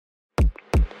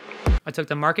I took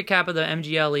the market cap of the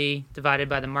MGLE divided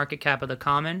by the market cap of the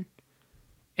common,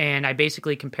 and I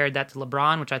basically compared that to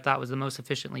LeBron, which I thought was the most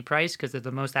efficiently priced because there's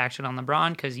the most action on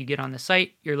LeBron because you get on the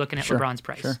site, you're looking at LeBron's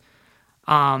price. Sure.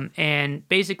 And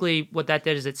basically what that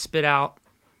did is it spit out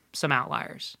some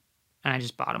outliers, and I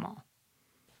just bought them all.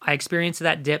 I experienced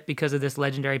that dip because of this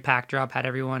legendary pack drop, had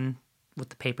everyone with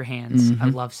the paper hands. I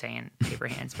love saying paper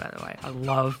hands, by the way. I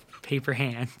love paper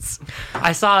hands.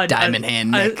 I saw Diamond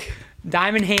hand, Nick.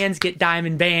 Diamond hands get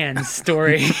diamond bands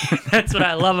story. That's what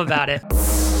I love about it.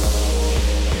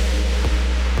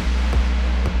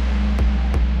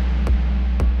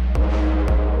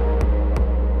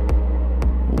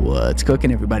 What's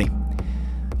cooking, everybody?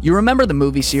 You remember the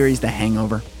movie series The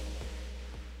Hangover?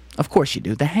 Of course you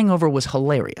do. The Hangover was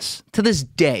hilarious. To this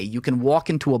day, you can walk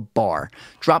into a bar,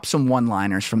 drop some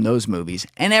one-liners from those movies,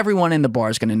 and everyone in the bar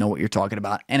is going to know what you're talking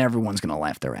about, and everyone's going to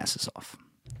laugh their asses off.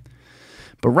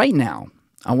 But right now,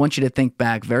 I want you to think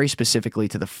back very specifically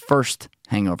to the first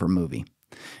Hangover movie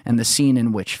and the scene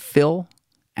in which Phil,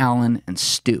 Alan, and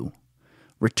Stu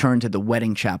returned to the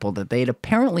wedding chapel that they had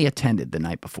apparently attended the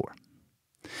night before.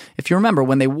 If you remember,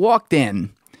 when they walked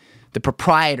in, the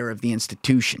proprietor of the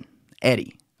institution,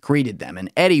 Eddie, greeted them,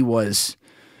 and Eddie was,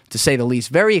 to say the least,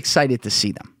 very excited to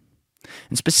see them.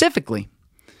 And specifically,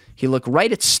 he looked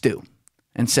right at Stu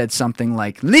and said something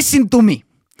like, "Listen to me.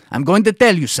 I'm going to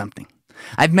tell you something.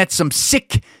 I've met some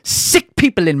sick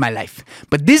people in my life,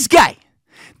 but this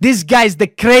guy's the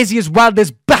craziest,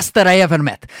 wildest bastard I ever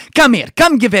met. Come here,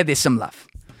 come give Eddie some love."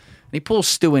 And he pulls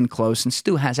Stu in close, and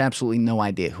Stu has absolutely no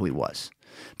idea who he was.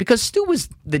 Because Stu was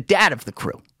the dad of the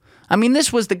crew. I mean,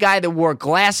 this was the guy that wore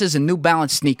glasses and New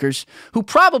Balance sneakers, who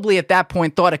probably at that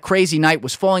point thought a crazy night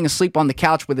was falling asleep on the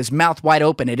couch with his mouth wide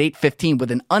open at 8:15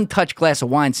 with an untouched glass of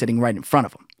wine sitting right in front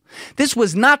of him. This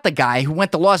was not the guy who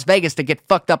went to Las Vegas to get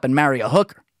fucked up and marry a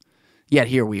hooker. Yet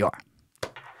here we are.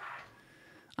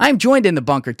 I'm joined in the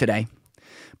bunker today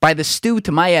by the Stu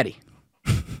to my Eddie,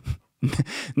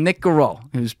 Nick Garol,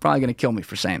 who's probably going to kill me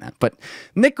for saying that. But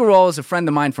Nick Garol is a friend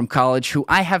of mine from college who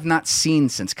I have not seen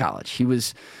since college. He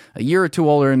was a year or two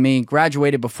older than me,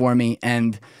 graduated before me,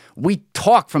 and we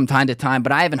talk from time to time,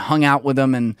 but I haven't hung out with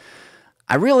him, and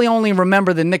I really only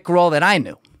remember the Nick Garol that I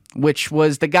knew, which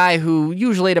was the guy who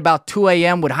usually at about 2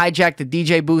 a.m. would hijack the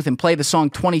DJ booth and play the song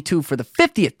 22 for the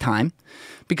 50th time,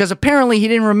 because apparently he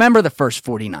didn't remember the first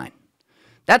 49.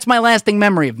 That's my lasting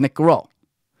memory of Nick Garol.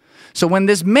 So when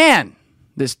this man,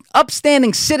 this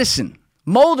upstanding citizen,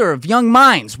 molder of young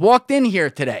minds, walked in here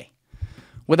today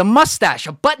with a mustache,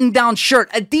 a button-down shirt,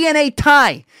 a DNA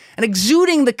tie, and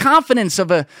exuding the confidence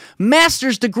of a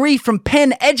master's degree from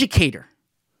Penn educator,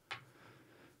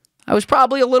 I was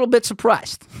probably a little bit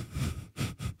surprised.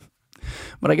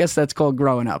 But I guess that's called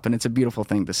growing up, and it's a beautiful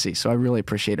thing to see, so I really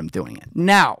appreciate him doing it.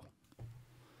 Now,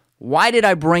 why did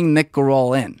I bring Nick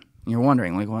Garol in? You're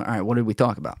wondering, like, all right, what did we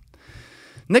talk about?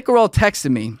 Nick Garol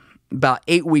texted me about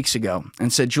 8 weeks ago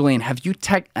and said, "Julian, have you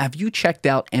checked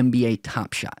out NBA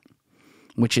Top Shot,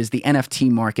 which is the NFT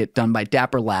market done by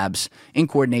Dapper Labs in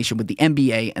coordination with the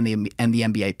NBA and the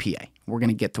NBA PA. We're going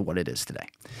to get to what it is today."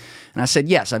 And I said,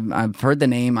 yes, I've heard the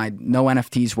name. I know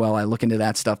NFTs well. I look into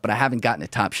that stuff, but I haven't gotten to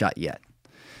Top Shot yet.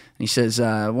 And he says,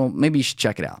 well, maybe you should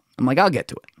check it out. I'm like, I'll get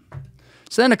to it.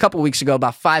 So then a couple weeks ago,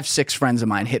 about 5-6 friends of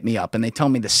mine hit me up, and they tell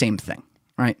me the same thing,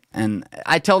 right? And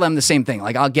I tell them the same thing,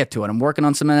 like, I'll get to it. I'm working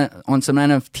on some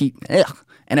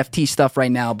NFT stuff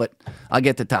right now, but I'll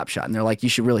get to Top Shot. And they're like, you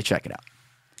should really check it out.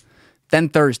 Then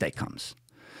Thursday comes,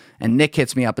 and Nick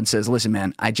hits me up and says, listen,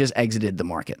 man, I just exited the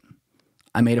market.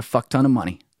 I made a fuck ton of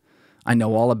money. I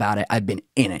know all about it. I've been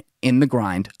in it, in the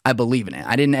grind. I believe in it.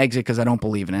 I didn't exit because I don't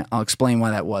believe in it. I'll explain why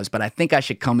that was, but I think I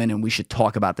should come in and we should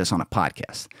talk about this on a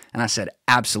podcast. And I said,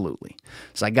 absolutely.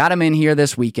 So I got him in here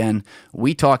this weekend.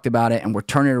 We talked about it, and we're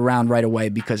turning it around right away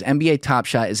because NBA Top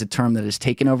Shot is a term that has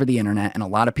taken over the internet, and a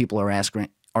lot of people are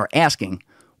asking,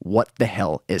 what the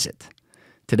hell is it?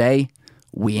 Today,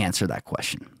 we answer that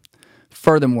question.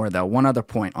 Furthermore, though, one other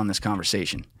point on this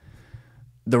conversation.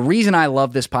 The reason I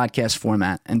love this podcast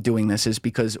format and doing this is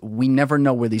because we never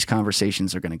know where these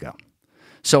conversations are going to go.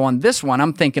 So on this one,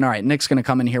 I'm thinking, all right, Nick's going to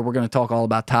come in here. We're going to talk all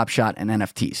about Top Shot and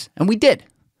NFTs. And we did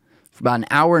for about an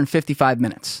hour and 55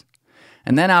 minutes.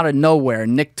 And then out of nowhere,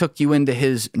 Nick took you into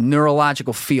his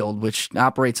neurological field, which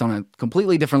operates on a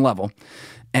completely different level,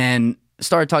 and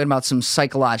started talking about some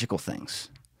psychological things.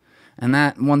 And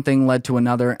that one thing led to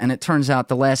another, and it turns out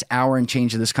the last hour and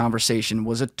change of this conversation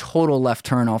was a total left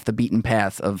turn off the beaten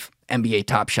path of NBA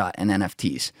Top Shot and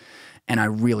NFTs. And I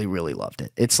really, really loved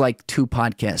it. It's like 2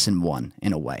 podcasts in one,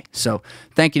 in a way. So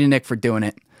thank you to Nick for doing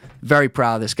it. Very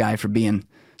proud of this guy for being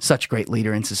such a great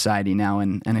leader in society now,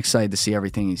 and excited to see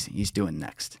everything he's doing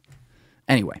next.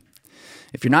 Anyway,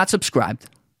 if you're not subscribed,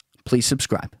 please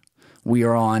subscribe. We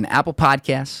are on Apple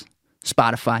Podcasts,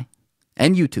 Spotify,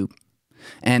 and YouTube.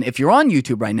 And if you're on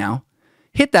YouTube right now,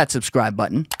 hit that subscribe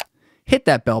button, hit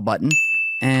that bell button,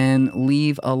 and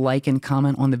leave a like and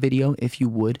comment on the video if you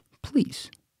would, please.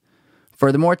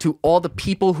 Furthermore, to all the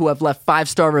people who have left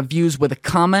 5-star reviews with a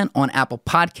comment on Apple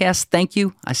Podcasts, thank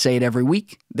you. I say it every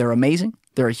week. They're amazing.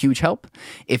 They're a huge help.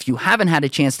 If you haven't had a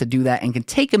chance to do that and can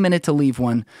take a minute to leave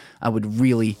one, I would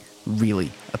really,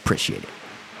 really appreciate it.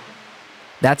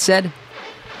 That said,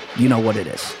 you know what it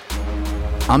is.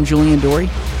 I'm Julian Dory,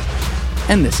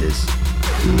 and this is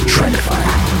Trendify.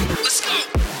 Let's go!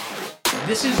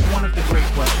 This is one of the great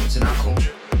questions in our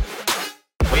culture.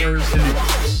 Where is the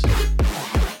nuance?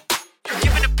 You're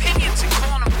giving opinions and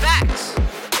calling them facts.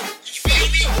 You feel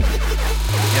me?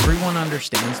 Everyone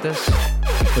understands this,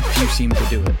 but few seem to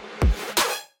do it.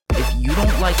 If you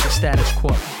don't like the status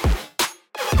quo,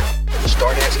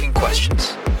 start asking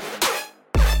questions.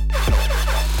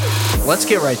 Let's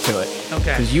get right to it.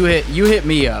 Okay. Because you hit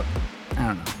me up, I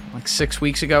don't know, like 6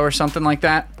 weeks ago or something like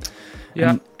that.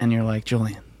 Yeah. And you're like,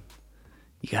 Julian,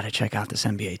 you got to check out this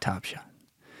NBA Top Shot.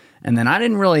 And then I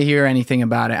didn't really hear anything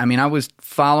about it. I mean, I was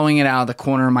following it out of the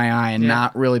corner of my eye and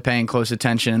not really paying close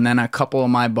attention. And then a couple of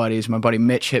my buddies, my buddy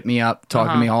Mitch hit me up,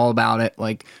 talking to me all about it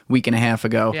like a week and a half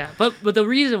ago. Yeah, but the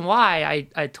reason why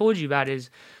I told you about it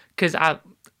is because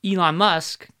Elon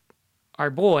Musk, our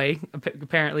boy,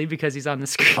 apparently, because he's on the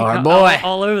screen our boy.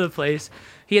 all over the place,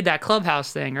 he had that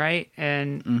Clubhouse thing, right?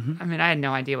 And I mean, I had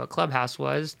no idea what Clubhouse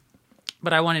was,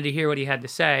 but I wanted to hear what he had to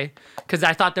say because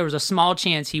I thought there was a small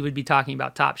chance he would be talking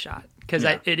about Top Shot because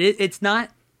it's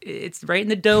right in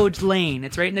the Doge lane.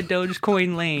 It's right in the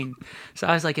Dogecoin lane. So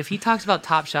I was like, if he talks about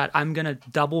Top Shot, I'm gonna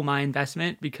double my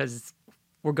investment because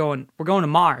we're going to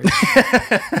Mars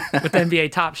with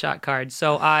NBA Top Shot cards.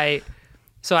 So I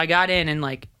got in and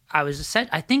like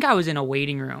I think I was in a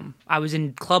waiting room. I was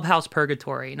in Clubhouse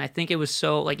Purgatory, and I think it was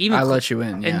so like even I let you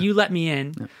in, and you let me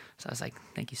in. Yeah. So I was like,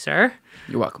 "Thank you, sir."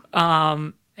 You're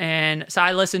welcome. And so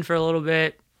I listened for a little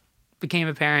bit. Became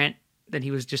apparent that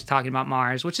he was just talking about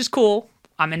Mars, which is cool.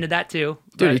 I'm into that too.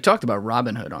 Dude, he talked about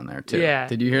Robin Hood on there too. Yeah.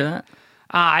 Did you hear that?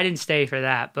 I didn't stay for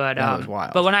that, but that was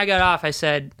wild. But when I got off, I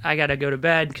said I got to go to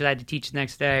bed because I had to teach the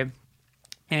next day,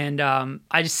 and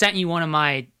I just sent you one of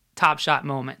my Top Shot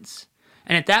moments.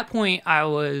 And at that point, I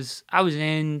was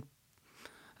in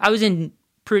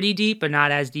pretty deep, but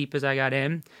not as deep as I got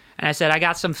in. And I said, I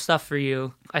got some stuff for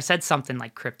you. I said something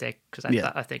like cryptic because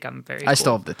I think I'm very. I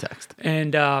still have the text.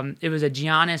 And it was a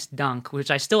Giannis dunk,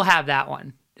 which I still have that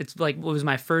one. It's like it was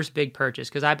my first big purchase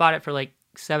because I bought it for like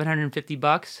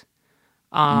 $750.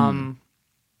 And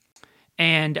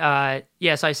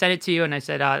so I sent it to you, and I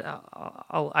said,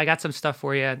 I got some stuff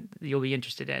for you you'll be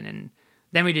interested in. And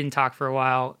then we didn't talk for a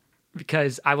while.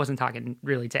 Because I wasn't talking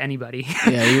really to anybody.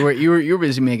 Yeah, you were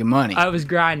busy making money. I was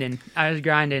grinding,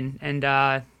 and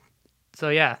so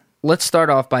yeah. Let's start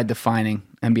off by defining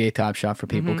NBA Top Shot for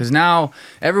people, because now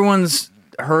everyone's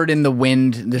heard in the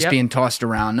wind this being tossed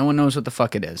around. No one knows what the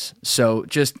fuck it is. So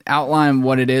just outline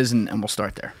what it is, and we'll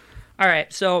start there. All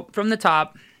right. So from the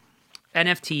top,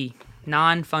 NFT,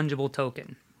 non-fungible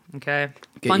token. Okay.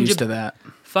 Get used to that.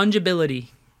 Fungibility,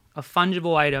 a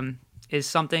fungible item, is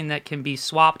something that can be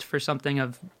swapped for something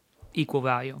of equal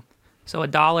value. So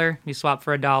 $1, you swap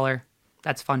for $1,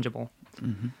 that's fungible.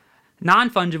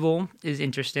 Non-fungible is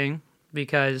interesting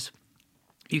because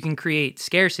you can create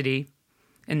scarcity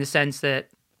in the sense that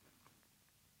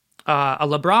a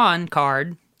LeBron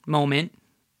card moment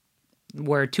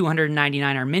where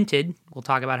 299 are minted, we'll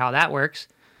talk about how that works,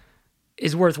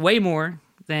 is worth way more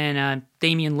than a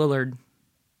Damian Lillard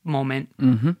moment.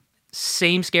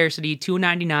 Same scarcity,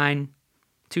 299.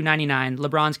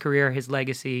 LeBron's career, his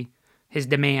legacy, his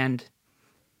demand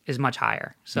is much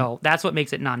higher. So that's what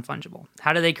makes it non-fungible.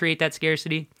 How do they create that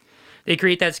scarcity? They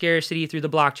create that scarcity through the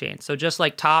blockchain. So just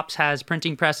like Topps has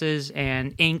printing presses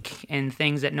and ink and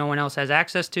things that no one else has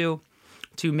access to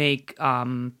make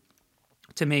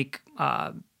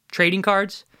trading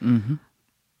cards,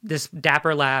 this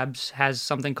Dapper Labs has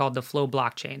something called the Flow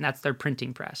blockchain. That's their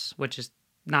printing press, which is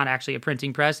not actually a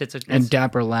printing press. And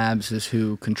Dapper Labs is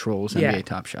who controls NBA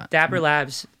Top Shot. Dapper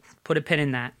Labs, put a pin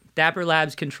in that. Dapper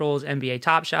Labs controls NBA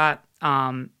Top Shot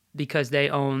because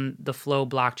they own the Flow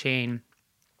blockchain,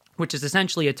 which is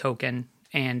essentially a token,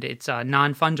 and it's a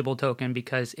non-fungible token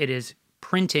because it is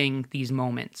printing these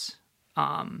moments.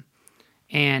 And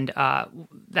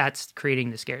that's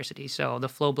creating the scarcity. So the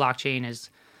Flow blockchain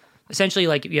is essentially,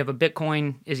 like you have a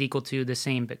Bitcoin is equal to the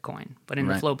same Bitcoin. But in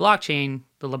the Right. Flow blockchain,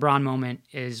 the LeBron moment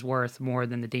is worth more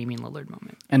than the Damian Lillard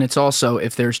moment. And it's also,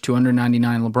 if there's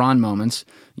 299 LeBron moments,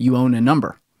 you own a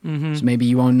number. So maybe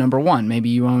you own number 1, maybe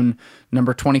you own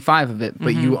number 25 of it,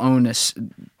 but you own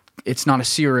it's not a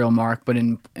serial mark, but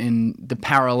in the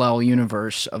parallel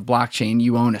universe of blockchain,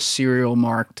 you own a serial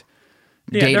marked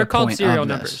data they're called point serial of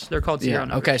numbers. this. They're called serial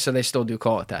numbers. Okay, so they still do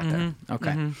call it that there.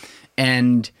 Okay.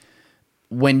 And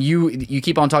when you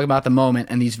keep on talking about the moment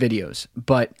and these videos,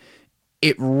 but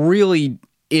it really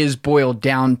is boiled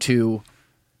down to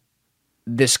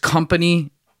this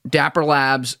company, Dapper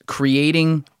Labs,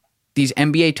 creating these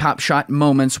NBA Top Shot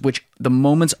moments, which the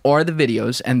moments are the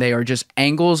videos, and they are just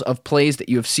angles of plays that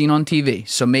you have seen on TV.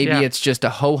 So maybe it's just a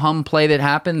ho-hum play that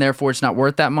happened, therefore it's not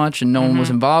worth that much and no one was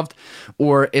involved,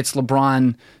 or it's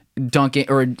LeBron dunking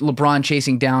or LeBron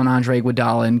chasing down Andre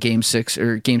Iguodala in Game 6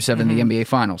 or Game 7 of the NBA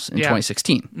Finals in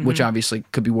 2016, which obviously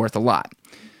could be worth a lot.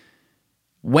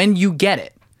 When you get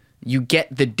it, you get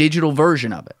the digital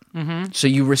version of it. So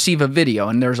you receive a video,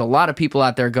 and there's a lot of people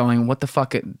out there going, "What the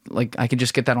fuck? Like, I could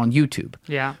just get that on YouTube."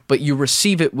 Yeah. But you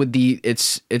receive it with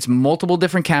it's multiple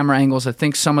different camera angles. I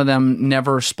think some of them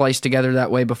never spliced together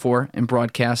that way before in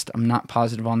broadcast. I'm not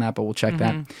positive on that, but we'll check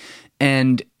that.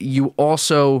 And you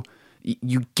also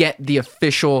you get the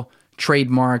official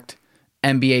trademarked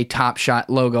NBA Top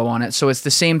Shot logo on it. So it's the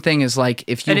same thing as like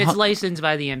if you And it's licensed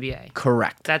by the NBA.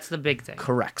 correct. That's the big thing.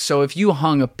 Correct. So if you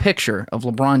hung a picture of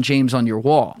LeBron James on your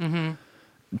wall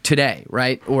today,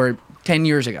 right, or 10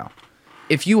 years ago,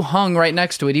 if you hung right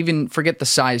next to it, even forget the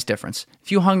size difference,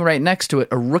 if you hung right next to it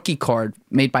a rookie card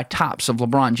made by Topps of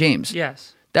LeBron James,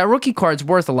 Yes. that rookie card's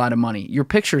worth a lot of money. Your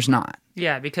picture's not.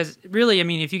 Yeah, because really, I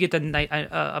mean, if you get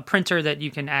a printer that you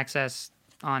can access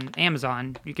on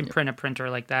Amazon, you can print a printer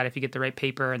like that if you get the right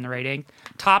paper and the right ink.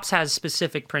 Topps has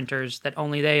specific printers that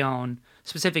only they own,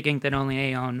 specific ink that only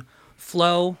they own.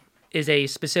 Flow is a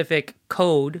specific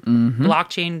code,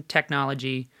 blockchain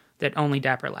technology that only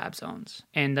Dapper Labs owns.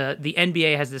 And the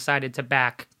NBA has decided to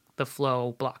back the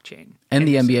Flow blockchain. And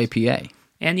the NBA PA.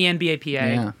 And the NBA PA.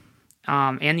 Yeah.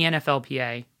 And the NFL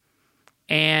PA.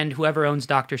 And whoever owns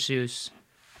Dr. Seuss.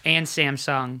 And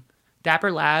Samsung.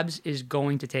 Dapper Labs is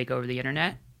going to take over the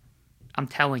internet. I'm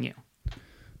telling you.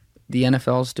 The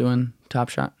NFL's doing Top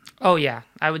Shot? Oh, yeah.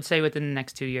 I would say within the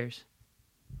next 2 years.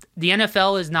 The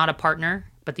NFL is not a partner,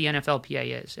 but the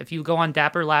NFLPA is. If you go on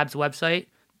Dapper Labs' website,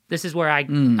 this is where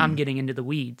I'm getting into the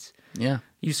weeds. Yeah.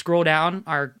 You scroll down,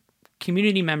 our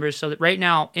community members, so that right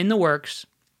now, in the works,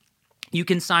 you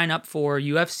can sign up for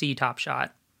UFC Top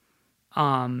Shot.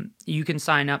 You can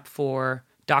sign up for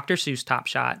Dr. Seuss Top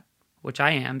Shot, which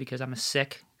I am because I'm a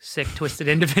sick, twisted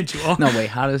individual. No, wait,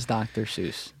 how does Dr.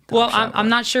 Seuss Well, I'm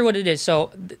not sure what it is.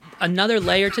 So another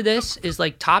layer to this is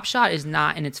like Top Shot is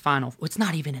not in its final. It's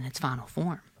not even in its final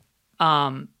form.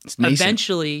 It's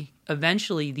nascent.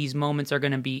 Eventually, these moments are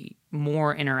going to be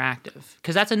more interactive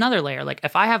because that's another layer. Like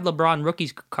if I have LeBron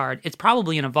rookie's card, it's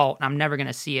probably in a vault, and I'm never going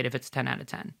to see it if it's 10 out of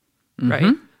 10.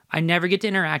 Right? I never get to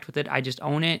interact with it. I just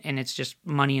own it, and it's just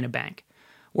money in a bank.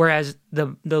 Whereas the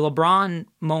LeBron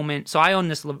moment, so I own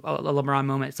this LeBron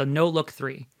moment. It's a no look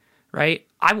 3, right?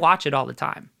 I watch it all the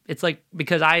time. It's like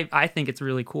because I think it's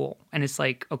really cool, and it's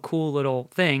like a cool little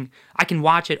thing. I can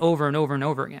watch it over and over and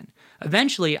over again.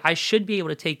 Eventually, I should be able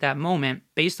to take that moment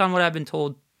based on what I've been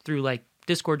told through like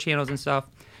Discord channels and stuff,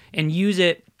 and use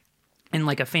it in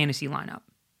like a fantasy lineup,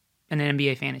 an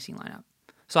NBA fantasy lineup.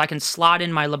 So I can slot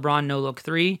in my LeBron no look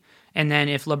 3. And then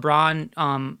if LeBron,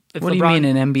 What do you mean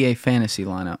an NBA fantasy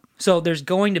lineup? So there's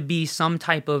going to be some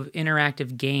type of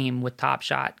interactive game with Top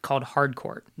Shot called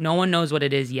Hardcourt. No one knows what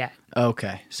it is yet.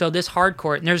 Okay. So this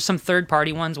Hardcourt, and there's some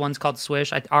third-party ones. One's called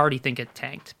Swish. I already think it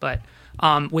tanked. But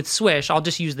with Swish, I'll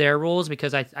just use their rules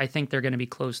because I think they're going to be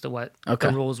close to what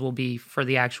the rules will be for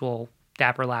the actual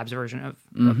Dapper Labs version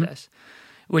of this.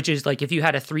 Which is like if you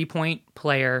had a 3-point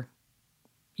player,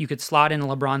 you could slot in a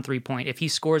LeBron 3-point. If he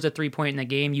scores a 3-point in the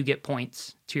game, you get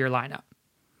points to your lineup.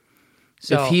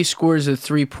 So if he scores a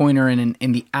 3-pointer in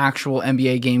the actual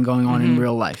NBA game going on in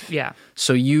real life. Yeah.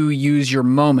 So you use your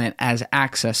moment as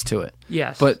access to it.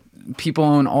 Yes. But people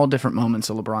own all different moments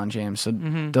of LeBron James. So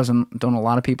don't a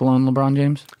lot of people own LeBron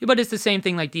James? But it's the same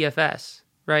thing like DFS,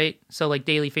 right? So like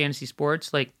daily fantasy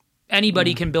sports, like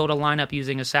anybody can build a lineup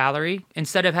using a salary.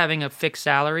 Instead of having a fixed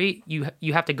salary,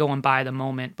 you have to go and buy the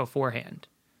moment beforehand.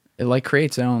 It like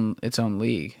creates its own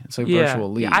league. It's like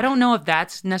virtual league. Yeah. I don't know if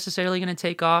that's necessarily going to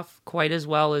take off quite as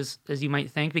well as you might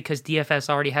think because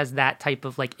DFS already has that type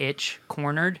of like itch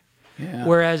cornered. Yeah.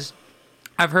 Whereas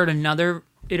I've heard another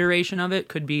iteration of it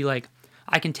could be like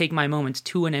I can take my moments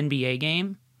to an NBA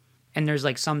game and there's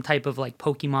like some type of like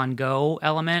Pokemon Go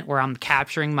element where I'm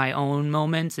capturing my own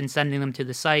moments and sending them to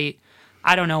the site.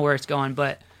 I don't know where it's going,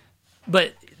 but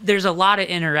there's a lot of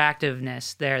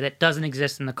interactiveness there that doesn't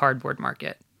exist in the cardboard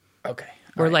market. Okay.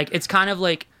 Where like it's kind of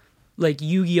like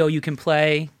Yu-Gi-Oh! You can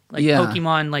play, like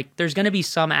Pokemon, like there's going to be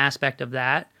some aspect of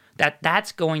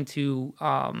that's going to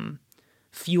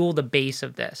fuel the base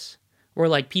of this. Where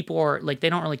like people are like, they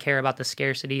don't really care about the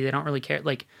scarcity. They don't really care.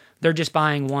 Like they're just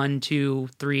buying 1, 2,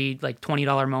 3, like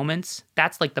 $20 moments.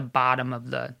 That's like the bottom of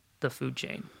the food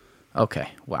chain. Okay.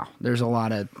 Wow. There's a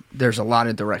lot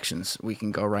of directions we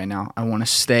can go right now. I want to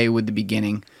stay with the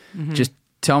beginning. Mm-hmm. Just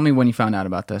tell me when you found out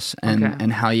about this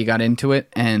and how you got into it.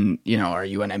 And, you know, are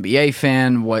you an NBA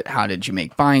fan? How did you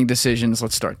make buying decisions?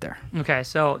 Let's start there. Okay.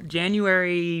 So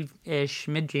January-ish,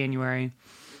 mid-January,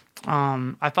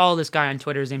 I follow this guy on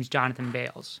Twitter. His name's Jonathan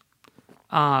Bales.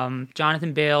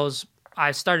 Jonathan Bales,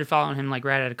 I started following him like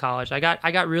right out of college. I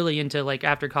got really into, like,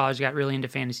 after college, I got really into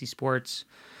fantasy sports.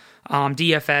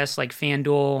 DFS, like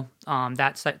FanDuel,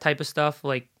 that type of stuff,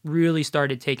 like really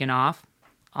started taking off.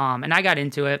 And I got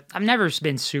into it. I've never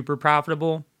been super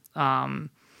profitable,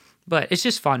 but it's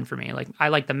just fun for me. Like I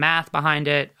like the math behind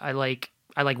it. I like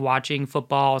watching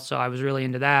football, so I was really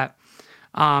into that.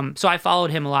 So I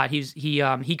followed him a lot.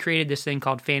 He created this thing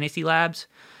called Fantasy Labs,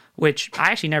 which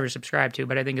I actually never subscribed to,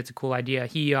 but I think it's a cool idea.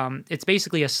 It's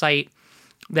basically a site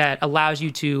that allows you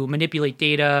to manipulate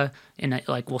data and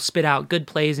like will spit out good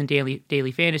plays in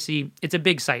daily fantasy. It's a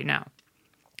big site now.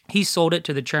 He sold it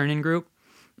to the Chernin Group,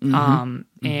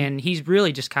 and he's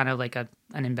really just kind of like an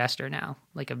investor now,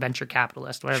 like a venture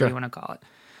capitalist, whatever you want to call it.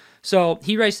 So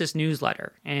he writes this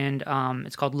newsletter, and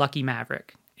it's called Lucky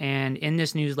Maverick. And in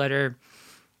this newsletter,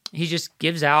 he just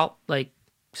gives out like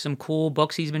some cool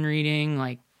books he's been reading,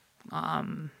 like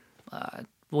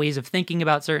ways of thinking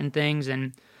about certain things.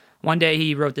 And one day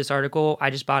he wrote this article.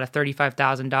 I just bought a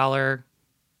 $35,000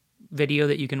 video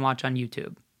that you can watch on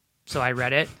YouTube. So I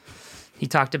read it. He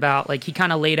talked about, like, he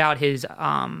kind of laid out his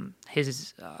kind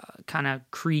of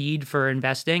creed for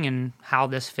investing and how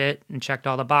this fit and checked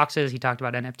all the boxes. He talked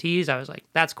about NFTs. I was like,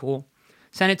 that's cool.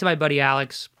 Sent it to my buddy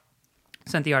Alex.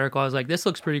 Sent the article. I was like, this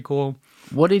looks pretty cool.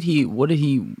 What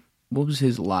was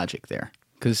his logic there?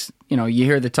 Because, you know, you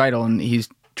hear the title and he's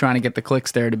trying to get the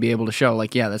clicks there to be able to show,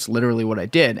 like, yeah, that's literally what I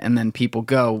did. And then people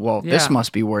go, well, this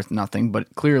must be worth nothing.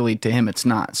 But clearly to him, it's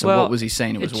not. So what was he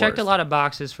saying it was worth? It checked a lot of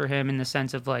boxes for him in the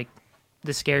sense of, like,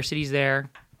 the scarcity's there.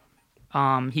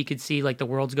 He could see, like, the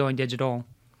world's going digital.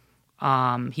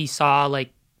 He saw,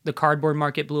 like, the cardboard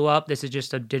market blew up. This is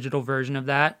just a digital version of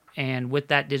that. And with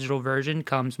that digital version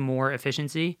comes more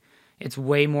efficiency. It's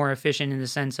way more efficient in the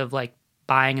sense of, like,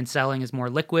 buying and selling is more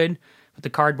liquid. With the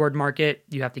cardboard market,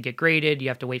 you have to get graded. You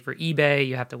have to wait for eBay.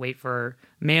 You have to wait for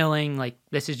mailing. Like,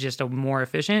 this is just a more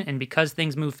efficient. And because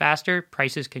things move faster,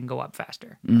 prices can go up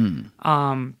faster.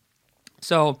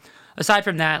 So aside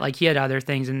from that, like, he had other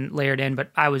things and layered in,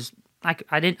 but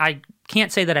I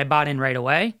can't say that I bought in right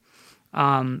away.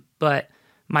 But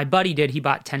my buddy did. He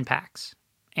bought 10 packs.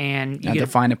 And you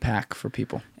define a pack for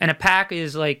people. And a pack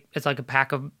is like, it's like a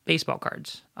pack of baseball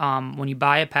cards. When you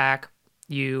buy a pack,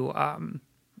 you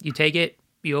take it,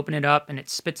 you open it up, and it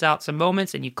spits out some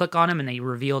moments, and you click on them, and they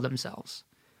reveal themselves.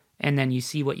 And then you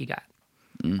see what you got.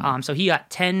 So he got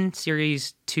 10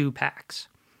 Series 2 packs.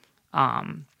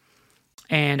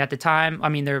 And at the time, I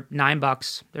mean, they're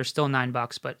 $9. They're still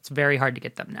 $9, but it's very hard to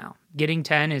get them now. Getting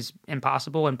 10 is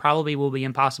impossible, and probably will be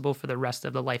impossible for the rest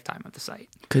of the lifetime of the site.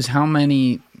 Because how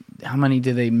many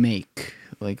do they make?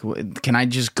 Like, can I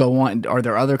just go on? Are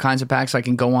there other kinds of packs I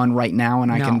can go on right now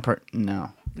and I can?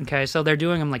 No. Okay, so they're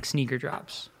doing them like sneaker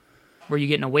drops, where you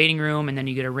get in a waiting room and then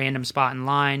you get a random spot in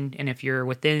line. And if you're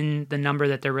within the number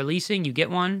that they're releasing, you get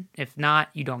one. If not,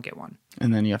 you don't get one.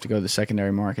 And then you have to go to the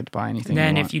secondary market to buy anything.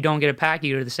 Then if you don't get a pack,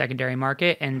 you go to the secondary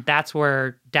market. And that's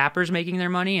where Dapper's making their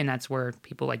money. And that's where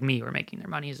people like me are making their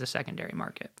money, is the secondary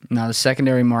market. Now, the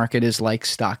secondary market is like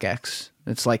StockX.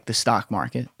 It's like the stock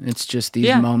market. It's just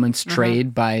these moments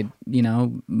trade by,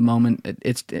 moment.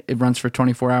 It runs for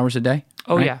 24 hours a day.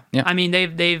 Oh, right? Yeah. I mean,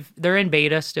 they're in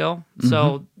beta still.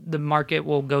 So the market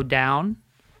will go down.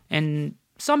 And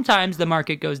sometimes the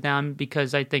market goes down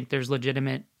because I think there's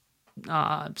legitimate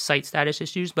site status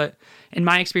issues. But in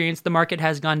my experience, the market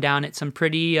has gone down at some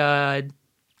pretty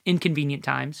inconvenient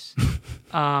times.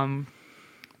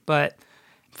 But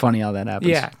funny how that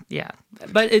happens. Yeah.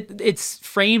 But it's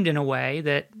framed in a way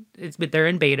that they're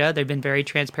in beta. They've been very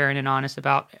transparent and honest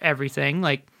about everything.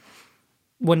 Like,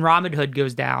 when Robinhood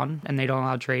goes down and they don't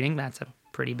allow trading, that's a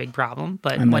pretty big problem.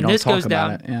 But when this goes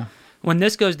down, when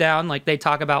this goes down, like, they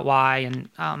talk about why. And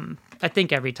I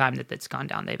think every time that's gone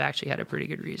down, they've actually had a pretty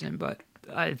good reason. But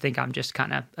I think I'm just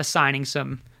kind of assigning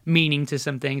some meaning to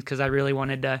some things because I really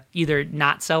wanted to either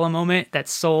not sell a moment that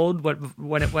sold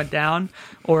when it went down,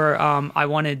 or I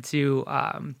wanted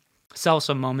to sell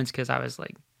some moments because I was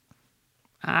like,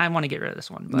 I want to get rid of this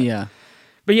one.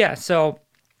 But yeah, so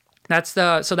that's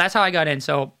how I got in.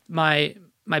 So my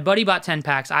buddy bought 10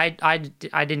 packs. I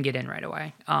didn't get in right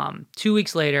away. 2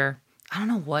 weeks later, I don't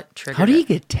know what triggered How do you it.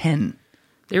 get 10?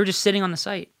 They were just sitting on the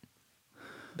site.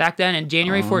 Back then, in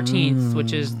January 14th,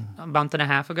 which is a month and a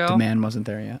half ago. Demand wasn't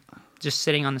there yet. Just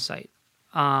sitting on the site.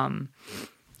 And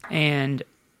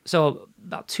so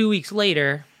about 2 weeks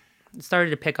later, it started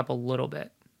to pick up a little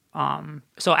bit.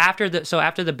 So after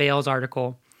the Bales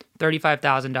article,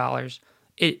 $35,000,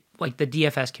 it like the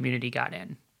DFS community got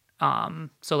in.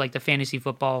 So like the fantasy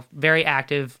football, very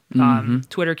active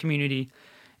Twitter community.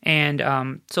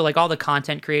 And so like all the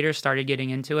content creators started getting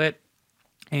into it.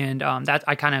 And that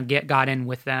I kind of got in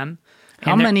with them.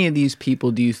 How many of these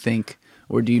people do you think,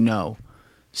 or do you know,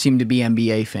 seem to be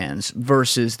NBA fans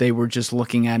versus they were just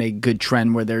looking at a good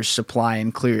trend where there's supply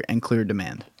and clear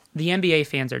demand? The NBA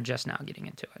fans are just now getting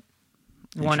into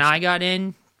it. When I got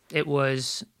in, it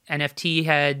was NFT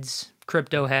heads,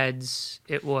 crypto heads.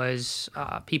 It was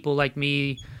people like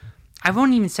me. I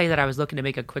won't even say that I was looking to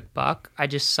make a quick buck. I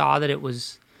just saw that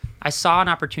I saw an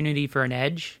opportunity for an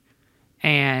edge.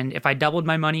 And if I doubled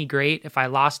my money, great. If I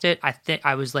lost it, I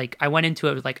went into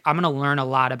it with like, I'm going to learn a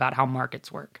lot about how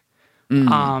markets work.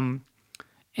 And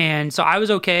so I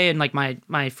was okay. And like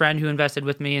my friend who invested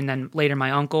with me, and then later my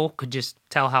uncle could just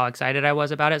tell how excited I was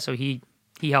about it. So he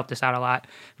helped us out a lot.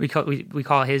 We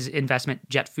call his investment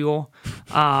jet fuel.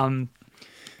 So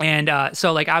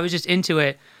like I was just into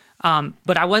it.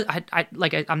 But I'm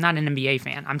not an NBA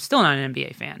fan. I'm still not an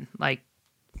NBA fan. Like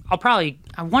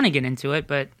I want to get into it,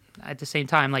 but at the same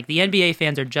time, like the NBA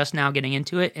fans are just now getting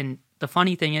into it. And the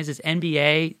funny thing is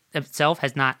NBA itself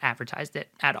has not advertised it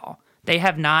at all. They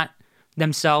have not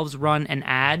themselves run an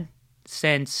ad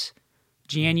since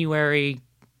January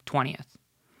 20th.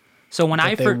 So when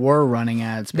they were running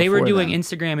ads before they were doing then.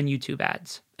 Instagram and YouTube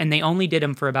ads, and they only did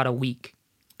them for about a week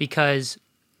because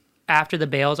after the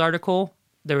Bales article,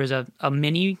 there was a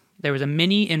mini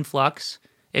influx.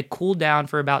 It cooled down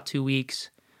for about 2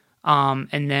 weeks.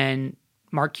 And then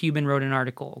Mark Cuban wrote an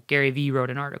article. Gary Vee wrote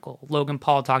an article. Logan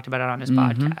Paul talked about it on his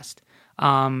podcast.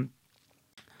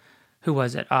 Who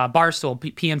was it? Barstool,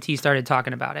 PMT started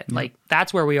talking about it. Like,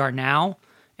 that's where we are now.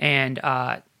 And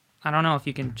I don't know if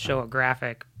you can show a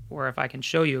graphic or if I can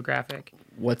show you a graphic.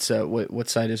 What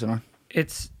site is it on?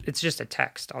 It's just a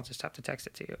text. I'll just have to text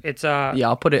it to you. It's yeah,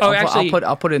 I'll put it.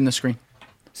 I'll put it in the screen.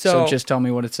 So just tell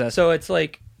me what it says. So it's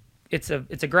like it's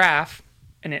a graph,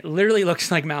 and it literally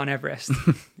looks like Mount Everest.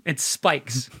 It's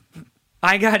spikes.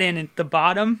 I got in at the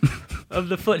bottom of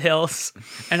the foothills,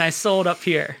 and I sold up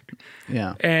here.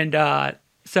 Yeah. And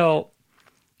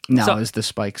is the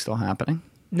spike still happening?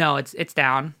 No, it's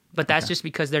down. But that's just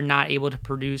because they're not able to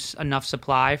produce enough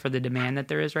supply for the demand that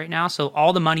there is right now. So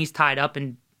all the money's tied up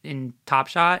in Top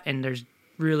Shot, and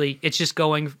it's just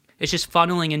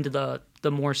funneling into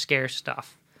the more scarce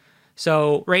stuff.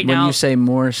 So now, when you say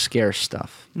more scarce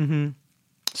stuff,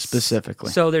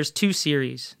 specifically, so there's two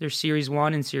series. There's Series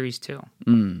 1 and Series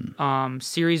 2.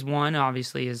 Series 1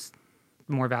 obviously is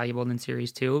more valuable than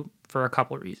Series 2 for a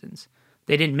couple of reasons.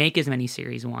 They didn't make as many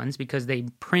Series 1s because they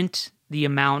print the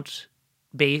amount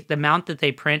that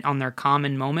they print on their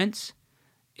common moments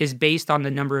is based on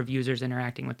the number of users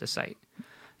interacting with the site.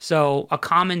 So a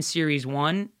common Series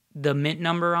 1, the mint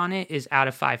number on it is out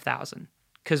of 5,000.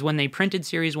 Because when they printed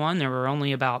Series 1, there were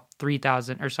only about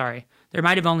 3,000, there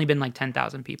might have only been like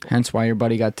 10,000 people. Hence why your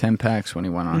buddy got 10 packs when he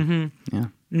went on. Yeah.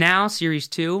 Now, Series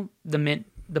 2, the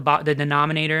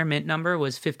denominator mint number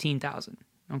was 15,000.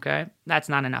 Okay? That's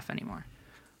not enough anymore.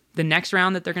 The next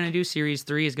round that they're going to do, Series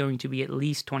 3, is going to be at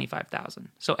least 25,000.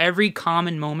 So every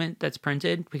common moment that's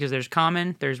printed, because there's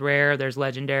common, there's rare, there's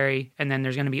legendary, and then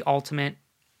there's going to be ultimate.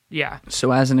 Yeah.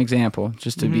 So as an example,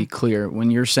 just to be clear,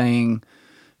 when you're saying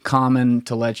common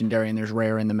to legendary and there's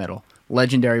rare in the middle,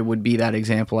 legendary would be that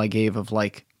example I gave of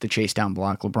like the chase down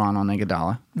block LeBron on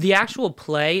Iguodala. The actual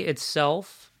play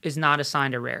itself is not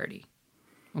assigned a rarity.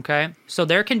 Okay, so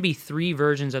there can be 3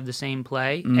 versions of the same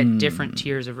play at different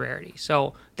tiers of rarity.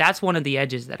 So that's one of the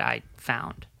edges that I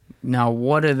found. Now,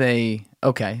 what are they?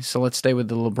 Okay, so let's stay with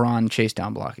the LeBron chase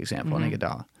down block example on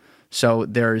Iguodala. So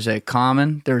there's a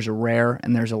common, there's a rare,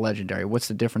 and there's a legendary. What's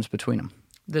the difference between them?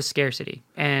 The scarcity.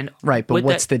 And right, but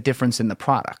what's the difference in the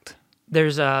product?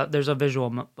 There's a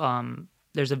visual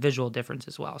difference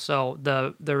as well. So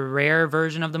the rare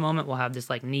version of the moment will have this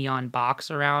like neon box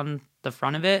around the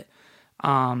front of it.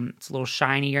 It's a little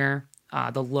shinier.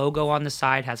 The logo on the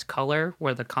side has color,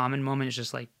 where the common moment is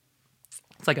just like,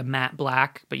 it's like a matte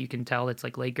black, but you can tell it's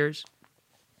like Lakers.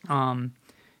 And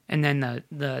then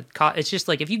it's just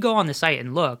like, if you go on the site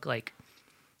and look, like,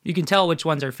 you can tell which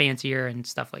ones are fancier and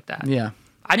stuff like that. Yeah.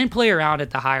 I didn't play around at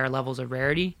the higher levels of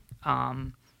rarity.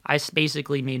 I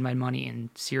basically made my money in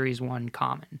Series 1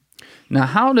 common. Now,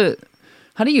 how do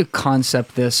you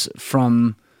concept this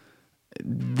from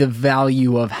the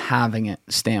value of having it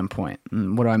standpoint?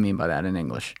 And what do I mean by that in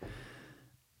English?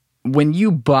 When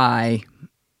you buy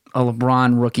a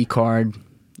LeBron rookie card,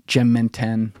 Gem Mint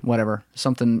 10, whatever,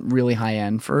 something really high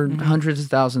end for hundreds of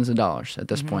thousands of dollars at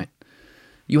this point,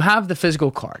 you have the physical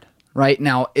card. Right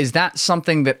now, is that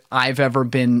something that I've ever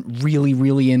been really,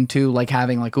 really into, like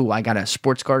having like, ooh, I got a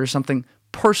sports card or something?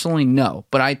 Personally, no,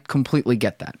 but I completely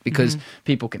get that because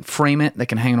people can frame it, they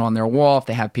can hang it on their wall. If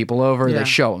they have people over, they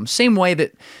show them. Same way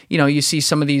that, you see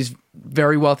some of these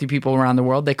very wealthy people around the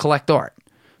world, they collect art,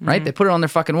 right? They put it on their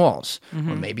fucking walls.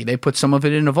 Or maybe they put some of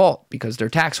it in a vault because they're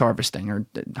tax harvesting or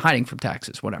hiding from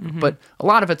taxes, whatever. But a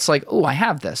lot of it's like, oh, I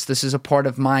have this. This is a part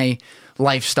of my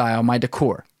lifestyle, my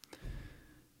decor.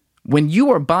 When you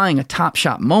are buying a Top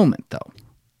Shot moment, though,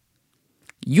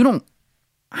 you don't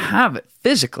have it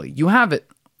physically. You have it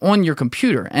on your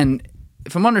computer. And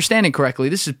if I'm understanding correctly,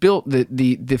 this is built,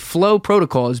 the Flow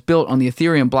protocol is built on the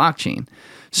Ethereum blockchain.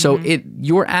 So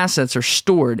your assets are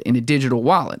stored in a digital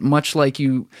wallet, much like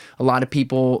a lot of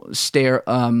people store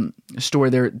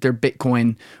their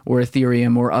Bitcoin or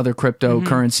Ethereum or other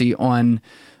cryptocurrency on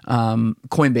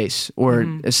Coinbase or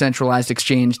a centralized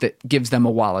exchange that gives them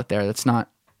a wallet there. That's not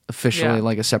officially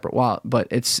like a separate wallet, but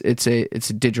it's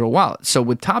a digital wallet. So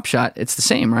with Top Shot, it's the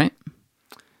same, right?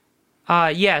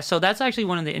 Yeah, so that's actually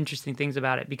one of the interesting things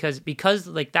about it because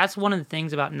like that's one of the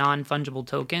things about non-fungible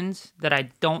tokens that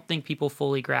I don't think people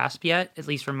fully grasp yet, at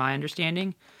least from my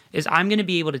understanding, is I'm going to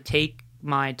be able to take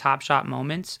my Top Shot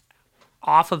moments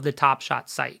off of the Top Shot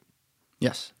site.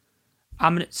 Yes.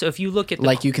 So if you look at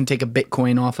like you can take a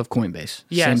Bitcoin off of Coinbase.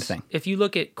 Yes, same thing. If you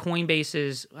look at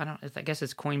Coinbase's, I guess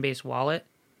it's Coinbase Wallet.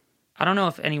 I don't know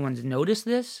if anyone's noticed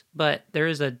this, but there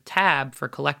is a tab for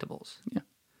collectibles. Yeah.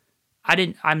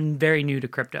 I'm very new to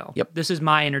crypto. Yep. This is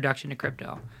my introduction to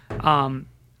crypto. I'm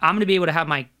going to be able to have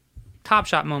my Top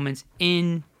Shot moments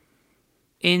in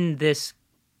this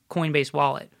Coinbase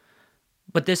wallet.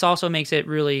 But this also makes it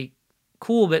really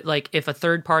cool. But like if a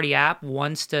third party app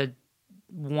wants to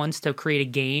create a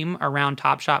game around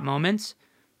Top Shot moments,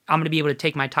 I'm going to be able to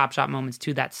take my Top Shot moments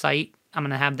to that site. I'm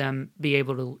going to have them be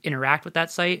able to interact with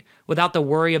that site without the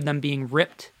worry of them being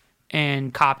ripped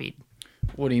and copied.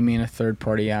 What do you mean a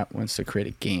third-party app wants to create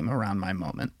a game around my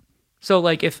moment? So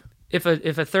like if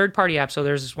a third-party app, so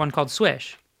there's this one called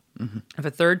Swish. If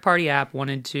a third-party app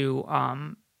wanted to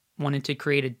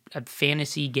create a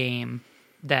fantasy game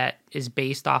that is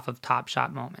based off of Top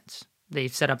Shot moments, they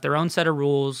set up their own set of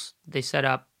rules. They set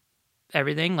up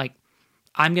everything. Like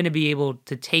I'm going to be able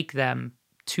to take them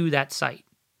to that site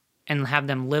and have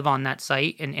them live on that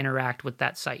site and interact with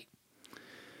that site.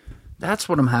 That's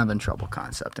what I'm having trouble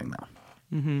concepting, though.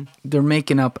 They're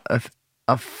making up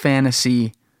a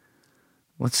fantasy,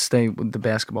 let's stay with the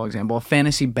basketball example, a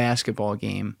fantasy basketball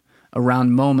game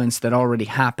around moments that already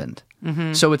happened.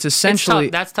 So it's essentially...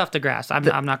 That's tough to grasp. I'm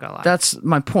not going to lie. That's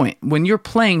my point. When you're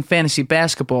playing fantasy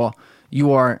basketball,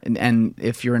 you are, and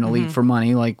if you're an elite for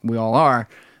money, like we all are,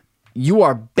 you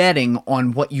are betting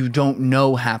on what you don't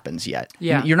know happens yet.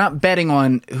 Yeah. You're not betting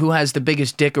on who has the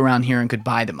biggest dick around here and could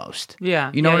buy the most. Yeah.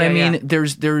 You know what I mean?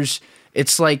 Yeah.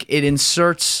 It's like it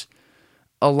inserts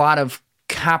a lot of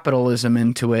capitalism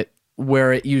into it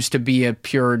where it used to be a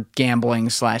pure gambling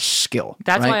 / skill.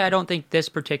 That's right? why I don't think this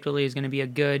particularly is going to be a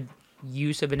good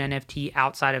use of an NFT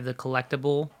outside of the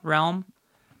collectible realm.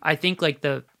 I think like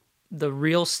the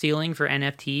real ceiling for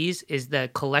NFTs is the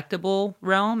collectible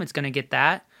realm. It's going to get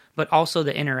that, but also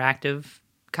the interactive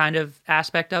kind of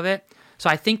aspect of it. So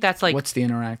I think that's like... What's the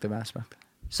interactive aspect?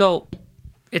 So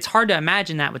it's hard to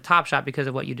imagine that with Top Shot because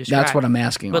of what you described. That's what I'm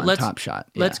asking on Top Shot.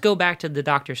 Yeah. Let's go back to the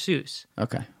Dr. Seuss.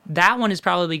 Okay. That one is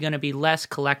probably going to be less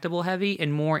collectible heavy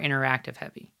and more interactive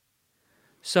heavy.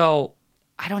 So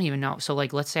I don't even know. So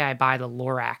like, let's say I buy the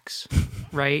Lorax,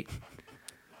 right?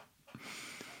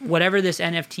 Whatever this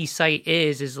NFT site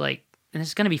is like, and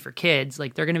it's going to be for kids,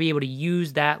 like they're going to be able to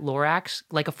use that Lorax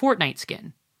like a Fortnite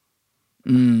skin.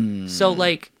 So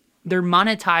like they're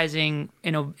monetizing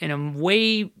in a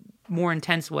way more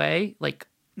intense way, like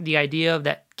the idea of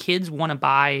that kids want to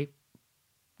buy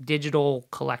digital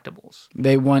collectibles.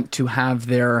 They want to have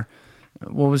their,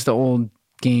 what was the old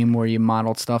game where you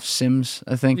modeled stuff? Sims,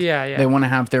 I think. Yeah. They want to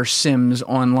have their Sims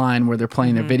online where they're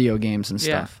playing their video games and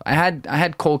stuff. I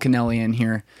had Cole Kennelly in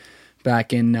here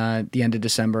back in the end of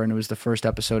December, and it was the first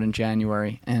episode in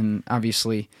January. And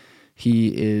obviously, he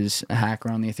is a hacker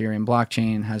on the Ethereum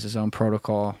blockchain, has his own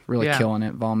protocol, really killing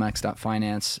it,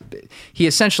 Volmex.finance. He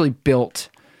essentially built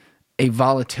a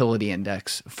volatility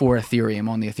index for Ethereum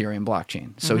on the Ethereum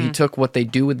blockchain. So he took what they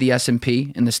do with the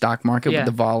S&P in the stock market with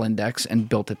the vol index and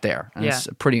built it there. And it's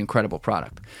a pretty incredible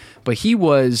product. But he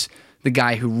was the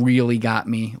guy who really got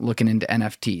me looking into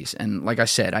NFTs. And like I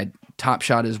said, Top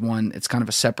Shot is one. It's kind of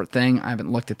a separate thing. I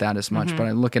haven't looked at that as much, but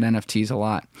I look at NFTs a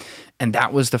lot. And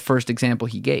that was the first example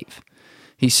he gave.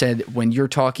 He said, when you're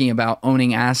talking about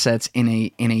owning assets in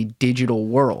a digital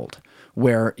world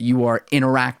where you are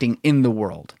interacting in the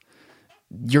world,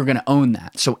 you're going to own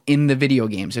that. So in the video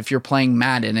games, if you're playing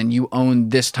Madden and you own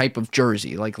this type of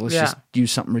jersey, like let's just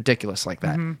use something ridiculous like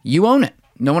that, you own it.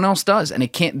 No one else does. And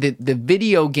it can't, the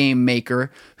video game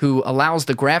maker who allows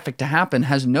the graphic to happen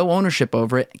has no ownership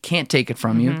over it, can't take it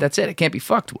from you. That's it. It can't be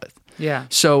fucked with. Yeah.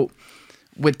 So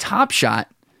with Top Shot,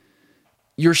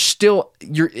 it's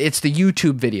the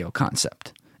YouTube video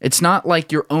concept. It's not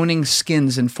like you're owning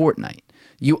skins in Fortnite.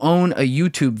 You own a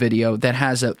YouTube video that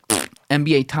has a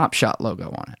NBA Top Shot logo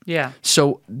on it. Yeah.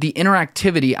 So the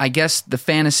interactivity, I guess the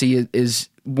fantasy is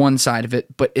one side of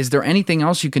it, but is there anything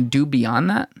else you can do beyond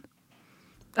that?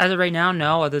 As of right now,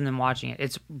 no, other than watching it.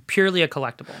 It's purely a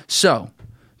collectible. So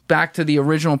back to the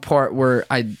original part where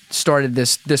I started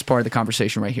this part of the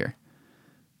conversation right here.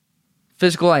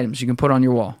 Physical items you can put on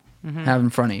your wall, have in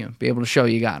front of you, be able to show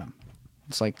you got them.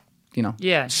 It's like,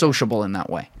 sociable in that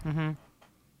way.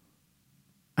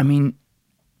 I mean,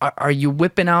 are you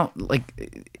whipping out,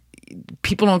 like,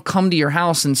 people don't come to your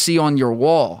house and see on your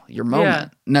wall your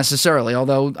moment necessarily,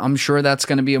 although I'm sure that's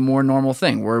going to be a more normal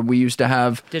thing where we used to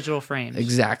have digital frames.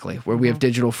 Exactly, where we have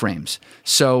digital frames.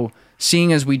 So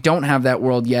seeing as we don't have that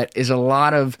world yet, a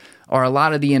lot of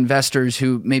the investors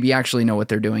who maybe actually know what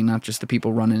they're doing, not just the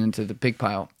people running into the pig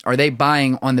pile, are they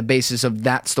buying on the basis of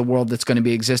that's the world that's going to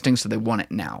be existing, so they want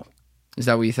it now? Is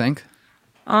that what you think?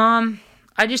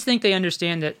 I just think they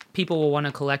understand that people will want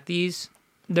to collect these.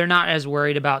 They're not as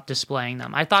worried about displaying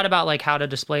them. I thought about like how to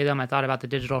display them. I thought about the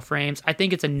digital frames. I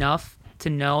think it's enough to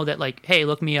know that like, hey,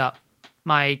 look me up.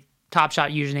 My Top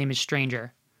Shot username is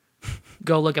Stranger.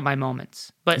 Go look at my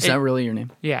moments. But is that really your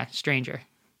name? Yeah, Stranger.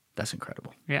 That's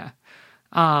incredible. Yeah.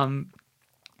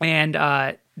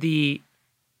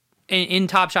 In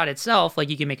Top Shot itself, like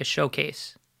you can make a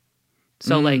showcase.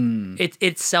 So like it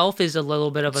itself is a little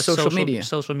bit of a social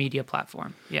media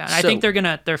platform. Yeah. And I think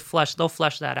they'll flesh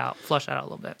that out a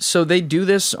little bit. So they do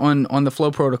this on the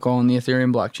Flow protocol on the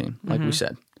Ethereum blockchain, like we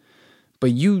said.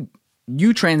 But you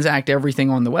transact everything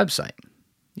on the website.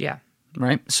 Yeah.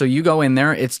 Right? So you go in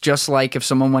there, it's just like if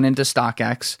someone went into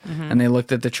StockX and they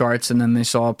looked at the charts and then they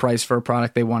saw a price for a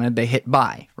product they wanted, they hit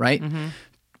buy, right?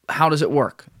 How does it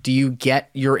work? Do you get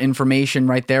your information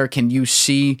right there? Can you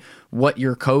see what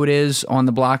your code is on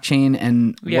the blockchain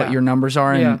and what your numbers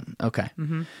are? Okay.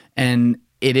 And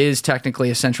it is technically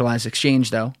a centralized exchange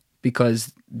though,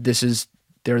 because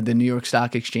they're the New York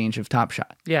Stock Exchange of Top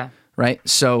Shot. Yeah. Right?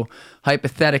 So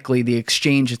hypothetically, the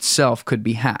exchange itself could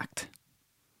be hacked.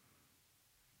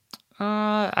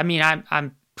 I mean,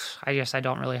 I guess I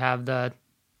don't really have the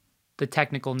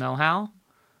technical know-how.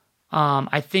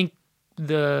 I think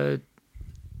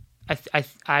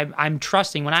I'm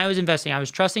trusting, when I was investing, I was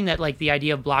trusting that like the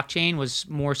idea of blockchain was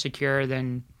more secure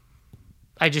than,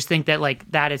 I just think that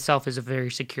like that itself is a very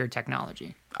secure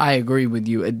technology. I agree with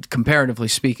you. Comparatively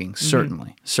speaking,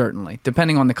 certainly.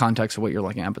 Depending on the context of what you're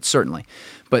looking at, but certainly.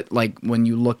 But like when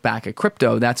you look back at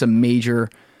crypto, that's a major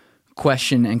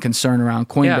question and concern around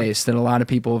Coinbase that a lot of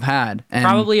people have had. And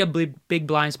probably a big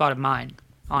blind spot of mine,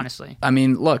 honestly. I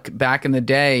mean, look, back in the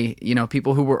day,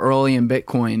 people who were early in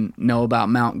Bitcoin know about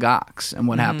Mt. Gox and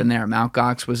what happened there. Mt.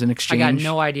 Gox was an exchange. I got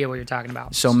no idea what you're talking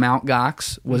about. So Mt.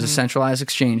 Gox was a centralized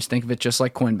exchange. Think of it just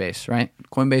like Coinbase, right?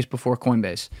 Coinbase before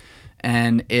Coinbase.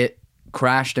 And it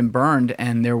crashed and burned,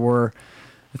 and there were,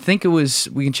 I think it was,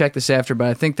 we can check this after, but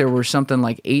I think there were something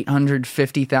like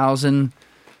 850,000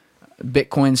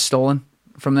 Bitcoins stolen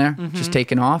from there, just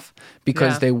taken off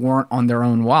because they weren't on their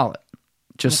own wallet.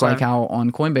 Just like how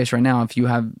on Coinbase right now, if you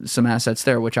have some assets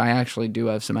there, which I actually do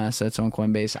have some assets on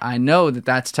Coinbase, I know that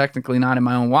that's technically not in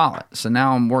my own wallet. So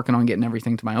now I'm working on getting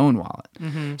everything to my own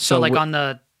wallet. So like on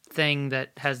the thing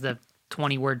that has the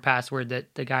 20-word password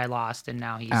that the guy lost, and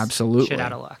now he's shit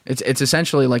out of luck. It's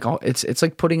essentially like it's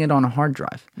like putting it on a hard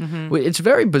drive. It's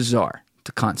very bizarre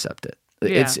to concept it.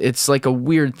 It's like a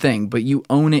weird thing, but you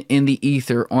own it in the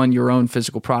ether on your own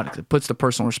physical product. It puts the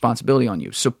personal responsibility on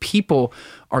you. So people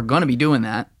are going to be doing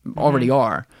that, already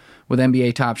are, with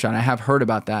NBA Top Shot. I have heard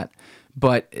about that.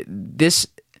 But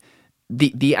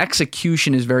the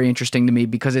execution is very interesting to me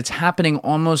because it's happening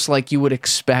almost like you would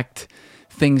expect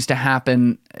things to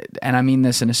happen, and I mean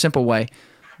this in a simple way,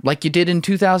 like you did in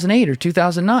 2008 or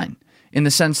 2009, in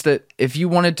the sense that if you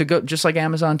wanted to go, just like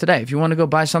Amazon today, if you want to go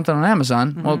buy something on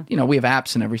Amazon, well, you know, we have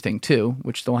apps and everything too,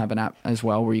 which they'll have an app as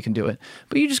well where you can do it,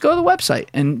 but you just go to the website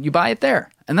and you buy it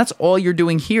there, and that's all you're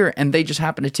doing here, and they just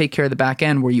happen to take care of the back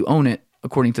end where you own it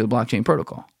according to the blockchain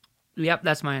protocol. Yep,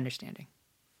 that's my understanding.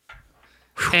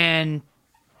 And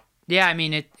yeah, I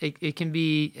mean, it can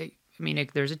be, I mean,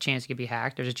 there's a chance it could be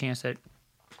hacked. There's a chance that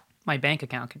my bank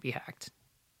account could be hacked.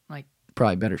 Like,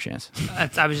 probably better chance.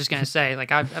 I was just going to say,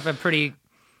 like, I've a pretty,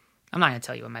 I'm not going to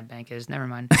tell you what my bank is. Never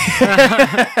mind.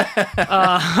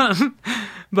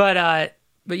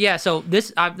 But yeah, so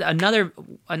this, another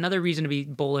reason to be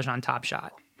bullish on Top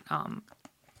Shot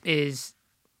is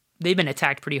they've been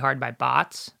attacked pretty hard by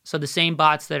bots. So the same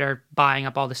bots that are buying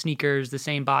up all the sneakers, the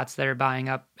same bots that are buying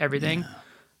up everything,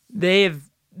 they've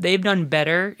done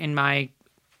better in my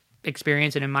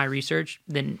experience and in my research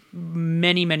than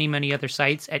many other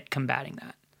sites at combating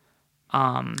that.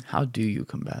 How do you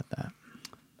combat that?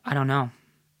 I don't know.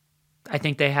 I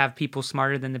think they have people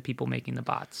smarter than the people making the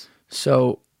bots.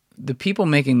 So the people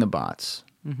making the bots,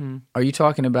 are you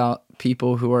talking about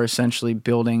people who are essentially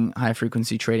building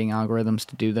high-frequency trading algorithms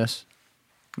to do this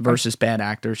versus bad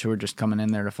actors who are just coming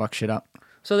in there to fuck shit up?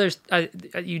 So there's,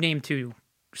 you named two.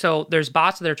 So there's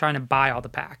bots that are trying to buy all the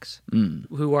packs,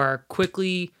 who are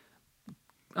quickly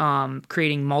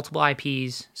creating multiple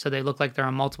IPs so they look like they're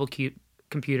on multiple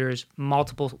computers,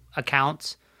 multiple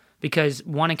accounts, because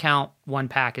one account, one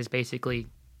pack is basically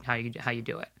how you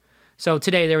do it. So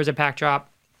today there was a pack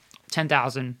drop,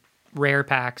 10,000 rare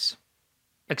packs,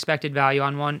 expected value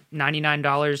on one,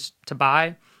 $99 to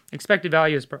buy. Expected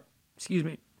value is,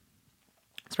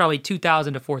 it's probably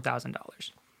 $2,000 to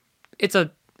 $4,000. It's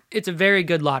a very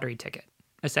good lottery ticket,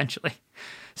 essentially.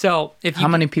 So if how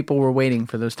many people were waiting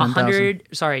for those 10,000?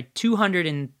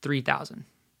 203,000.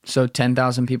 So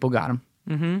 10,000 people got them.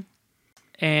 Mm-hmm.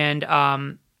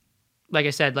 And like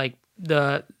I said, like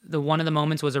the one of the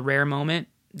moments was a rare moment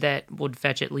that would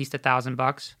fetch at least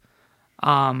 $1,000.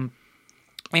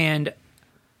 And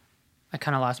I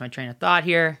kind of lost my train of thought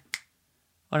here.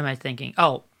 What am I thinking?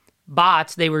 Oh,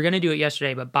 bots. They were going to do it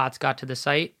yesterday, but bots got to the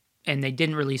site and they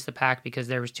didn't release the pack because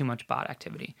there was too much bot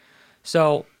activity.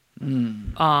 So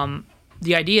the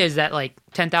idea is that like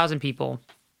 10,000 people,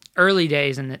 early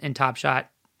days in Top Shot,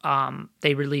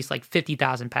 they released like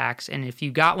 50,000 packs. And if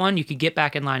you got one, you could get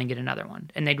back in line and get another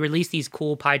one. And they'd release these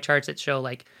cool pie charts that show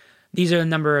like, these are the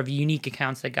number of unique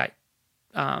accounts that got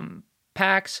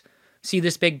packs. See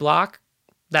this big block?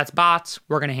 That's bots.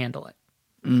 We're going to handle it.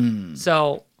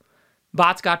 So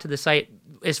bots got to the site.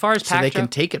 As far as pack so they can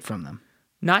take it from them.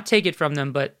 Not take it from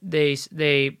them, but they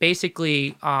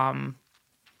basically don't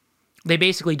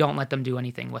let them do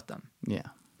anything with them. Yeah.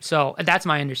 So that's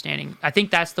my understanding. I think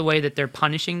that's the way that they're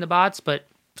punishing the bots, but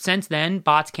since then,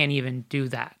 bots can't even do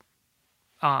that.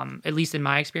 At least in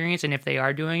my experience, and if they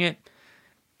are doing it,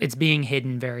 it's being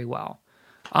hidden very well.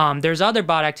 There's other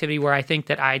bot activity where I think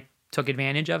that I took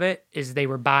advantage of it, is they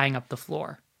were buying up the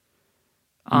floor.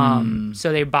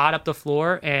 So they bought up the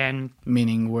floor, and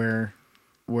meaning where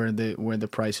the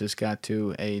prices got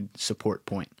to a support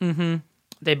point. Mm-hmm.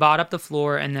 They bought up the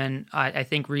floor, and then I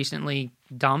think recently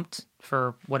dumped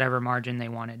for whatever margin they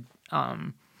wanted.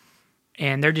 And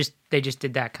they just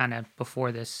did that kind of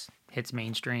before this hits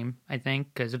mainstream, I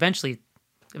think, because eventually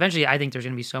I think there's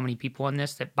going to be so many people in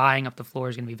this that buying up the floor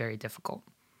is going to be very difficult.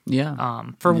 Yeah.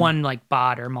 For one like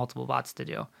bot or multiple bots to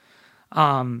do.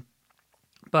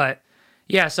 But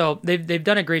yeah, so they've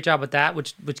done a great job with that,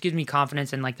 which gives me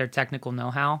confidence in like their technical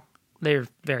know-how. They're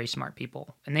very smart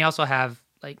people, and they also have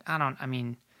like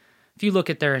if you look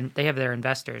at they have their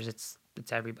investors, it's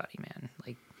everybody, man.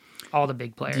 Like all the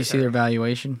big players. Do you see their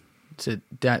valuation? It's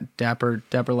Dapper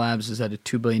Labs is at a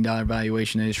 $2 billion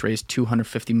valuation. They just raised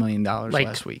 $250 million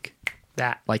last week.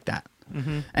 Like that.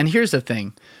 Mm-hmm. And here's the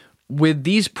thing. With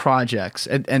these projects,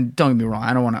 and don't get me wrong,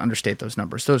 I don't want to understate those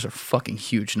numbers. Those are fucking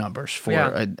huge numbers for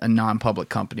a non-public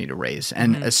company to raise.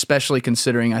 And especially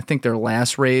considering, I think their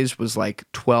last raise was like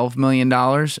 $12 million.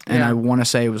 And I want to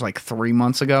say it was like 3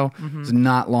 months ago. Mm-hmm. It was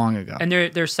not long ago. And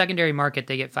their secondary market,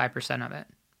 they get 5% of it.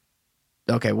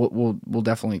 Okay, we'll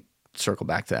definitely circle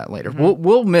back to that later. Mm-hmm.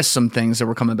 We'll miss some things that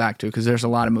we're coming back to because there's a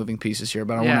lot of moving pieces here,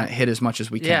 but I want to hit as much as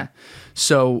we can. Yeah.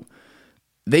 So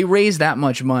they raised that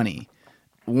much money.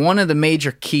 One of the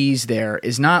major keys there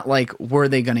is not like, were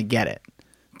they going to get it?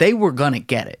 They were going to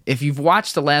get it. If you've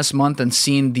watched the last month and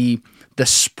seen the the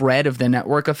spread of the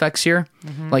network effects here.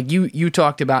 Like you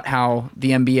talked about how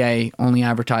the NBA only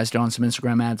advertised it on some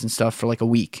Instagram ads and stuff for like a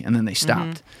week and then they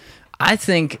stopped. I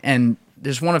think, and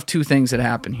there's one of two things that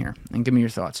happen here, and give me your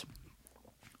thoughts.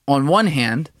 On the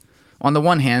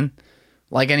one hand,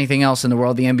 like anything else in the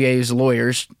world, the NBA's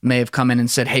lawyers may have come in and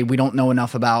said, hey, we don't know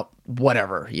enough about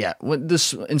whatever yet.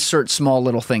 This insert small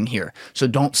little thing here, so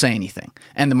don't say anything.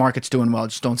 And the market's doing well,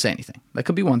 just don't say anything. That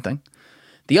could be one thing.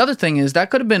 The other thing is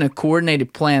that could have been a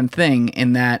coordinated planned thing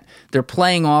in that they're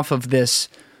playing off of the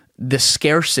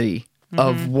scarcity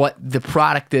of what the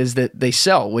product is that they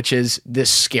sell, which is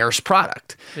this scarce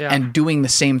product, and doing the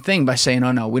same thing by saying,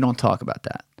 oh, no, we don't talk about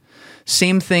that.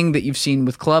 Same thing that you've seen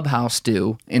with Clubhouse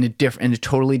do in a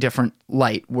totally different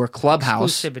light, where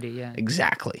Clubhouse exclusivity, yeah,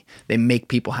 exactly. They make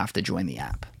people have to join the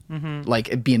app,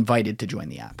 like be invited to join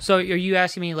the app. So are you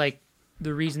asking me like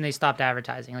the reason they stopped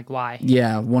advertising, like why?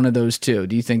 Yeah, one of those two.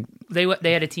 Do you think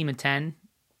they had a team of 10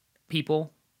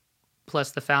 people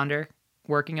plus the founder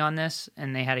working on this,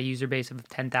 and they had a user base of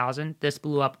 10,000? This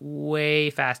blew up way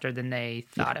faster than they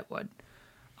thought it would.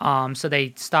 So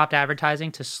they stopped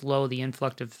advertising to slow the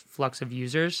flux of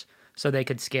users so they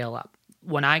could scale up.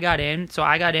 When I got in,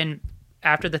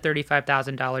 after the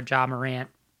 $35,000 Ja Morant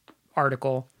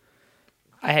article,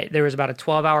 there was about a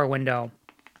 12-hour window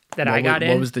that I got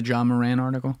in. What was the Ja Morant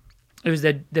article? It was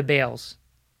the Bales.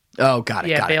 Oh, got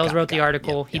it. Yeah, Bales wrote the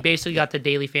article. He basically got the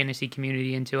daily fantasy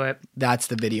community into it. That's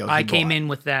the video I came in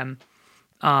with them.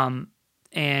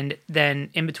 And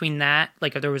then in between that,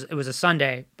 like it was a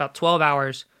Sunday, about 12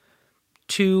 hours,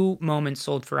 2 moments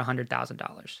sold for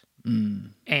 $100,000.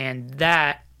 And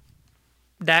that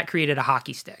created a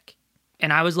hockey stick.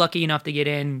 And I was lucky enough to get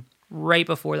in right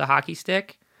before the hockey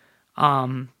stick,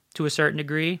 to a certain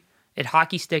degree. It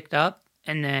hockey sticked up,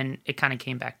 and then it kind of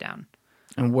came back down.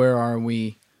 And where are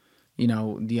we?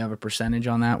 Do you have a percentage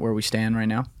on that, where we stand right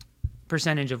now?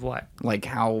 Percentage of what? Like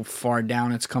how far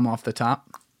down it's come off the top?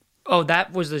 Oh,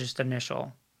 that was just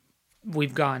initial.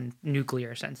 We've gone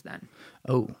nuclear since then.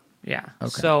 Oh. Yeah.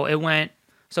 Okay.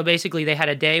 So basically they had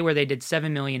a day where they did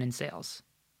 7 million in sales,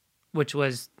 which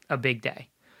was a big day.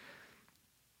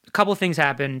 A couple things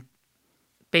happened.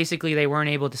 Basically, they weren't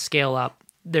able to scale up.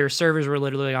 Their servers were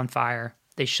literally on fire.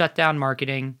 They shut down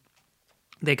marketing.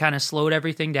 They kind of slowed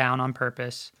everything down on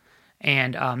purpose.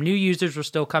 And new users were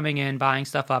still coming in, buying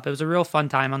stuff up. It was a real fun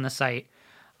time on the site.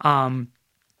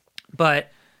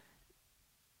 But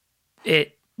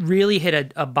it really hit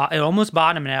it almost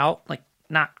bottomed out, like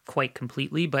not quite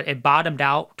completely, but it bottomed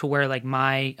out to where like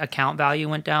my account value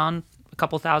went down a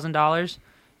couple $1,000s.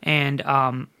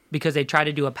 And because they tried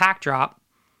to do a pack drop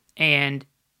and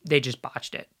they just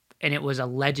botched it. And it was a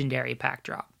legendary pack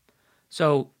drop.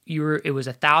 So it was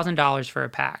 $1,000 for a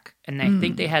pack. And I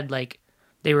think they had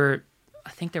there were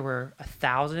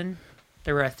 1,000.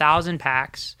 There were 1,000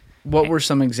 packs. What were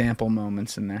some example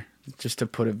moments in there? Just to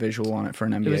put a visual on it for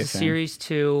an NBA fan. It was a Series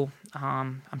 2.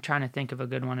 I'm trying to think of a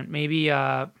good one. Maybe...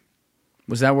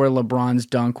 was that where LeBron's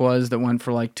dunk was that went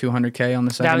for like $200K on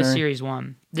the secondary? That was Series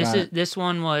 1. This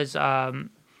one was like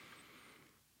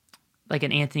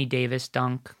an Anthony Davis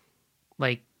dunk.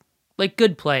 Like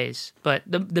good plays. But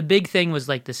the big thing was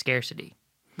like the scarcity,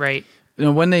 right?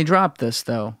 When they drop this,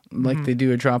 though, like they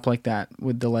do a drop like that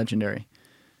with the legendary,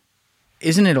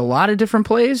 isn't it a lot of different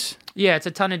plays? Yeah, it's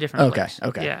a ton of different plays.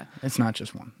 Okay. Yeah. It's not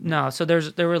just one. No, so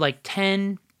there were like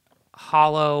 10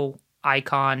 hollow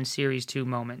icon Series 2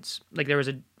 moments. Like there was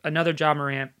another Ja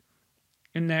Morant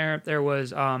in there. There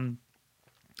was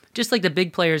just like the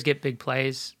big players get big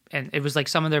plays, and it was like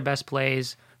some of their best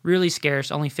plays, really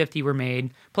scarce, only 50 were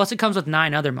made. Plus it comes with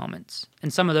 9 other moments,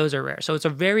 and some of those are rare. So it's a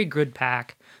very good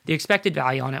pack. The expected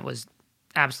value on it was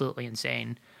absolutely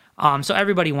insane. So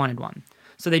everybody wanted one.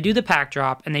 So they do the pack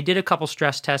drop, and they did a couple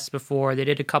stress tests before. They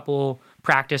did a couple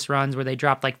practice runs where they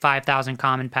dropped like 5,000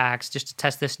 common packs just to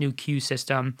test this new queue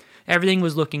system. Everything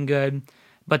was looking good,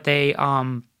 but they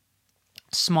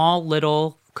small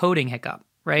little coding hiccup,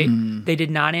 right? They did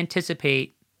not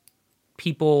anticipate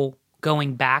people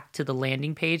going back to the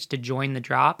landing page to join the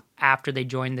drop after they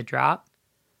joined the drop.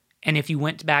 And if you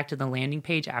went back to the landing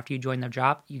page after you joined the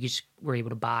drop, you just were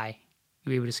able to buy. You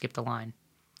were able to skip the line.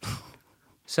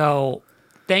 So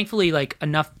thankfully, like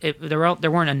enough, there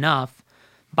weren't enough.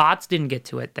 Bots didn't get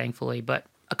to it, thankfully, but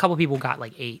a couple people got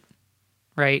like 8,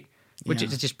 right? Which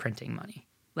is just printing money,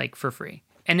 like for free.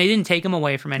 And they didn't take them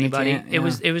away from anybody. It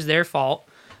was their fault.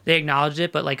 They acknowledged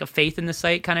it, but like a faith in the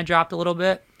site kind of dropped a little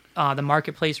bit. The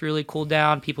marketplace really cooled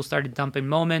down. People started dumping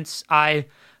moments. I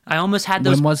almost had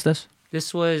those. When was this?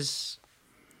 This was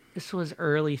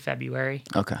early February.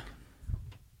 Okay.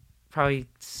 Probably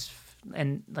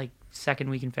and like second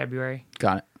week in February.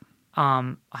 Got it.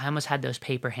 I almost had those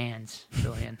paper hands,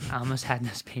 Julian. I almost had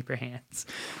those paper hands.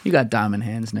 You got diamond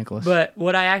hands, Nicholas. But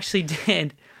what I actually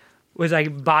did was I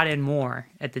bought in more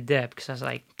at the dip because I was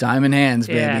like, diamond hands,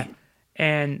 yeah. baby.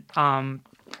 And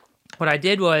what I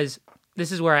did was,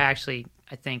 this is where I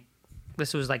think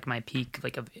this was like my peak,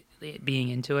 like of being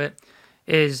into it,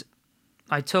 is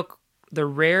I took the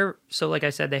rare. So like I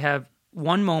said, they have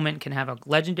one moment can have a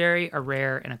legendary, a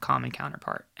rare, and a common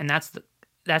counterpart, and that's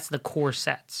the core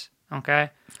sets. Okay.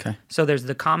 So there's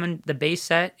the base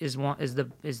set is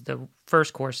the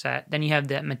first core set. Then you have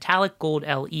the metallic gold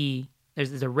LE.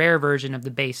 There's the rare version of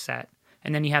the base set,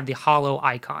 and then you have the hollow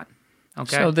icon.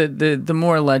 Okay. So the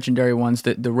more legendary ones,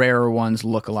 the rarer ones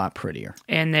look a lot prettier.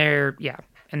 And they're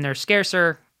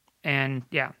scarcer, and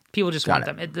people just want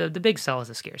them. The big sell is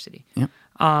a scarcity. Yep.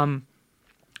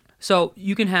 So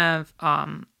you can have.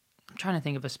 I'm trying to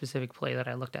think of a specific play that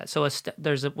I looked at. So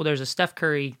there's a Steph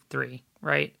Curry 3,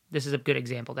 right? This is a good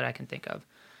example that I can think of.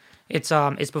 It's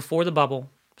before the bubble,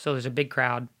 so there's a big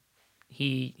crowd.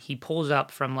 He pulls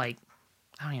up from like,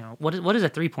 I don't even know, what is a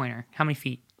 3-pointer? How many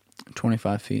feet?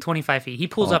 25 feet. 25 feet. He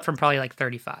pulls up from probably like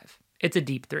 35. It's a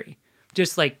deep 3.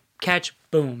 Just like catch,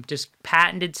 boom. Just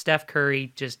patented Steph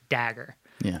Curry, just dagger.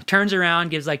 Yeah. Turns around,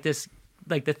 gives like this,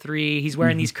 like the 3. He's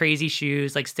wearing these crazy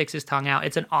shoes, like sticks his tongue out.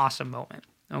 It's an awesome moment.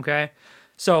 Okay.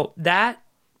 So that,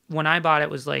 when I bought it,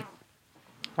 was like,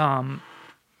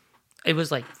 it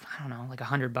was like, I don't know, like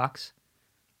 $100.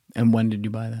 And when did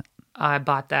you buy that? I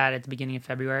bought that at the beginning of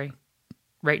February.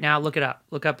 Right now, look it up.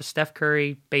 Look up a Steph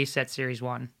Curry base set Series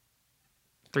 1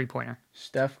 3-pointer.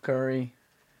 Steph Curry.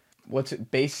 What's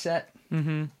it? Base set?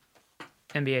 Mm-hmm.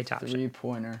 NBA Top Shot.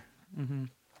 3-pointer. Mm-hmm.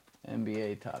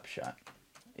 NBA Top Shot.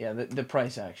 Yeah, the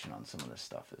price action on some of this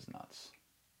stuff is nuts.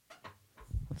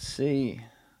 Let's see.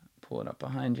 Pull it up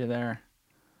behind you there.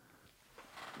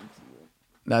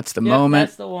 That's the moment.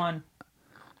 That's the one.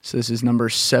 So this is number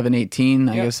 718.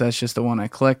 I guess that's just the one I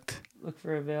clicked. Look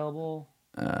for available.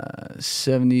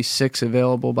 76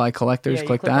 available by collectors. Yeah,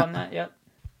 click click that. on that. Yep.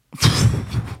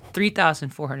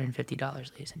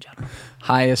 $3,450, ladies and gentlemen.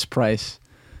 Highest price,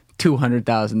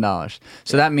 $200,000.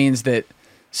 So that means that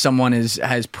someone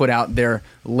has put out their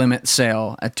limit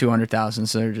sale at $200,000.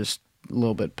 So they're just a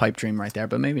little bit pipe dream right there,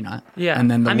 but maybe not. Yeah. And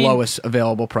then the lowest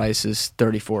available price is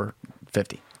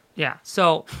 $3,450. Yeah.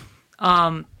 So,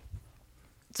 other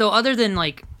than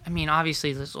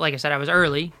obviously, like I said, I was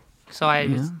early, so I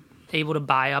was able to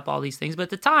buy up all these things. But at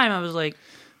the time, I was like,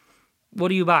 "What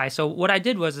do you buy?" So what I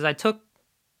did was I took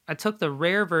the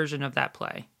rare version of that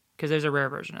play, because there's a rare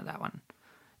version of that one,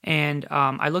 and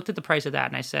I looked at the price of that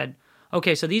and I said,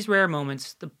 "Okay, so these rare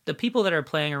moments, the people that are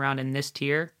playing around in this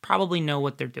tier probably know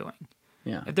what they're doing.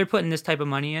 Yeah. If they're putting this type of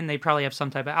money in, they probably have some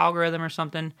type of algorithm or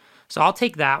something. So I'll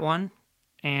take that one,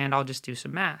 and I'll just do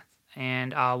some math."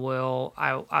 And I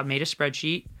made a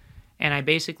spreadsheet, and I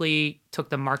basically took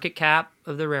the market cap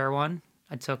of the rare one.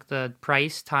 I took the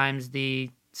price times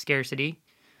the scarcity.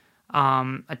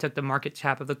 I took the market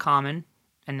cap of the common,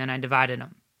 and then I divided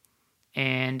them.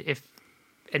 And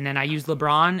then I used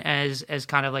LeBron as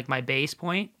kind of like my base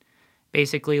point,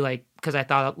 basically, like, because I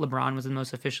thought LeBron was the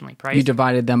most efficiently priced. You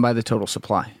divided them by the total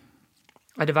supply.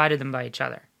 I divided them by each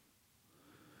other.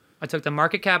 I took the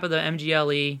market cap of the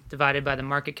MGLE divided by the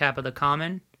market cap of the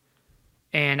common,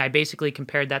 and I basically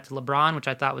compared that to LeBron, which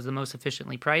I thought was the most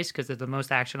efficiently priced because there's the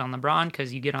most action on LeBron,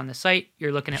 because you get on the site,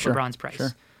 you're looking at LeBron's price.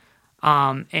 Sure.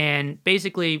 And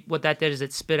basically what that did is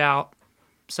it spit out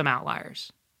some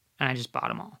outliers, and I just bought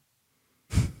them all.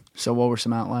 So what were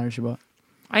some outliers you bought?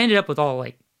 I ended up with all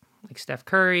like Steph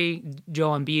Curry,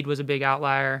 Joel Embiid was a big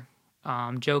outlier,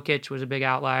 Jokic was a big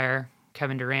outlier,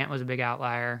 Kevin Durant was a big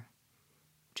outlier,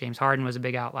 James Harden was a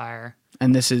big outlier.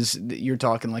 And you're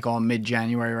talking like all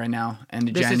mid-January right now, end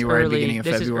of January, beginning of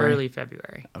February? This is early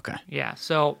February. Okay. Yeah,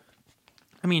 so,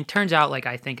 turns out like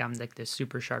I think I'm like this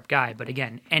super sharp guy, but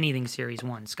again, anything Series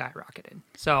 1 skyrocketed.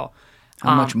 So,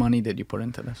 how much money did you put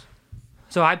into this?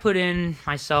 So I put in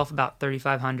myself about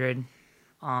 $3,500.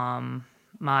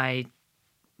 My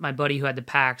buddy who had the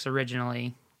packs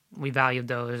originally, we valued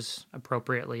those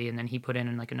appropriately, and then he put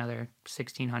in like another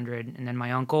 $1,600, and then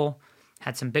my uncle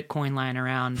had some Bitcoin lying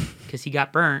around because he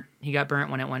got burnt. He got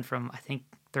burnt when it went from, I think,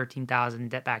 13,000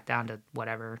 back down to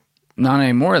whatever. Not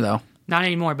anymore, though. Not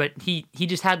anymore, but he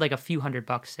just had like a few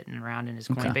 $100 sitting around in his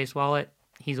Coinbase wallet.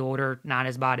 He's older, not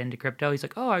as bought into crypto. He's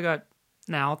like, oh, I got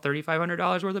now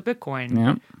 $3,500 worth of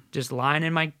Bitcoin just lying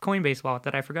in my Coinbase wallet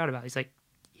that I forgot about. He's like,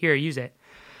 here, use it.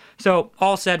 So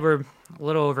all said, we're a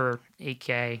little over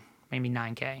 8K, maybe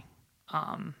 9K.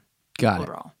 Got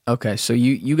overall. It. Okay, so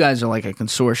you guys are like a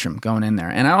consortium going in there.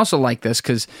 And I also like this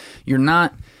because you're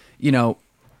not,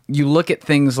 you look at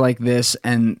things like this,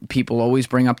 and people always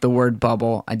bring up the word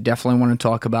bubble. I definitely want to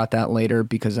talk about that later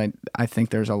because I think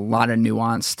there's a lot of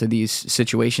nuance to these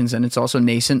situations, and it's also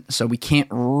nascent, so we can't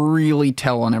really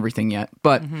tell on everything yet.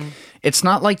 But it's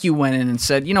not like you went in and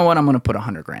said, you know what, I'm going to put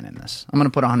 $100,000 in this. I'm going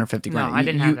to put 150 grand. No, I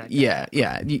didn't have that.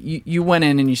 Yeah. You went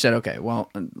in and you said, okay, well,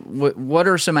 what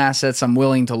are some assets I'm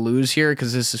willing to lose here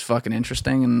because this is fucking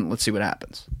interesting, and let's see what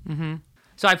happens.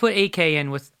 So I put $8,000 in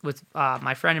with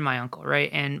my friend and my uncle, right?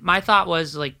 And my thought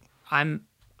was like, I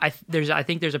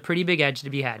think there's a pretty big edge to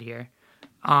be had here.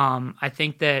 I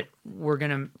think that we're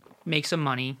gonna make some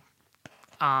money,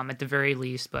 at the very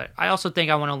least. But I also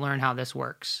think I want to learn how this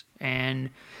works.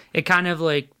 And it kind of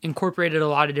like incorporated a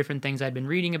lot of different things I'd been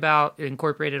reading about. It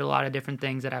incorporated a lot of different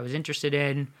things that I was interested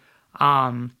in. So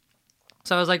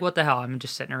I was like, what the hell? I'm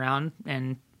just sitting around,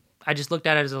 and I just looked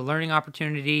at it as a learning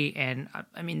opportunity. And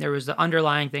I mean, there was the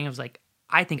underlying thing. I was like,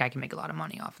 I think I can make a lot of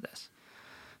money off of this.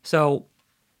 So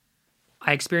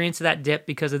I experienced that dip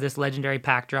because of this legendary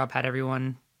pack drop, had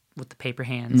everyone with the paper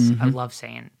hands. I love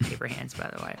saying paper hands, by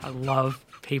the way. I love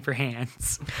paper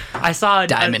hands. I saw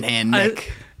Diamond hand,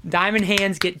 Nick. Diamond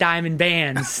hands get diamond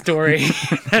bands story.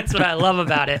 That's what I love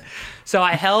about it. So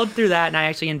I held through that, and I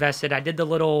actually invested. I did the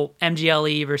little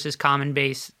MGLE versus common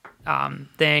base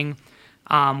thing.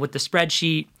 With the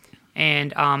spreadsheet.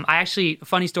 And I actually, a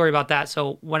funny story about that.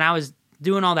 So when I was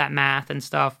doing all that math and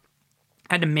stuff,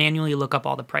 I had to manually look up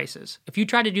all the prices. If you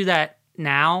try to do that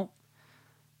now,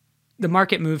 the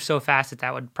market moves so fast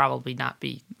that would probably not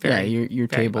be very, your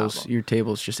very tables viable. your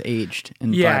tables just aged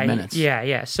in 5 minutes.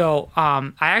 Yeah. So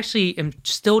I actually am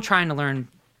still trying to learn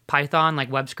Python,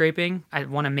 like web scraping. I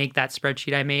want to make that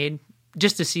spreadsheet I made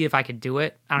just to see if I could do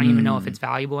it. I don't even know if it's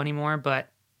valuable anymore, but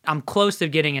I'm close to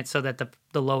getting it so that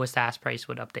the lowest ask price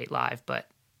would update live, but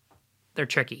they're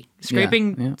tricky.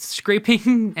 Scraping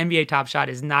NBA Top Shot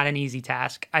is not an easy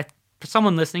task.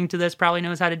 Someone listening to this probably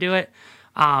knows how to do it.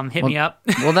 Hit me up.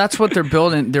 Well, that's what they're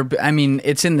building.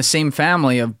 It's in the same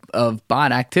family of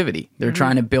bot activity. They're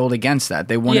trying to build against that.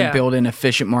 They want to build an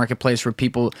efficient marketplace where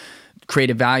people create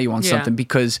a value on something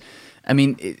because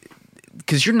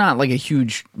you're not like a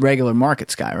huge regular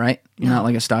markets guy, right? You're not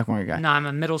like a stock market guy. No, I'm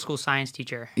a middle school science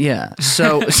teacher. Yeah.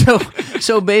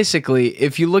 So basically,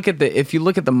 if you look at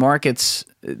the markets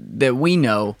that we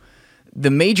know, the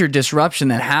major disruption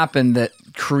that happened that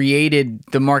created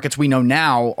the markets we know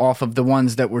now off of the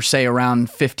ones that were, say, around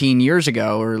 15 years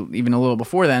ago or even a little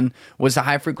before then was the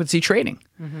high frequency trading.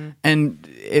 And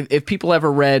if people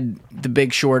ever read The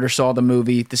Big Short or saw the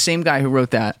movie, the same guy who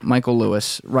wrote that, Michael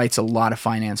Lewis, writes a lot of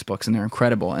finance books, and they're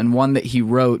incredible. And one that he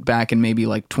wrote back in maybe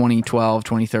like 2012,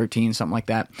 2013, something like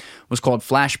that, was called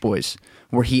Flash Boys,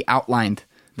 where he outlined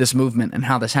this movement and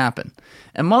how this happened.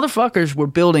 And motherfuckers were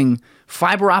building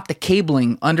fiber optic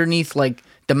cabling underneath like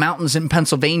the mountains in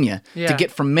Pennsylvania to get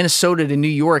from Minnesota to New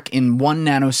York in 1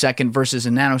 nanosecond versus a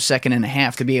nanosecond and a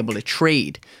half to be able to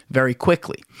trade very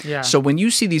quickly. Yeah. So when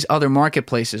you see these other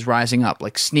marketplaces rising up,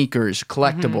 like sneakers,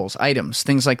 collectibles, items,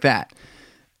 things like that,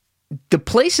 the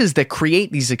places that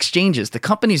create these exchanges, the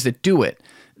companies that do it,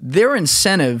 their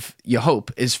incentive, you hope,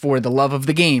 is for the love of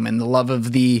the game and the love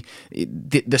of the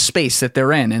space that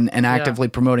they're in and actively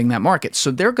promoting that market. So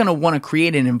they're going to want to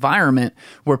create an environment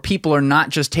where people are not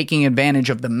just taking advantage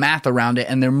of the math around it,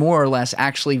 and they're more or less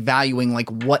actually valuing,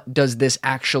 like, what is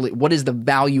the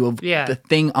value of the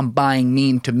thing I'm buying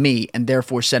mean to me, and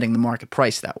therefore setting the market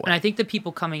price that way. And I think the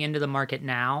people coming into the market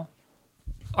now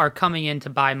are coming in to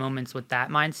buy moments with that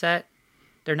mindset.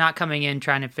 They're not coming in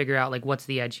trying to figure out, like, what's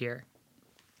the edge here?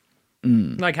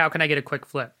 Like, how can I get a quick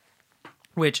flip?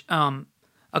 Which, a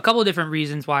couple of different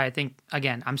reasons why I think,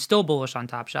 again, I'm still bullish on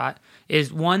Top Shot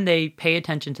is, one, they pay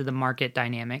attention to the market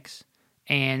dynamics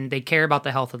and they care about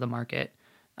the health of the market.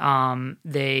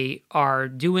 They are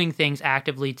doing things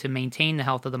actively to maintain the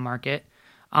health of the market,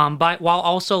 but while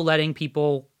also letting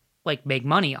people like make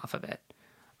money off of it.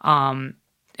 And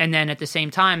then at the same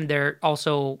time, they're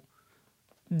also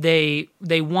They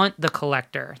want the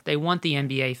collector. They want the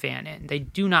NBA fan in. They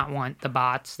do not want the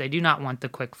bots. They do not want the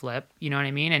quick flip. You know what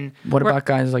I mean? And what about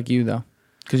guys like you, though?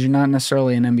 Because you're not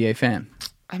necessarily an NBA fan.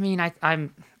 I mean,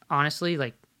 I'm honestly,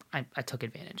 like, I took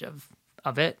advantage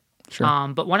of it. Sure.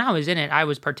 But when I was in it, I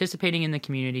was participating in the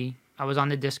community. I was on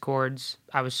the Discords.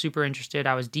 I was super interested.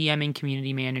 I was DMing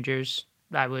community managers.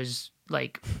 I was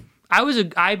like,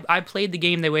 I played the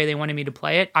game the way they wanted me to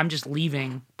play it. I'm just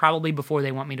leaving probably before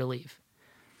they want me to leave.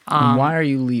 And why are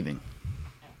you leaving?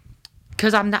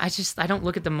 Because I'm not. I don't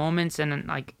look at the moments, and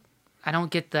like, I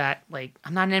don't get that. Like,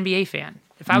 I'm not an NBA fan.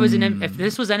 If I was if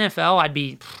this was NFL, I'd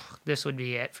be. This would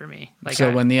be it for me. Like,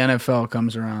 so when the NFL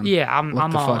comes around, I'm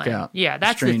the all fuck in. out. Yeah,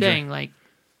 that's Stranger. the thing. Like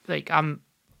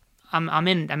I'm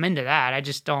into that. I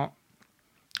just don't.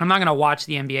 I'm not gonna watch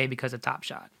the NBA because of Top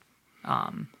Shot.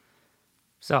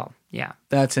 So yeah,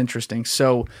 That's interesting.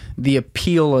 So the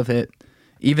appeal of it,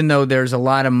 even though there's a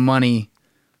lot of money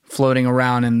floating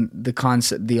around, and the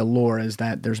concept, the allure is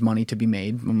that there's money to be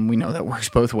made. And we know that works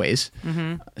both ways,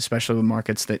 especially with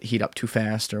markets that heat up too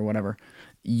fast or whatever.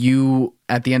 You,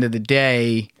 at the end of the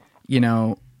day,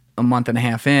 a month and a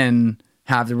half in,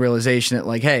 have the realization that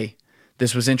like, hey,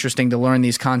 this was interesting to learn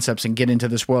these concepts and get into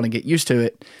this world and get used to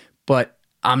it, but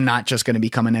I'm not just going to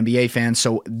become an NBA fan,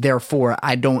 so therefore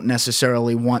I don't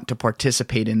necessarily want to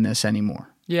participate in this anymore.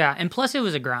 Yeah, and plus it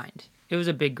was a grind. It was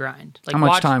a big grind. Like, how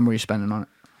much time were you spending on it?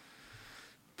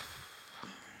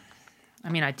 I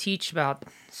mean, I teach about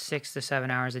 6 to 7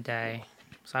 hours a day,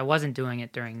 so I wasn't doing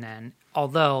it during then.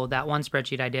 Although that one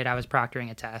spreadsheet I did, I was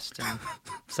proctoring a test, and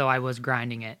so I was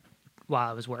grinding it while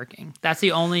I was working. That's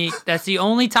the only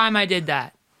time I did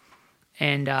that.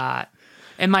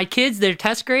 And my kids, their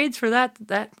test grades for that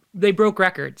they broke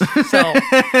records. So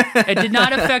it did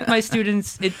not affect my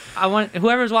students.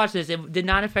 Whoever's watched this, it did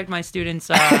not affect my students'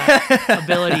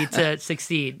 ability to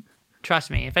succeed.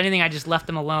 Trust me. If anything, I just left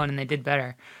them alone and they did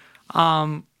better.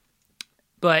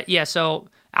 But yeah, so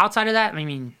outside of that, I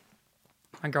mean,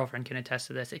 my girlfriend can attest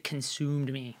to this. It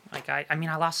consumed me. Like, I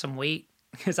lost some weight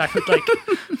because I would like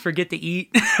forget to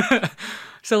eat.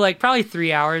 So like probably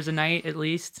 3 hours a night at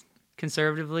least,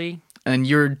 conservatively. And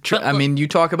you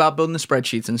talk about building the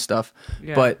spreadsheets and stuff,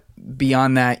 but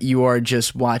beyond that, you are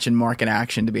just watching market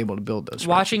action to be able to build those spreadsheets.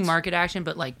 Watching market action,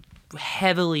 but like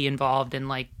heavily involved in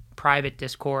like private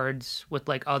discords with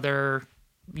like other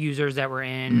users that were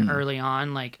in early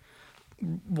on, like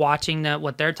watching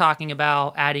what they're talking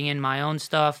about, adding in my own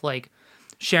stuff, like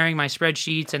sharing my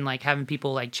spreadsheets and like having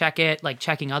people like check it, like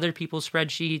checking other people's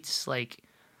spreadsheets, like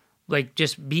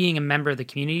just being a member of the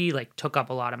community like took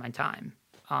up a lot of my time.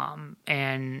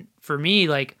 And for me,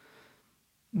 like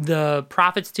the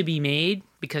profits to be made,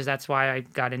 because that's why I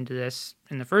got into this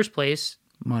in the first place.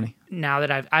 Money. Now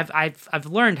that I've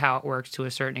learned how it works to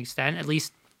a certain extent, at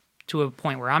least to a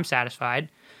point where I'm satisfied.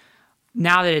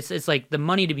 Now that it's like the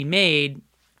money to be made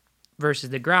versus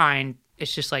the grind,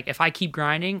 it's just like if I keep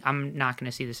grinding, I'm not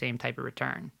going to see the same type of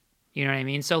return. You know what I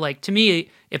mean? So like to me,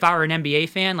 if I were an NBA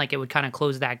fan, like it would kind of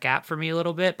close that gap for me a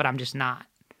little bit, but I'm just not.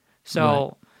 So.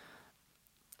 Right.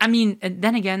 I mean, and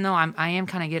then again, though, I am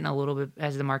kind of getting a little bit,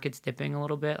 as the market's dipping a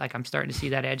little bit, like I'm starting to see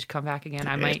that edge come back again.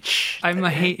 I might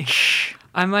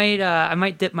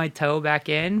dip my toe back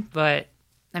in, but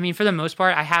I mean, for the most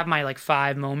part, I have my like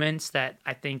 5 moments that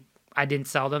I think I didn't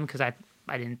sell them because I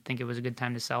didn't think it was a good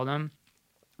time to sell them.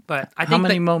 But I think how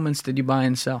many moments did you buy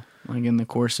and sell, like in the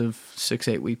course of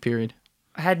 6-8 week period?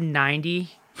 I had 90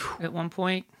 at one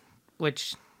point,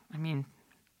 which I mean,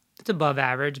 it's above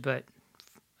average, but.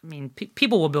 I mean,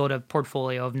 people will build a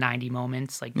portfolio of 90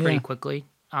 moments like pretty quickly.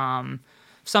 Some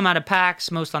out of packs,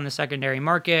 most on the secondary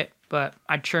market, but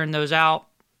I churned those out,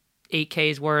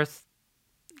 8K's worth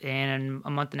in a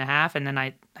month and a half. And then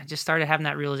I just started having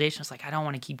that realization. It's like, I don't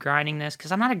want to keep grinding this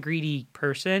because I'm not a greedy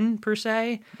person per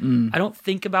se. I don't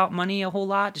think about money a whole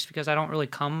lot just because I don't really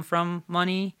come from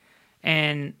money.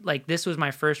 And like, this was my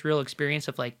first real experience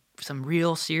of like some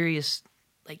real serious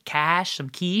like cash, some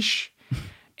quiche.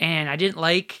 And I didn't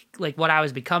like what I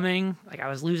was becoming. Like I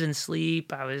was losing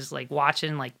sleep. I was like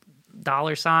watching like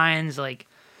dollar signs. Like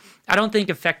I don't think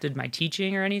affected my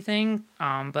teaching or anything.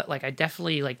 But like I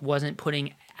definitely like wasn't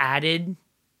putting added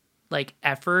like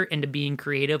effort into being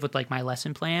creative with like my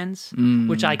lesson plans,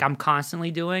 which like I'm constantly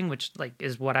doing, which like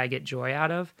is what I get joy out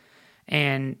of.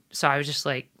 And so I was just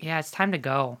like, yeah, it's time to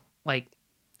go. Like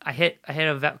I hit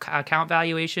a account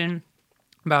valuation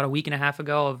about a week and a half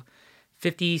ago of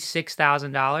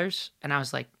 $56,000, and I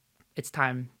was like, it's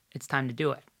time to do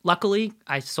it. Luckily,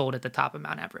 I sold at the top of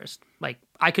Mount Everest. Like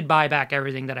I could buy back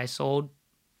everything that I sold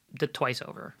twice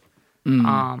over.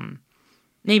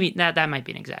 Maybe that might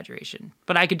be an exaggeration,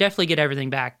 but I could definitely get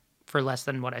everything back for less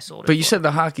than what I sold it But you for. said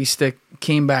the hockey stick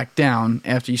came back down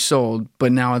after you sold,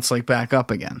 but now it's like back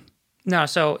up again. No,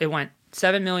 so it went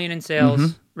 7 million in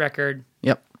sales record.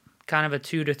 Yep. Kind of a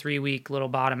 2 to 3 week little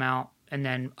bottom out, and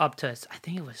then up to I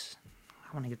think it was.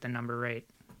 I want to get the number right,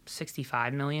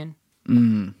 65 million.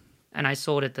 And I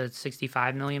sold at the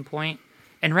 65 million point.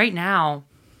 And right now,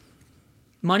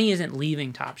 money isn't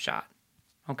leaving Top Shot,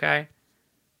 okay?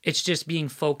 It's just being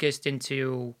focused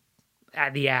into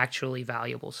the actually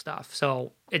valuable stuff.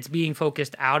 So it's being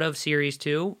focused out of Series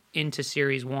 2 into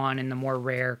Series 1 and the more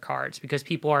rare cards because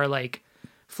people are like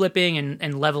flipping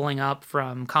and leveling up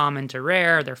from common to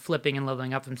rare. They're flipping and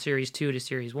leveling up from Series 2 to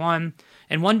Series 1.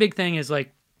 And one big thing is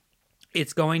like,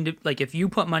 it's going to, like, if you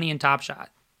put money in Top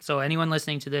Shot So anyone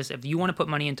listening to this, if you want to put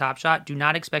money in Top Shot, do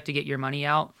not expect to get your money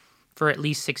out for at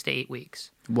least 6 to 8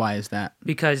 weeks. Why is that?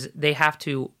 Because they have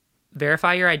to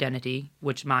verify your identity,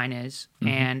 which mine is,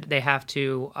 and they have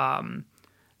to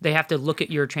look at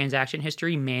your transaction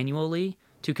history manually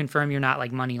to confirm you're not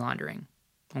like money laundering.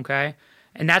 Okay?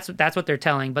 And that's what they're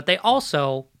telling. But they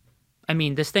also, I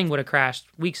mean, this thing would have crashed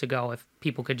weeks ago if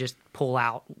people could just pull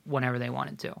out whenever they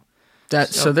wanted to.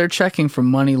 So they're checking for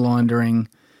money laundering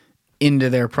into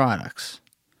their products.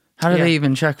 How do they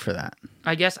even check for that?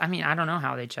 I guess, I mean, I don't know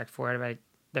how they check for it, but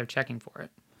they're checking for it.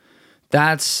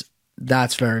 That's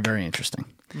very, very interesting.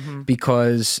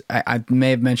 Because I may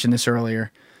have mentioned this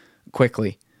earlier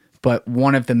quickly, but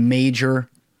one of the major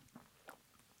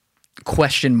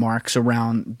question marks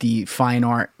around the fine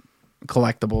art,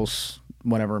 collectibles,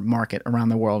 whatever market around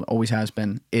the world always has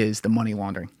been is the money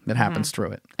laundering that happens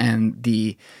through it, and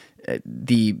the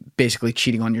basically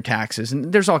cheating on your taxes.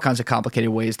 And there's all kinds of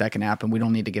complicated ways that can happen. We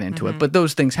don't need to get into it, but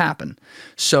those things happen.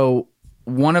 So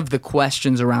one of the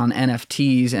questions around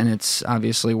NFTs, and it's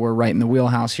obviously we're right in the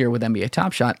wheelhouse here with NBA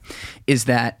Top Shot, is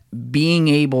that being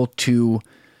able to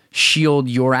shield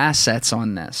your assets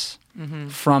on this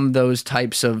from those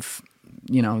types of,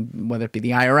 whether it be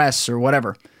the IRS or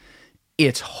whatever,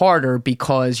 it's harder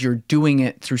because you're doing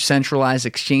it through centralized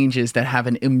exchanges that have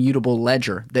an immutable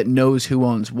ledger that knows who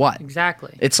owns what.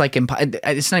 Exactly. It's like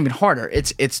it's not even harder.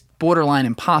 It's borderline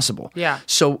impossible. Yeah.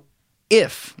 So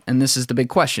if, and this is the big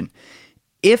question,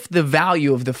 if the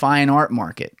value of the fine art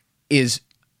market is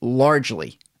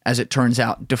largely, as it turns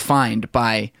out, defined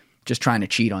by just trying to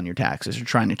cheat on your taxes or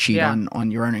trying to cheat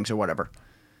on your earnings or whatever,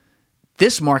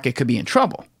 this market could be in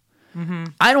trouble.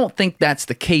 I don't think that's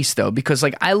the case, though, because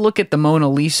like I look at the Mona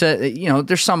Lisa,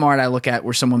 there's some art I look at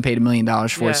where someone paid $1 million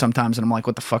for it sometimes, and I'm like,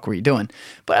 what the fuck were you doing?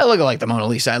 But I look at like the Mona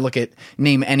Lisa, I look at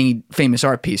name any famous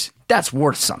art piece, that's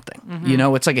worth something.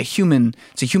 It's like it's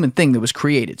a human thing that was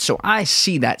created. So I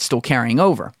see that still carrying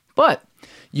over. But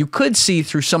you could see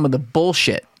through some of the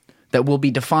bullshit that will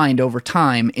be defined over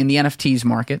time in the NFTs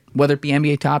market, whether it be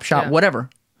NBA Top Shot, whatever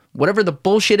the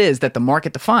bullshit is that the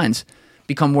market defines,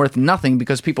 become worth nothing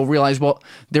because people realize, well,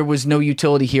 there was no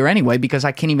utility here anyway because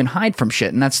I can't even hide from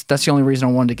shit, and that's the only reason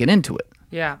I wanted to get into it.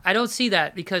 Yeah, I don't see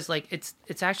that because like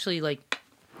it's actually like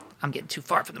I'm getting too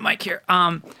far from the mic here.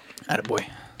 Attaboy.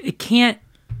 It can't.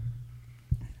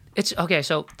 It's okay.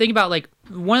 So think about like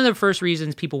one of the first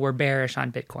reasons people were bearish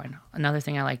on Bitcoin. Another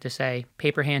thing I like to say: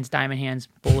 paper hands, diamond hands,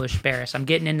 bullish, bearish. I'm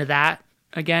getting into that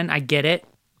again. I get it.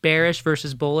 Bearish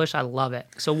versus bullish, I love it.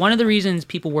 So one of the reasons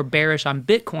people were bearish on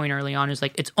Bitcoin early on is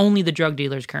like it's only the drug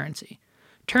dealer's currency.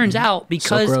 Turns out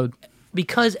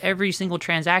because every single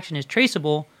transaction is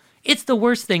traceable, it's the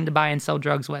worst thing to buy and sell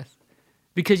drugs with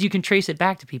because you can trace it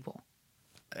back to people.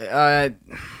 I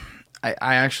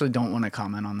actually don't want to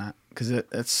comment on that because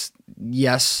it's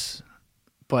yes,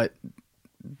 but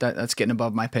that's getting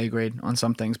above my pay grade on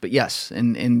some things. But yes,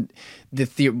 and the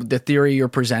theory you're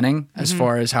presenting as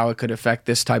far as how it could affect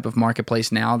this type of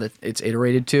marketplace now that it's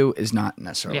iterated to is not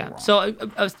necessarily wrong. So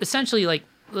essentially, like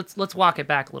let's walk it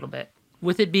back a little bit.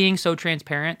 With it being so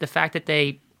transparent, the fact that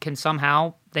they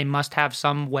must have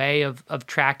some way of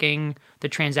tracking the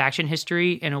transaction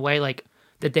history in a way like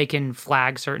that they can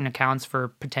flag certain accounts for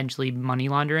potentially money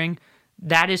laundering.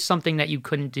 That is something that you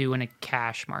couldn't do in a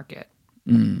cash market.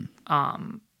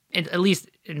 At least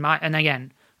in and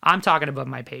again, I'm talking above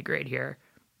my pay grade here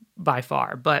by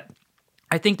far, but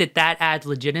I think that adds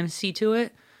legitimacy to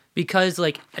it because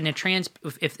like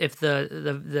if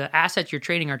the assets you're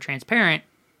trading are transparent,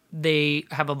 they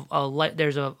have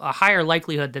there's a higher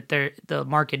likelihood that the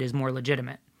market is more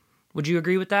legitimate. Would you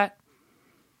agree with that?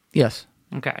 Yes.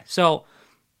 Okay. So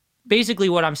basically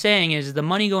what I'm saying is the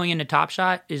money going into Top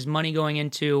Shot is money going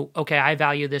into, okay, I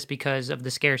value this because of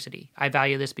the scarcity. I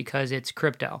value this because it's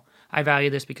crypto. I value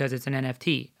this because it's an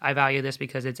NFT. I value this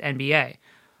because it's NBA.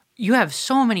 You have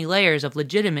so many layers of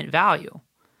legitimate value.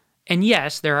 And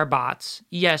yes, there are bots.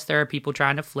 Yes, there are people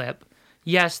trying to flip.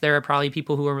 Yes, there are probably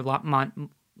people who are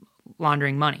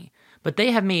laundering money. But they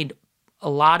have made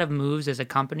a lot of moves as a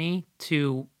company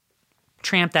to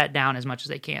tramp that down as much as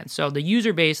they can. So the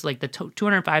user base, like the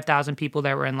 205,000 people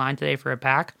that were in line today for a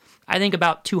pack, I think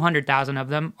about 200,000 of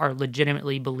them are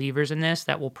legitimately believers in this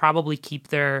that will probably keep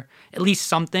their at least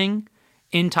something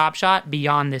in Top Shot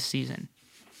beyond this season.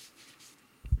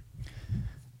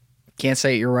 Can't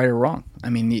say you're right or wrong. I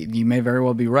mean, you may very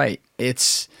well be right.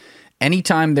 It's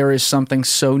anytime there is something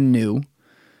so new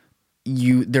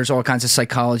there's all kinds of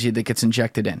psychology that gets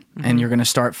injected in, and you're going to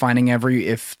start finding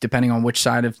depending on which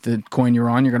side of the coin you're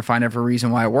on, you're going to find every reason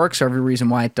why it works or every reason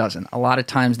why it doesn't. A lot of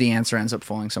times the answer ends up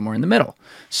falling somewhere in the middle.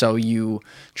 So you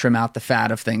trim out the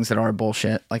fat of things that are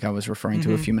bullshit, like I was referring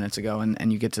to a few minutes ago,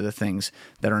 and you get to the things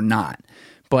that are not.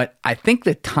 But I think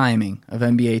the timing of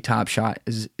NBA Top Shot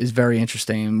is very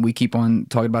interesting. And we keep on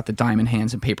talking about the diamond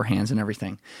hands and paper hands and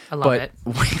everything. I love it.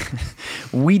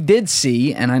 We did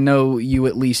see, and I know you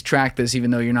at least track this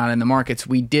even though you're not in the markets,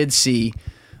 we did see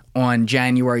on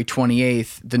January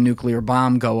 28th the nuclear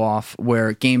bomb go off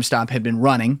where GameStop had been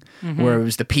running, where it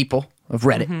was the people of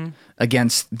Reddit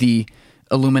against the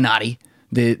Illuminati,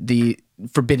 the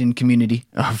forbidden community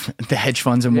of the hedge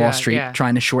funds in Wall Street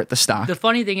trying to short the stock. The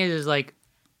funny thing is like,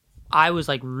 I was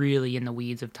like really in the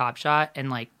weeds of Top Shot, and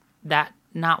like that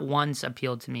not once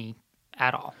appealed to me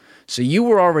at all. So you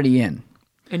were already in.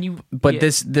 But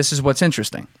this this is what's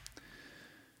interesting.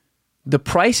 The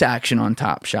price action on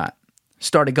Top Shot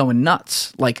started going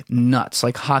nuts, like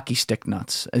hockey stick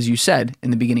nuts, as you said in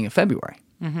the beginning of February.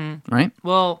 Right?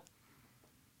 Well,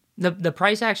 the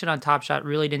price action on Top Shot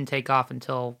really didn't take off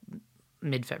until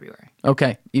mid-February.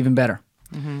 Okay, even better.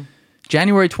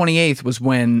 January 28th was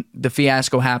when the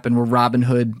fiasco happened where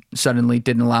Robinhood suddenly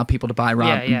didn't allow people to buy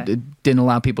didn't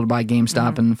allow people to buy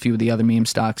GameStop and a few of the other meme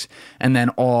stocks. And then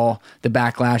all the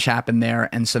backlash happened there.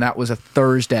 And so that was a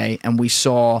Thursday. And we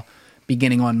saw,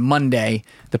 beginning on Monday,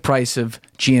 the price of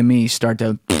GME start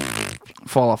to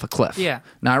fall off a cliff. Yeah.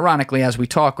 Now, ironically, as we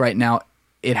talk right now,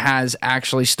 it has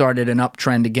actually started an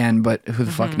uptrend again, but who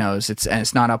the fuck knows?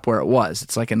 It's not up where it was.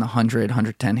 It's like in the 100,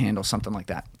 110 handle, something like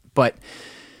that. But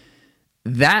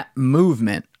that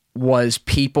movement was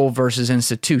people versus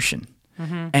institution.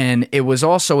 And it was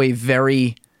also a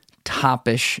very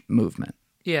top-ish movement.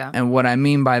 Yeah. And what I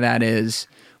mean by that is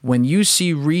when you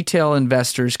see retail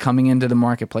investors coming into the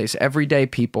marketplace, everyday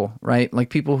people, right?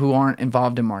 Like people who aren't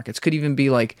involved in markets, could even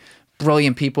be like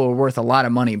brilliant people who are worth a lot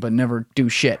of money but never do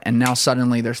shit. And now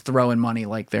suddenly they're throwing money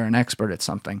like they're an expert at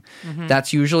something.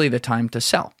 That's usually the time to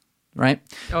sell. Right?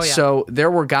 Oh, yeah. So there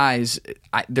were guys,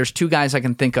 there's two guys I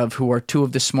can think of who are two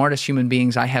of the smartest human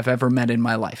beings I have ever met in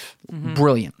my life.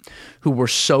 Brilliant. Who were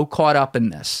so caught up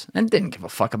in this and didn't give a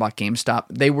fuck about GameStop.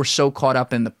 They were so caught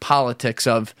up in the politics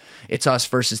of it's us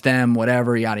versus them,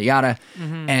 whatever, yada, yada.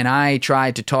 And I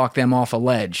tried to talk them off a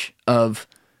ledge of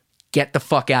get the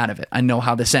fuck out of it. I know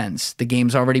how this ends. The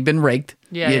game's already been rigged.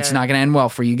 It's not going to end well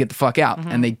for you. Get the fuck out.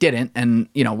 And they didn't. And,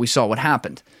 we saw what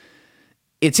happened.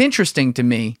 It's interesting to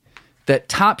me that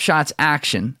Top Shot's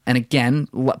action, and again,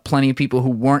 plenty of people who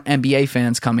weren't NBA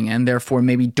fans coming in, therefore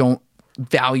maybe don't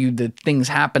value the things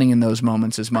happening in those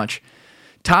moments as much.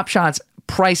 Top Shot's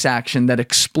price action that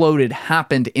exploded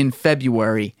happened in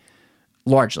February,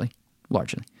 largely,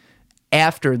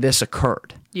 after this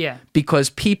occurred. Yeah.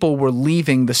 Because people were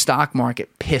leaving the stock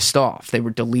market pissed off. They were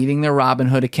deleting their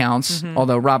Robinhood accounts,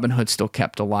 although Robinhood still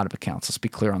kept a lot of accounts. Let's be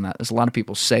clear on that. There's a lot of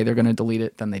people say they're going to delete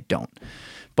it, then they don't.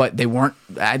 But they weren't.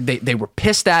 They were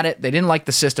pissed at it. They didn't like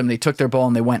the system. They took their ball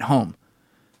and they went home.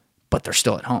 But they're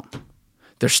still at home.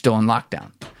 They're still in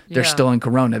lockdown. They're still in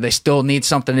Corona. They still need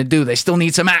something to do. They still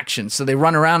need some action. So they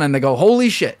run around and they go, "Holy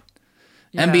shit!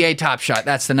 NBA Top Shot.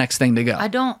 That's the next thing to go." I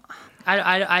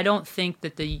don't think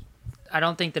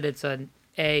that it's an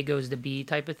A goes to B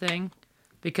type of thing,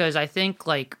 because I think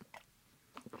like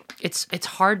it's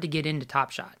hard to get into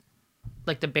Top Shot.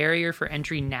 Like the barrier for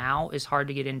entry now is hard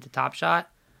to get into Top Shot.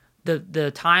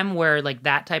 The time where like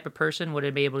that type of person would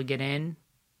have been able to get in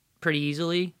pretty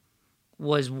easily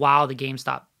was while the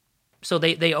GameStop. So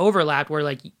they overlapped where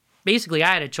like basically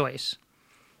I had a choice.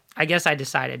 I guess I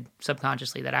decided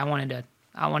subconsciously that I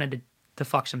wanted to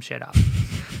fuck some shit up.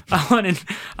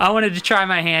 I wanted to try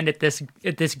my hand at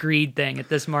this greed thing, at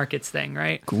this markets thing,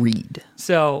 right? Greed.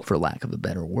 So for lack of a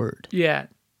better word. Yeah.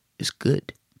 Is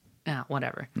good. Yeah,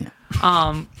 whatever.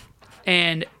 Yeah.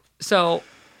 And so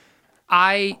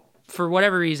for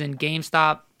whatever reason,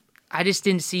 GameStop, I just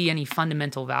didn't see any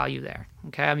fundamental value there.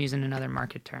 Okay, I'm using another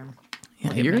market term.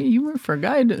 Yeah, you were for a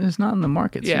guy who's not in the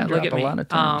markets. Yeah, look at me. A lot of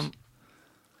times.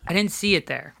 I didn't see it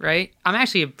there, right? I'm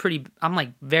actually I'm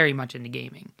like very much into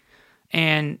gaming,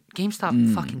 and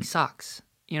GameStop fucking sucks.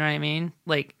 You know what I mean?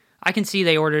 Like I can see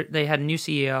they had a new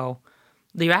CEO.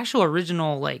 The actual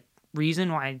original like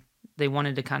reason why they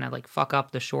wanted to kind of like fuck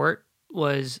up the short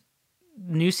was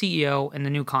new CEO and the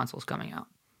new consoles coming out,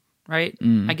 right?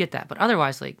 I get that, but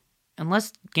otherwise, like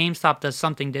unless GameStop does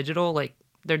something digital, like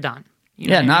they're done. You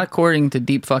know not according to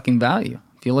Deep Fucking Value.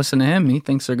 If you listen to him, he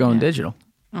thinks they're going digital.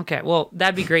 Okay, well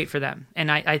that'd be great for them, and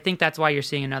I think that's why you're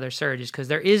seeing another surge, is because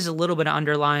there is a little bit of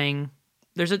underlying.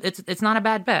 It's not a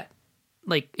bad bet.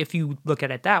 like if you look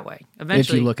at it that way.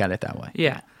 Eventually, if you look at it that way.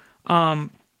 Yeah.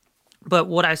 But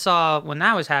what I saw when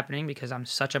that was happening, because I'm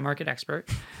such a market expert,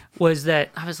 was that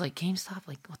I was like, GameStop,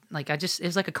 it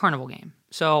was like a carnival game.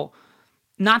 So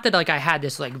not that like I had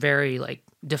this like very like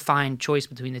defined choice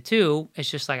between the two.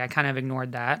 It's just like I kind of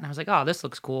ignored that. And I was like, oh, this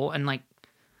looks cool. And like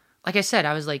I said,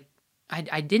 I was like,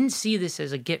 I didn't see this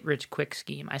as a get rich quick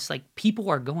scheme. I was like,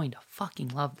 people are going to fucking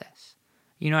love this.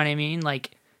 You know what I mean?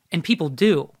 Like, and people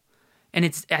do. And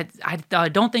I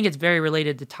don't think it's very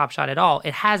related to Top Shot at all.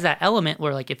 It has that element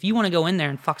where, like, if you want to go in there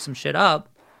and fuck some shit up,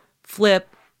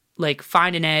 flip, like,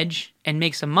 find an edge and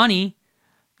make some money,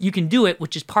 you can do it,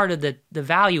 which is part of the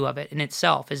value of it in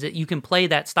itself, is that you can play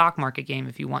that stock market game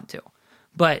if you want to.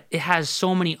 But it has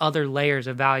so many other layers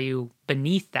of value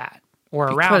beneath that or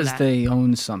around that. Because they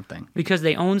own something. Because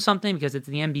they own something, because it's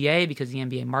the NBA, because the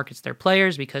NBA markets their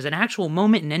players, because an actual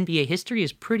moment in NBA history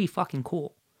is pretty fucking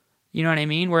cool. You know what I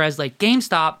mean? Whereas like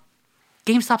GameStop's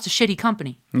a shitty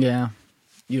company. Yeah.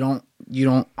 You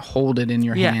don't hold it in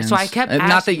your hands. Yeah, so I kept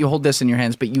not that you hold this in your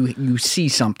hands, but you see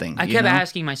something. I kept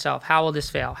asking myself, how will this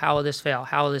fail? How will this fail?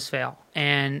 How will this fail?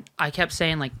 And I kept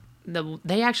saying like,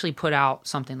 they actually put out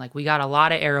something like, we got a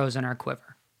lot of arrows in our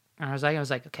quiver. And I was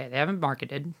like, okay, they haven't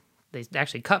marketed. They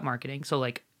actually cut marketing. So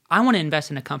like, I want to invest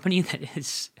in a company that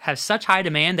has such high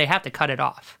demand, they have to cut it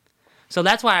off. So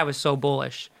that's why I was so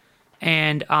bullish.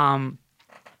 And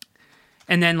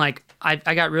then like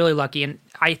I got really lucky, and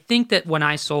I think that when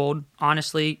I sold,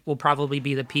 honestly, will probably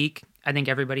be the peak. I think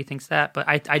everybody thinks that, but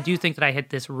I do think that I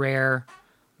hit this rare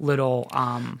little.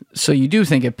 So you do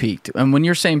think it peaked, and when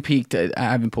you're saying peaked, I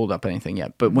haven't pulled up anything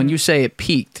yet. But when you say it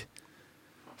peaked,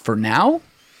 for now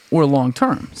or long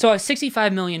term? So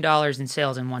 $65 million in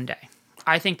sales in one day.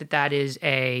 I think that is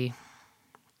a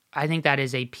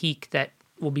peak that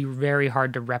will be very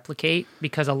hard to replicate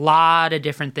because a lot of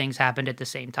different things happened at the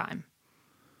same time.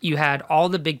 You had all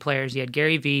the big players. You had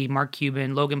Gary Vee, Mark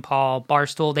Cuban, Logan Paul,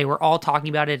 Barstool. They were all talking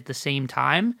about it at the same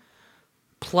time.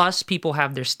 Plus, people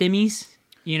have their stimmies.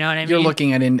 You know what I mean? You're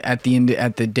looking at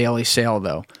the daily sale,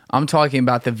 though. I'm talking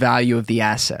about the value of the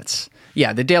assets.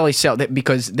 Yeah, the daily sale,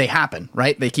 because they happen,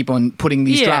 right? They keep on putting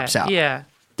these drops out. Yeah.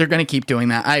 They're going to keep doing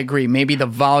that. I agree. Maybe the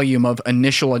volume of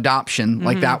initial adoption,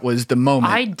 like that was the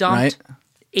moment. I dumped right?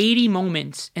 80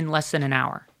 moments in less than an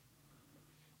hour.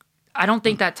 I don't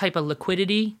think that type of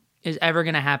liquidity is ever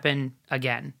going to happen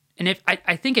again. And if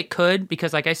I think it could,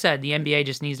 because like I said, the NBA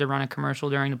just needs to run a commercial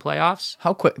during the playoffs.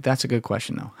 How quick? That's a good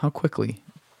question, though. How quickly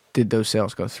did those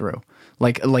sales go through?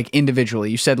 Like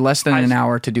individually, you said less than an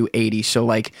hour to do 80. So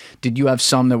like, did you have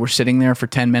some that were sitting there for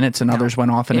 10 minutes and others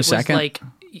went off in a second? Like,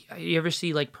 you ever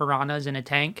see like piranhas in a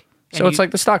tank? So it's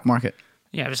like the stock market.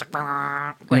 Yeah, just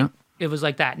like it was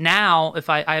like that. Now, if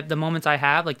I have the moments I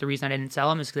have, like the reason I didn't sell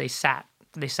them is because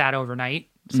they sat overnight.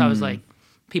 So I was like,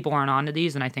 people aren't onto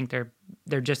these, and I think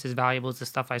they're just as valuable as the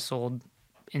stuff I sold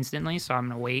instantly. So I'm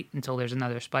gonna wait until there's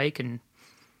another spike and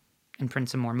print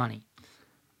some more money.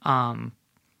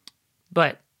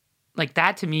 But like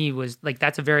that to me was like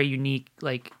that's a very unique,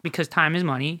 like, because time is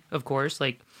money, of course.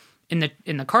 Like in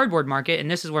the cardboard market,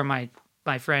 and this is where my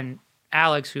friend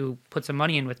Alex, who put some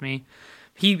money in with me,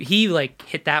 he like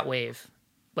hit that wave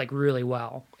like really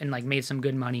well and like made some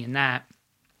good money in that.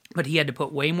 But he had to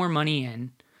put way more money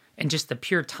in, and just the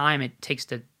pure time it takes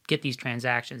to get these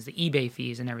transactions, the eBay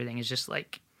fees and everything is just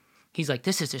like, he's like,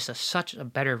 this is just such a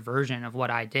better version of what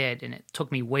I did, and it took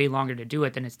me way longer to do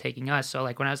it than it's taking us. So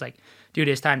like when I was like, dude,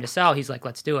 it's time to sell, he's like,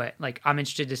 let's do it. Like, I'm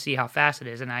interested to see how fast it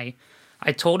is. And I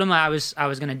told him I was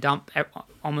going to dump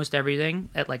almost everything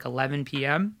at like 11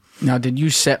 p.m. Now, did you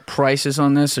set prices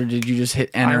on this, or did you just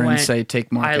hit enter and say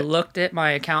take market? I looked at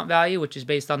my account value, which is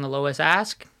based on the lowest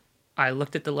ask. I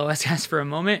looked at the lowest ask for a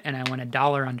moment, and I went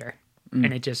 $1 under,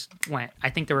 and it just went. I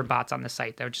think there were bots on the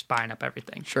site that were just buying up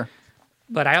everything. Sure.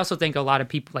 But I also think a lot of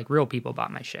people, like real people,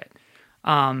 bought my shit.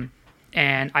 And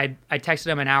I texted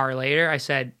him an hour later. I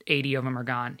said, 80 of them are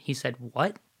gone. He said,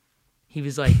 what?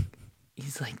 He's like,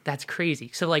 that's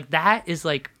crazy. So like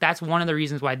that's one of the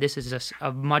reasons why this is just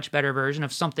a much better version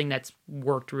of something that's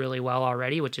worked really well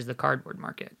already, which is the cardboard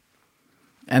market.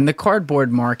 And the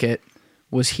cardboard market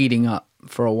was heating up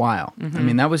for a while. I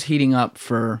mean, that was heating up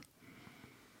for,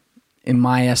 in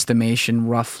my estimation,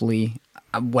 roughly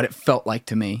what it felt like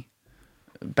to me,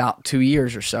 about 2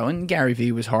 years or so. And Gary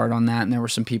Vee was hard on that, and there were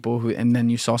some people who, and then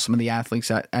you saw some of the athletes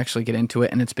that actually get into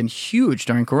it, and it's been huge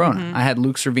during Corona. I had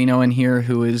Luke Servino in here,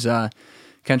 who is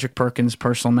Kendrick Perkins'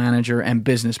 personal manager and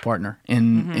business partner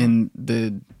in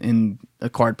a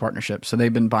card partnership. So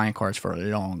they've been buying cards for a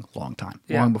long, long time,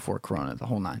 long before Corona, the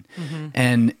whole nine.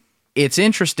 And it's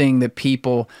interesting that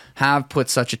people have put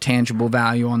such a tangible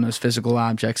value on those physical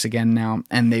objects again now,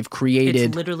 and they've created...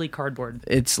 It's literally cardboard.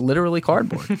 It's literally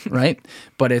cardboard, right?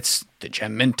 But it's the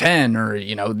Gem Mint 10 or,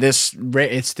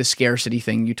 it's the scarcity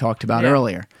thing you talked about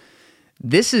earlier.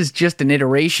 This is just an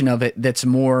iteration of it that's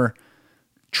more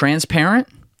transparent,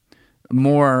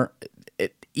 more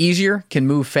easier, can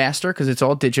move faster because it's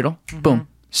all digital. Boom.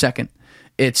 Second,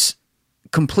 it's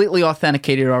completely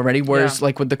authenticated already, whereas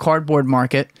like with the cardboard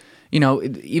market...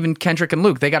 even Kendrick and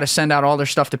Luke, they got to send out all their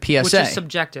stuff to PSA. Which is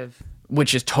subjective.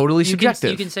 Which is totally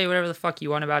subjective. You can say whatever the fuck you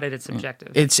want about it. It's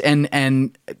subjective. It's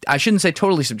and I shouldn't say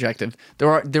totally subjective.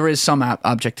 There is some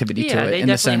objectivity to it. Yeah, they in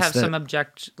definitely the sense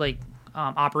have some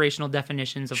operational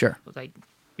definitions of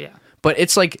But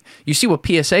it's like you see what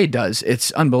PSA does.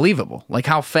 It's unbelievable, like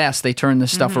how fast they turn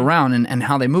this stuff around and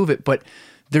how they move it. But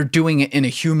they're doing it in a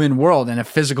human world, in a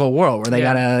physical world where they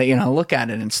gotta, look at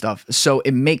it and stuff. So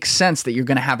it makes sense that you're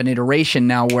gonna have an iteration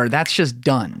now where that's just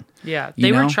done. Yeah,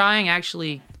 they were trying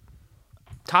actually.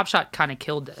 Top Shot kind of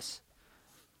killed this.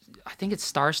 I think it's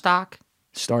StarStock.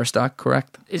 StarStock,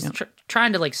 correct? Is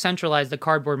trying to centralize the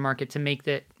cardboard market to make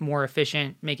it more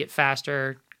efficient, make it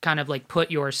faster, kind of put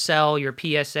your cell, your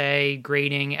PSA,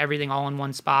 grading, everything all in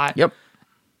one spot. Yep.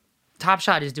 Top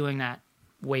Shot is doing that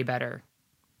way better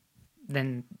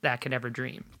than that could ever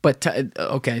dream. But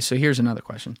okay, so here's another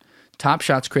question. Top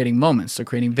Shot's creating moments. They're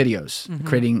creating videos.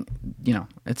 Creating,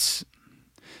 it's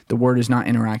the word is not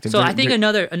interactive. So I think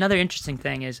another interesting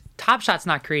thing is Top Shot's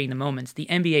not creating the moments. The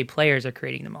NBA players are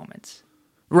creating the moments.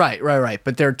 Right.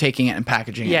 But they're taking it and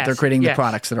packaging it. They're creating the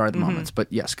products that are the moments. But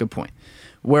yes, good point.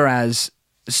 Whereas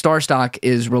StarStock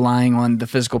is relying on the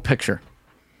physical picture.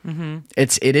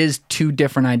 It is two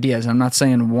different ideas. I'm not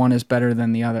saying one is better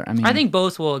than the other. I think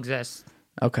both will exist.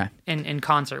 Okay. In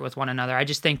concert with one another. I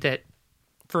just think that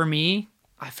for me,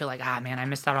 I feel like I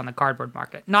missed out on the cardboard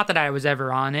market. Not that I was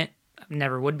ever on it. I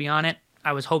never would be on it.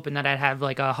 I was hoping that I'd have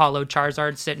a hollow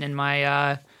Charizard sitting in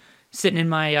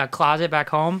my closet back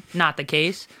home. Not the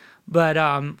case. But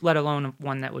let alone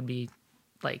one that would be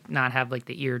not have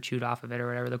the ear chewed off of it or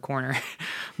whatever, the corner.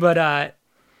 but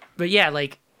yeah,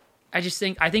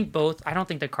 I think both. I don't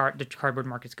think the cardboard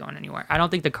market's going anywhere. I don't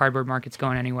think the cardboard market's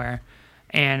going anywhere,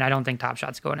 and I don't think Top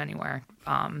Shot's going anywhere.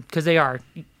 Because they are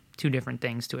two different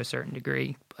things to a certain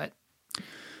degree. But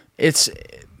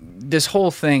this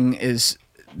whole thing is.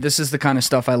 This is the kind of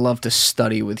stuff I love to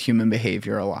study with human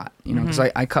behavior a lot. Because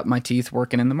I cut my teeth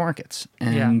working in the markets,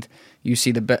 and you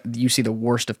see the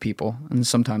worst of people, and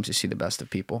sometimes you see the best of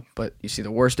people, but you see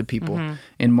the worst of people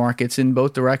in markets in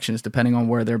both directions, depending on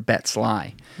where their bets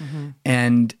lie.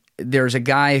 And there's a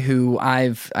guy who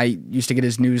I used to get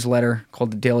his newsletter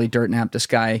called the Daily Dirt Nap. This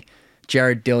guy,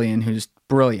 Jared Dillian, who's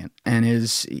brilliant, and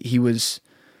he was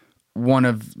one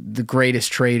of the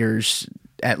greatest traders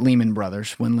at Lehman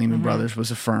Brothers when Lehman Brothers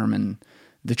was a firm, and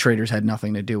the traders had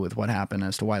nothing to do with what happened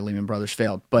as to why Lehman Brothers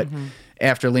failed. But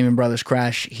after Lehman Brothers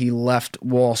crash, he left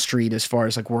Wall Street as far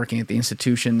as working at the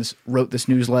institutions, wrote this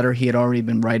newsletter he had already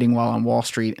been writing while on Wall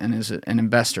Street, and is an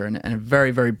investor and a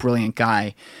very, very brilliant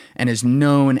guy, and is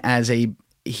known as he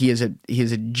is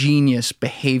a genius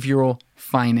behavioral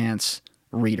finance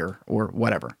reader or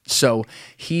whatever. So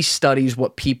he studies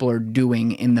what people are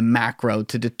doing in the macro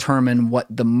to determine what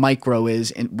the micro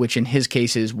is, which in his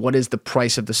case is what is the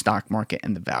price of the stock market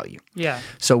and the value. Yeah.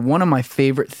 So one of my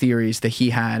favorite theories that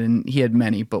he had, and he had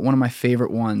many, but one of my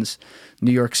favorite ones,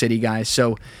 New York City guy.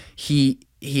 So he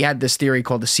had this theory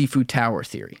called the seafood tower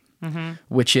theory,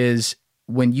 which is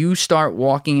when you start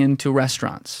walking into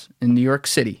restaurants in New York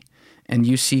City and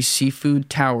you see seafood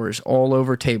towers all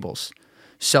over tables,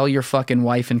 sell your fucking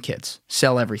wife and kids.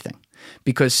 Sell everything.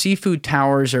 Because seafood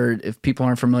towers are, if people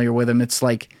aren't familiar with them, it's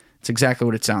exactly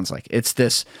what it sounds like. It's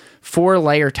this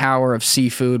 4-layer tower of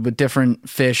seafood with different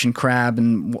fish and crab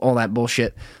and all that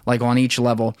bullshit, on each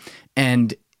level.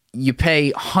 And you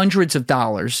pay hundreds of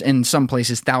dollars, in some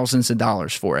places thousands of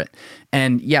dollars for it.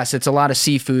 And yes, it's a lot of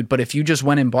seafood, but if you just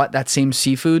went and bought that same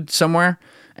seafood somewhere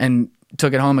and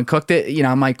took it home and cooked it,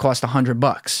 it might cost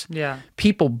 $100. Yeah.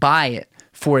 People buy it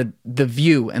for the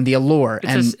view and the allure,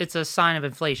 it's a sign of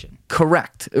inflation.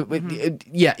 Correct.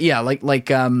 Yeah.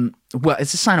 Well,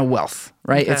 it's a sign of wealth,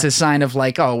 right? Okay. It's a sign of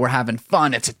we're having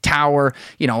fun. It's a tower.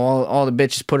 All the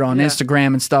bitches put it on Instagram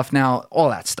and stuff now. All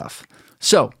that stuff.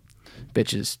 So,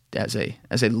 bitches as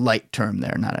a light term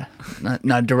there, not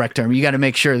a direct term. You got to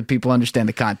make sure that people understand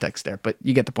the context there, but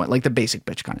you get the point. The basic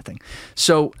bitch kind of thing.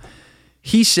 So.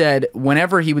 He said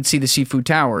whenever he would see the seafood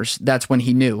towers, that's when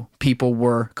he knew people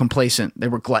were complacent. They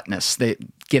were gluttonous. They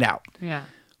get out. Yeah.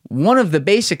 One of the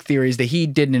basic theories that he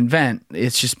didn't invent,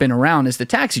 it's just been around, is the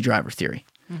taxi driver theory.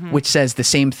 which says the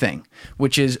same thing,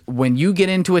 which is when you get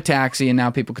into a taxi, and now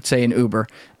people could say an Uber,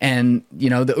 and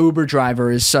the Uber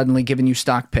driver is suddenly giving you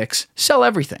stock picks, sell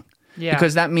everything. Yeah.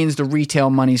 Because that means the retail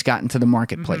money's gotten to the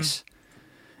marketplace.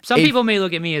 Some people may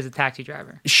look at me as a taxi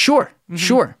driver. Sure.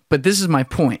 But this is my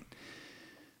point.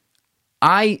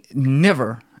 I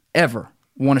never, ever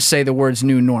want to say the words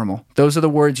new normal. Those are the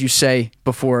words you say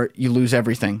before you lose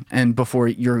everything and before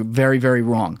you're very, very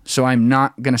wrong. So I'm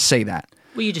not going to say that.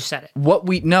 Well, you just said it.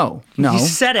 No. You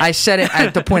said it. I said it. I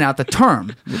have to point out the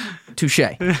term. Touche.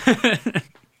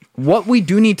 What we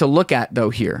do need to look at, though,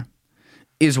 here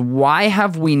is why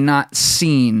have we not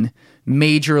seen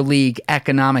major league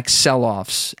economic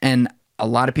sell-offs? And a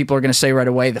lot of people are going to say right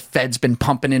away, the Fed's been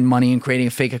pumping in money and creating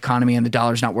a fake economy and the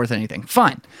dollar's not worth anything.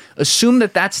 Fine. Assume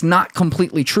that that's not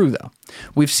completely true, though.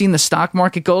 We've seen the stock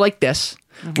market go like this.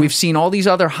 We've seen all these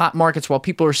other hot markets while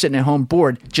people are sitting at home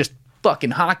bored, just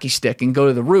fucking hockey stick and go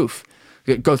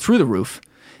through the roof.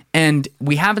 And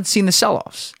we haven't seen the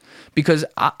sell-offs because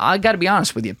I got to be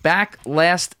honest with you. Back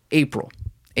last April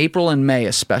and May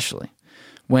especially,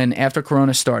 when after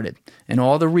Corona started and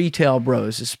all the retail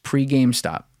bros, this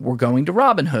pre-GameStop, were going to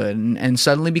Robinhood and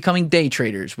suddenly becoming day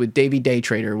traders with Davey Day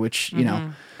Trader, which,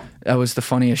 that was the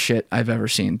funniest shit I've ever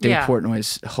seen. Dave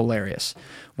Portnoy's hilarious.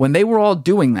 When they were all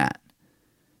doing that,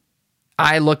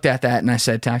 I looked at that and I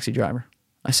said, taxi driver.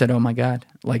 I said, oh my God,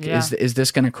 is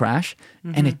this going to crash?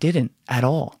 And it didn't at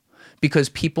all. Because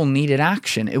people needed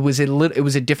action. It was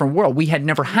a different world. We had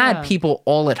never had people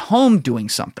all at home doing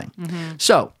something.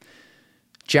 So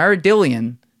Jared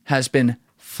Dillian has been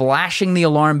flashing the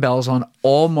alarm bells on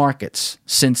all markets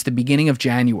since the beginning of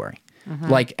January.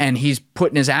 And he's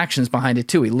putting his actions behind it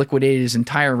too. He liquidated his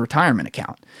entire retirement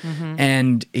account.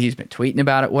 And he's been tweeting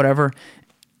about it, whatever.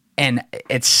 And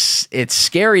it's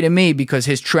scary to me because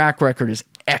his track record is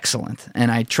excellent.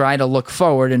 And I try to look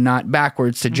forward and not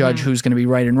backwards to judge who's going to be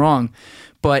right and wrong.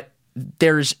 But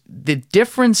there's the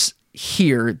difference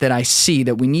here that I see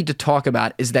that we need to talk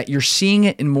about is that you're seeing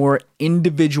it in more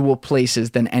individual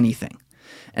places than anything.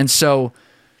 And so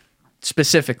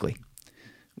specifically,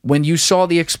 when you saw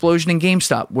the explosion in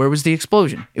GameStop, where was the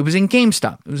explosion? It was in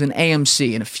GameStop. It was in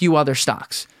AMC and a few other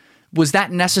stocks. Was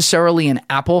that necessarily in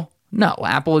Apple? No,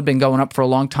 Apple had been going up for a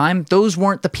long time. Those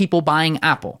weren't the people buying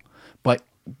Apple. But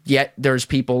yet there's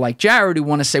people like Jared who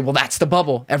want to say, well, that's the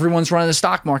bubble. Everyone's running the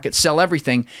stock market, sell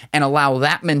everything, and allow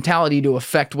that mentality to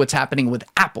affect what's happening with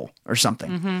Apple or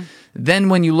something. Then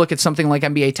when you look at something like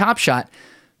NBA Top Shot,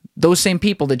 those same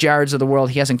people, the Jareds of the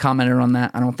world, he hasn't commented on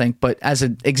that, I don't think, but as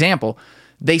an example,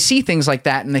 they see things like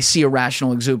that and they see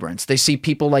irrational exuberance. They see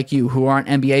people like you who aren't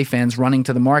NBA fans running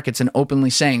to the markets and openly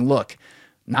saying, look,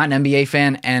 not an NBA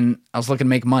fan, and I was looking to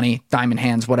make money, diamond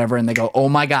hands, whatever, and they go, oh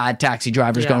my God, taxi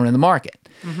drivers going in the market.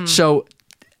 So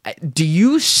do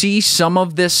you see some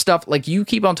of this stuff, like you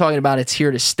keep on talking about it's here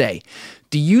to stay.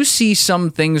 Do you see some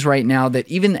things right now that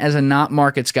even as a not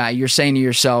markets guy, you're saying to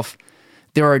yourself,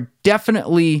 there are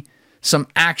definitely some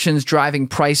actions driving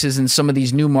prices in some of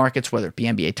these new markets, whether it be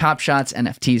NBA Top Shots,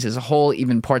 NFTs as a whole,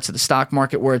 even parts of the stock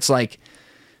market where it's like,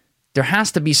 there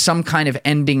has to be some kind of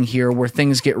ending here where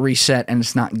things get reset and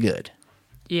it's not good.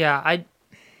 Yeah,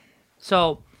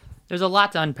 so there's a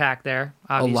lot to unpack there,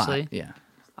 obviously. A lot,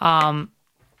 yeah.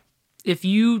 If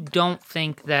you don't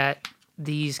think that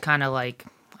these kind of like,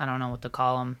 I don't know what to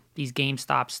call them, these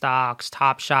GameStop stocks,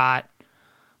 Top Shot,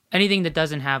 anything that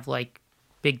doesn't have like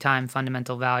big time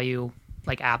fundamental value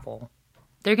like Apple,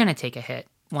 they're going to take a hit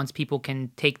once people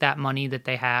can take that money that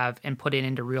they have and put it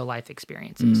into real life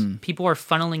experiences. People are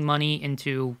funneling money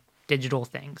into digital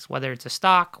things, whether it's a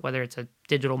stock, whether it's a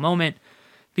digital moment,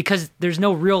 because there's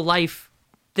no real life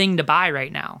thing to buy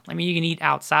right now. I mean, you can eat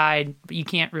outside, but you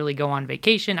can't really go on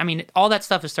vacation. I mean, all that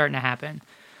stuff is starting to happen.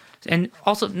 And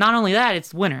also, not only that,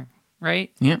 it's winter,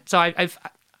 right? Yeah. So I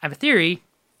have a theory.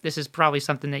 This is probably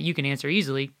something that you can answer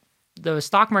easily. The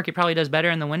stock market probably does better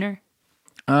in the winter.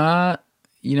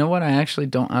 You know what? I actually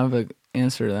don't have an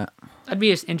answer to that. That'd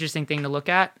be an interesting thing to look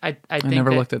at. I think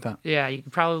never looked at that. Yeah, you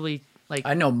could probably like.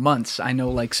 I know months. I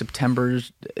know like September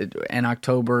and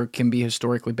October can be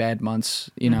historically bad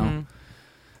months.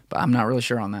 But I'm not really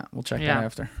sure on that. We'll check that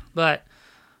after. But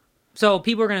so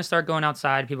people are going to start going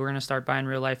outside. People are going to start buying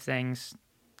real life things.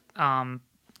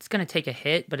 It's going to take a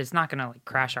hit, but it's not going to like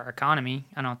crash our economy.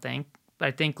 I don't think. But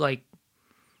I think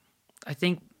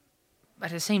at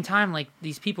the same time, like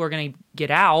these people are going to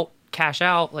get out, cash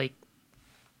out. Like,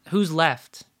 who's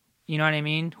left? You know what I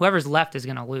mean? Whoever's left is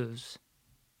going to lose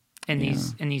in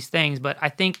these things. But I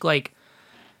think like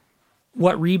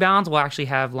what rebounds will actually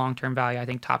have long term value. I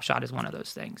think Top Shot is one of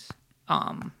those things.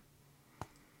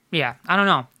 Yeah, I don't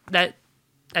know that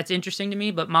that's interesting to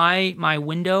me. But my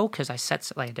window, because I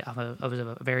set I was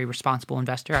a very responsible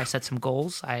investor. I set some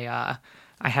goals. I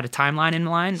had a timeline in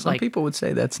mind. Some people would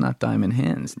say that's not diamond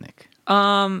hands, Nick.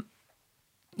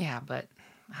 Yeah, but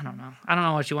I don't know. I don't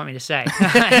know what you want me to say.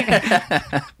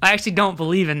 I actually don't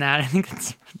believe in that. I think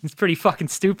it's pretty fucking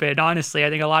stupid, honestly. I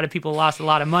think a lot of people lost a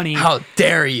lot of money. How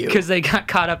dare you? Because they got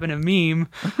caught up in a meme.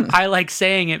 I like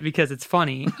saying it because it's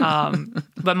funny.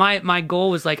 But my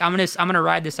goal was like, I'm gonna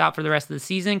ride this out for the rest of the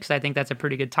season because I think that's a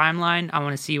pretty good timeline. I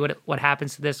want to see what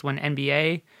happens to this when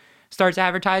NBA starts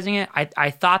advertising it.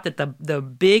 I thought that the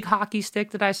big hockey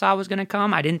stick that I saw was going to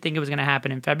come. I didn't think it was going to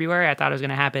happen in February. I thought it was going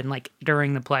to happen like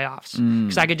during the playoffs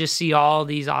because I could just see all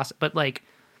these awesome, but like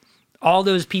all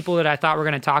those people that I thought were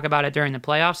going to talk about it during the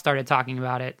playoffs started talking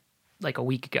about it like a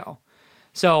week ago.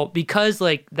 So because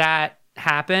like that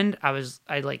happened, I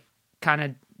like kind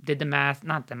of did the math,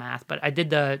 not the math, but I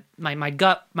did my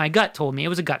gut told me, it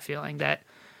was a gut feeling that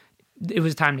it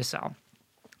was time to sell.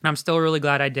 And I'm still really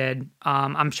glad I did.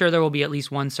 I'm sure there will be at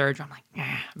least one surge. I'm like,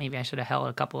 maybe I should have held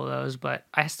a couple of those, but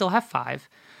I still have 5.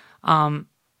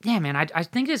 Yeah, man, I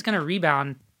think it's going to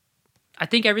rebound. I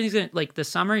think everything's going to, like the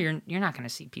summer, you're not going to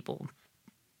see people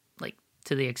like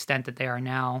to the extent that they are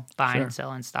now buying and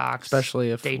selling stocks. Especially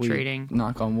if day trading.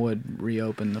 Knock on wood,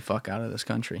 reopen the fuck out of this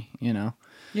country, you know?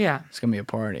 Yeah. It's going to be a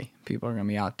party. People are going to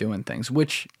be out doing things,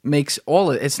 which makes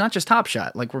it's not just Top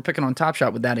Shot. Like we're picking on Top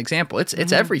Shot with that example. It's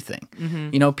everything.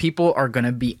 You know, people are going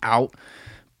to be out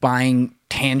buying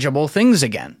tangible things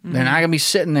again. They're not going to be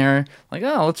sitting there like,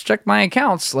 oh, let's check my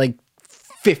accounts like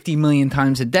 50 million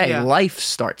times a day. Yeah. Life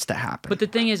starts to happen. But the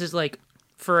thing is like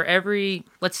for every,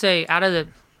 let's say out of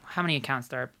how many accounts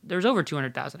there's over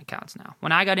 200,000 accounts now.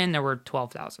 When I got in, there were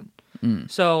 12,000.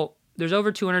 So there's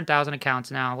over 200,000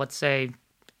 accounts now. Let's say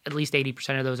at least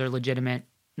 80% of those are legitimate,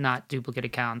 not duplicate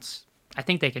accounts. I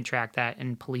think they can track that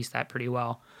and police that pretty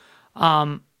well.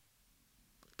 The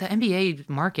NBA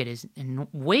market is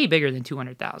way bigger than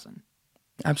 200,000.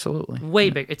 Absolutely.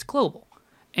 Way big. It's global.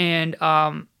 And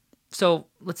so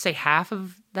let's say half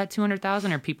of that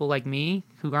 200,000 are people like me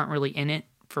who aren't really in it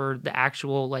for the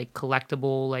actual like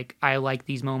collectible, like I like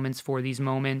these moments for these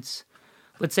moments.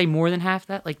 Let's say more than half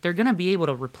that, like they're going to be able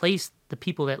to replace the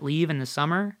people that leave in the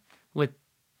summer with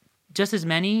just as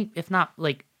many, if not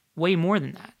like way more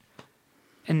than that.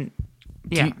 And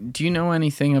yeah. Do you know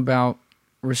anything about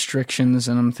restrictions?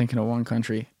 And I'm thinking of one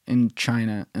country in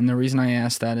China. And the reason I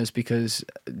ask that is because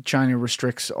China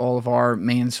restricts all of our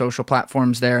main social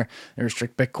platforms there. They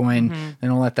restrict Bitcoin. They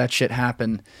don't let that shit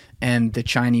happen. And the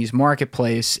Chinese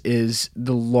marketplace is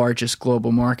the largest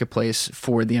global marketplace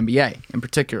for the NBA in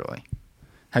particularly.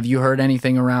 Have you heard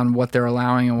anything around what they're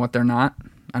allowing and what they're not?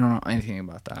 I don't know anything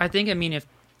about that. I think, if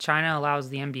China allows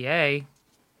the NBA,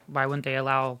 why wouldn't they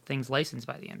allow things licensed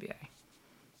by the NBA?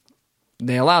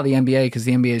 They allow the NBA because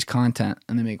the NBA is content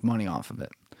and they make money off of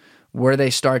it. Where they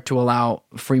start to allow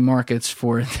free markets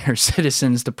for their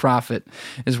citizens to profit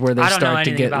is where they start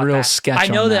to get real sketchy.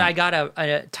 I know that I got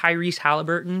a Tyrese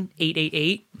Halliburton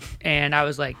 888, and I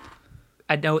was like,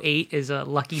 I know 8 is a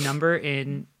lucky number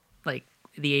in like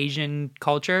the Asian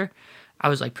culture. I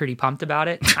was like pretty pumped about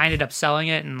it. I ended up selling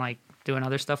it and like doing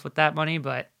other stuff with that money,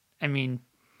 but I mean,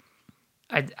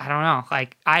 I don't know.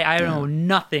 Like I know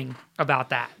nothing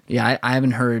about that. Yeah, I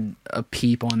haven't heard a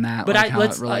peep on that. But like how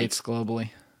it relates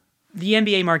globally. The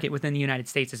NBA market within the United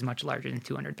States is much larger than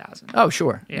 200,000. Oh,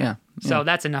 sure. Yeah. So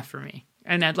that's enough for me.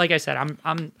 And that, like I said,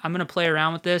 I'm gonna play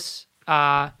around with this.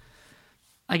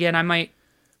 Again, I might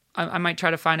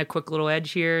try to find a quick little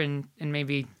edge here and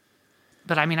maybe,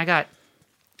 but I mean, I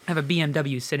have a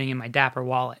BMW sitting in my Dapper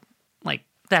wallet. Like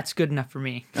that's good enough for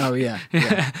me. Oh yeah.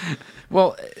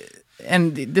 Well,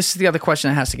 and this is the other question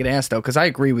that has to get asked, though, because I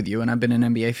agree with you, and I've been an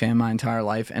NBA fan my entire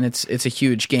life, and it's a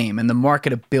huge game. And the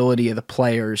marketability of the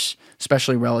players,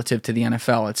 especially relative to the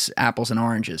NFL, it's apples and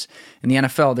oranges. In the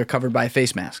NFL, they're covered by a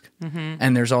face mask.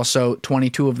 And there's also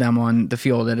 22 of them on the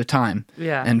field at a time.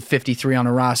 Yeah. And 53 on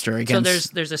a roster. Against,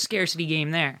 so there's a scarcity game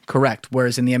there. Correct.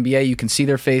 Whereas in the NBA, you can see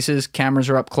their faces, cameras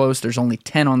are up close, there's only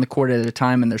 10 on the court at a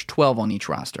time, and there's 12 on each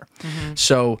roster.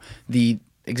 So the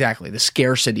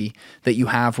scarcity that you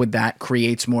have with that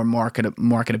creates more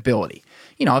marketability.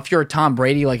 You know, if you're a Tom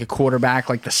Brady, like a quarterback,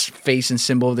 like the face and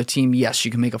symbol of the team, yes,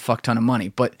 you can make a fuck ton of money.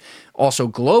 But also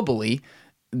globally,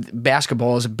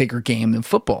 basketball is a bigger game than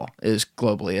football is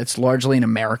globally. It's largely an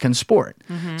American sport.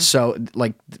 So,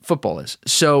 like football is.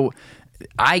 So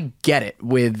I get it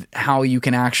with how you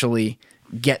can actually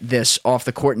get this off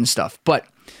the court and stuff. But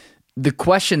the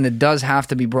question that does have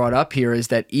to be brought up here is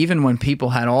that even when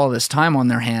people had all this time on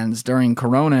their hands during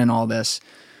Corona and all this,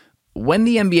 when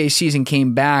the NBA season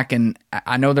came back, and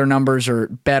I know their numbers are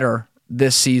better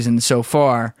this season so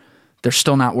far. They're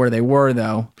still not where they were,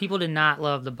 though. People did not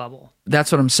love the bubble.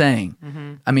 That's what I'm saying.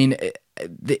 Mm-hmm. I mean,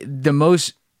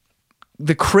 the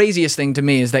craziest thing to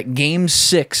me is that Game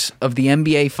 6 of the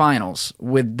NBA Finals,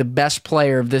 with the best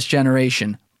player of this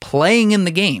generation playing in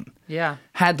the game,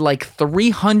 had like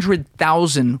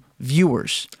 300,000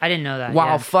 viewers. I didn't know that.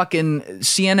 While fucking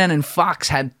CNN and Fox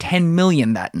had 10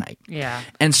 million that night. Yeah.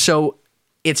 And so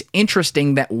it's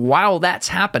interesting that while that's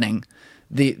happening,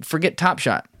 forget Top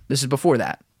Shot. This is before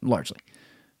that, largely.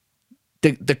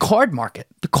 The card market,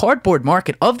 the cardboard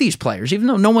market of these players, even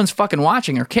though no one's fucking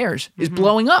watching or cares, is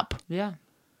blowing up. Yeah.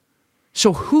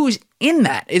 So who's in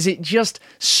that? Is it just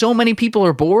so many people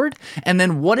are bored? And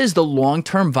then what is the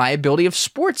long-term viability of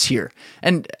sports here?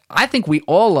 And I think we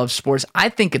all love sports. I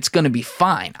think it's going to be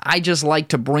fine. I just like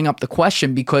to bring up the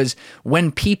question because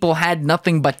when people had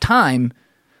nothing but time,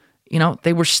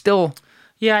 they were still...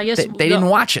 Yeah, I guess... They didn't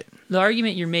watch it. The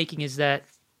argument you're making is that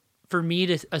for me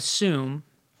to assume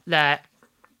that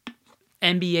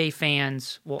NBA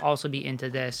fans will also be into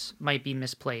this might be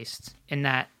misplaced in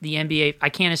that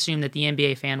I can't assume that the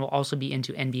NBA fan will also be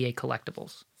into NBA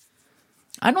collectibles.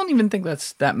 I don't even think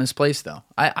that's that misplaced, though.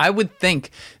 I would think,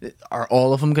 are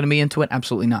all of them going to be into it?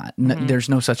 Absolutely not. There's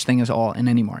no such thing as all in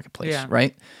any marketplace,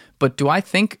 right? But do I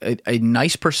think a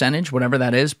nice percentage, whatever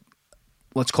that is,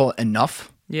 let's call it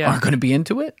enough, are going to be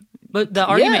into it? But the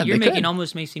argument you're making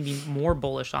almost makes me be more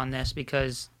bullish on this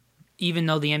because even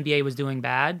though the NBA was doing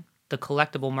bad, the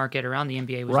collectible market around the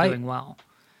NBA was doing well.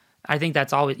 I think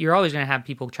you're always going to have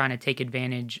people trying to take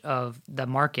advantage of the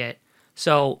market.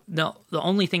 So the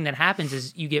only thing that happens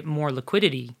is you get more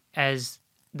liquidity as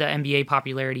the NBA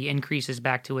popularity increases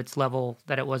back to its level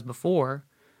that it was before,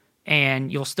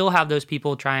 and you'll still have those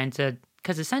people trying to,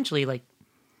 because essentially like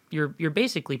you're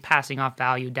basically passing off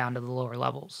value down to the lower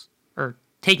levels or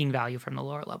taking value from the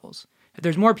lower levels. If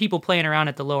there's more people playing around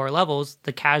at the lower levels,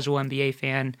 the casual NBA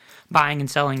fan buying and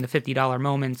selling the $50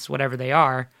 moments, whatever they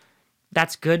are,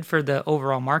 that's good for the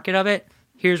overall market of it.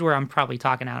 Here's where I'm probably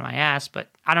talking out of my ass, but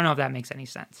I don't know if that makes any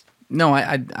sense. No,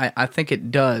 I think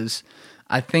it does.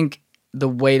 I think the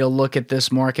way to look at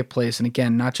this marketplace, and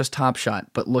again, not just Top Shot,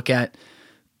 but look at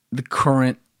the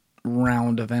current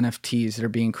round of NFTs that are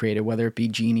being created, whether it be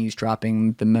Genies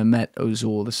dropping the Mehmet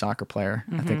Ozul, the soccer player,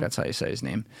 I think that's how you say his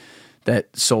name,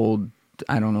 that sold...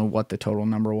 I don't know what the total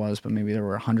number was, but maybe there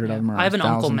were 100 of them or 1,000. I have an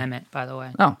uncle Mehmet, by the way.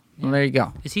 Oh, well, there you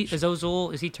go. Is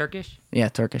Ozul, is he Turkish? Yeah,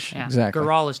 Turkish. Yeah. Exactly.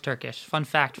 Garal is Turkish. Fun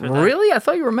fact for that. Really? I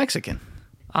thought you were Mexican.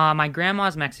 My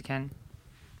grandma's Mexican.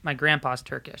 My grandpa's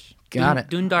Turkish. Got it.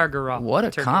 Dundar Garal. What a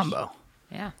combo.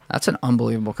 Yeah. That's an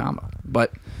unbelievable combo.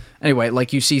 But anyway,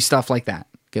 like you see stuff like that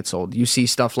get sold. You see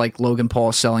stuff like Logan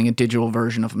Paul selling a digital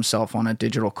version of himself on a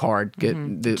digital card.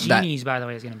 Genies, by the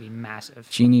way, is going to be massive.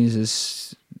 Genies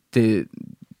is...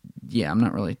 I'm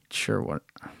not really sure what...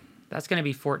 That's going to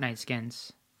be Fortnite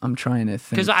skins. I'm trying to think.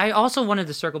 Because I also wanted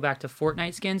to circle back to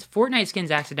Fortnite skins. Fortnite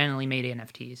skins accidentally made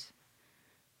NFTs.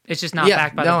 It's just not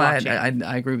backed by the blockchain.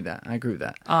 I agree with that.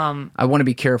 I want to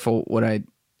be careful what I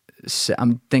say.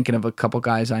 I'm thinking of a couple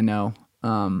guys I know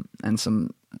and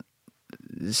some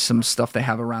stuff they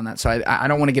have around that. So I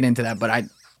don't want to get into that, but I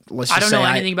don't know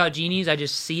anything about Genies. I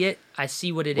just see it. I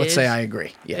see what it is. Let's say I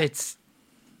agree. Yeah. It's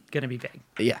going to be big.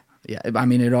 Yeah. Yeah, I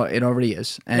mean, it already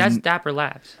is. And that's Dapper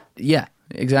Labs. Yeah,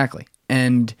 exactly.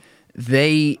 And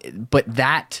but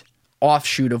that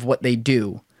offshoot of what they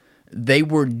do, they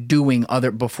were doing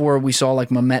before we saw like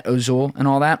Mehmet Ozul and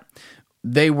all that,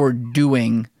 they were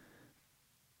doing,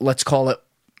 let's call it,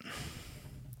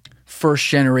 first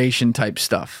generation type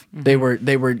stuff. Mm-hmm.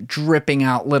 They were dripping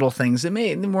out little things that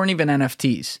they weren't even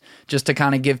NFTs, just to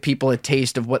kind of give people a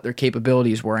taste of what their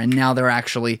capabilities were. And now they're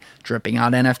actually dripping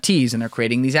out NFTs and they're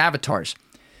creating these avatars.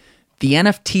 The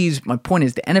NFTs, my point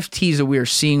is, the NFTs that we are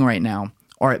seeing right now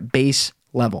are at base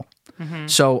level. Mm-hmm.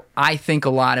 So I think a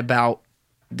lot about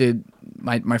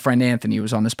my friend Anthony, who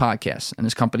was on this podcast, and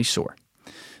his company Soar.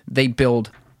 They build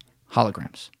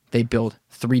holograms. They build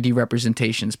 3D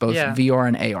representations, both VR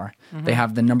and AR. Mm-hmm. They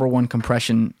have the number one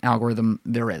compression algorithm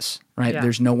there is, right? Yeah.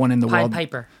 There's no one in the world.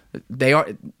 Pied Piper.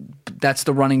 That's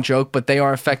the running joke, but they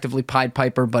are effectively Pied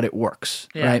Piper, but it works,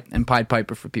 right? And Pied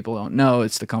Piper, for people who don't know,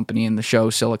 it's the company in the show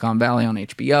Silicon Valley on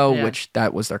HBO, which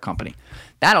that was their company.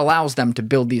 That allows them to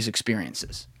build these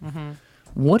experiences. Mm-hmm.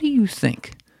 What do you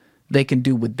think they can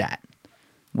do with that,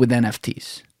 with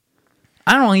NFTs?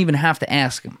 I don't even have to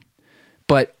ask them,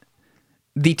 but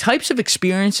the types of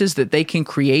experiences that they can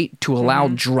create to allow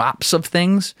drops of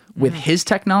things with his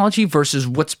technology versus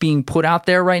what's being put out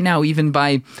there right now, even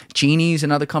by Genies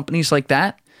and other companies like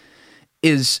that,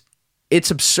 it's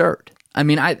absurd. I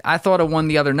mean, I thought of one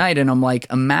the other night and I'm like,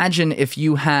 imagine if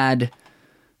you had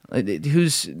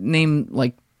Who's name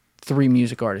like 3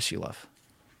 music artists you love?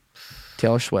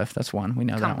 Taylor Swift, that's one. We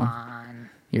know that one. Come on.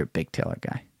 You're a big Taylor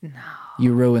guy. No.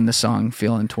 You ruined the song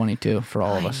 "Feeling 22" for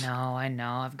all of us. I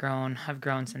know. I've grown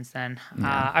since then.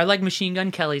 I like Machine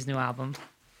Gun Kelly's new album.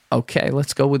 Okay,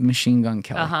 let's go with Machine Gun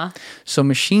Kelly. Uh-huh. So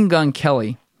Machine Gun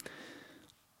Kelly,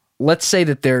 let's say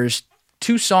that there's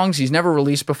 2 songs he's never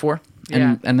released before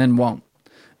and then won't.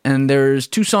 And there's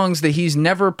 2 songs that he's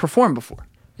never performed before.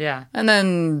 Yeah. And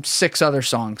then 6 other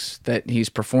songs that he's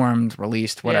performed,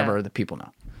 released, whatever that people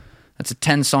know. That's a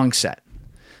 10-song set.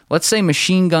 Let's say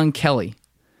Machine Gun Kelly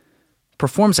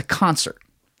performs a concert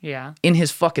in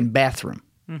his fucking bathroom.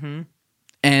 Mm-hmm.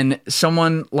 And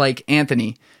someone like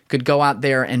Anthony could go out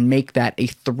there and make that a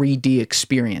 3D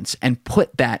experience and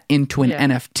put that into an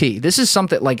NFT. This is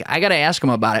something like I got to ask him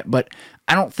about it, but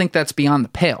I don't think that's beyond the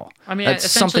pale. I mean,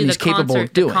 that's something he's capable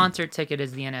of doing. The concert ticket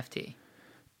is the NFT.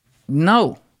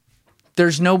 No,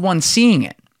 there's no one seeing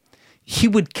it. He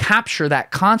would capture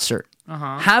that concert,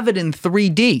 have it in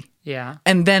 3D,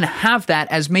 and then have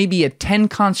that as maybe a 10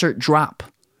 concert drop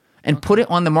and put it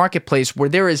on the marketplace where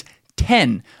there is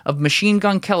 10 of Machine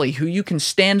Gun Kelly who you can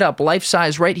stand up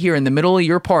life-size right here in the middle of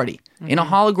your party in a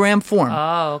hologram form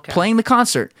playing the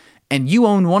concert, and you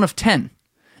own one of 10.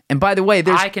 And by the way,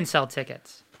 I can sell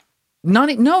tickets. Not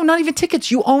even tickets.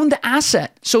 You own the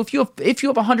asset. So if you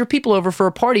have 100 people over for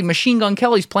a party, Machine Gun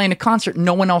Kelly's playing a concert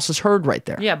no one else has heard right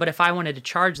there. Yeah, but if I wanted to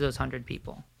charge those 100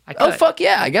 people, I could. Oh, fuck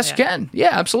yeah. I guess you can. Yeah,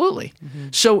 absolutely. Mm-hmm.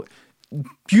 So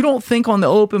you don't think on the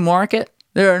open market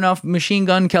there are enough Machine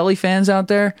Gun Kelly fans out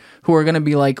there who are going to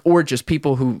be like, or just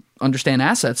people who understand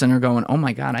assets and are going, oh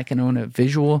my God, I can own a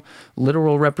visual,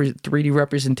 literal 3D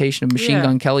representation of Machine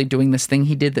Gun Kelly doing this thing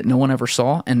he did that no one ever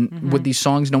saw and with these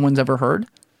songs no one's ever heard?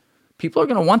 People are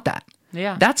going to want that.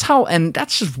 Yeah. That's how, and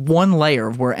that's just one layer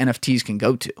of where NFTs can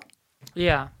go to.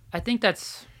 Yeah. I think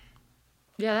that's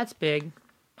big.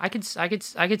 I could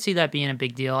see that being a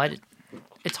big deal.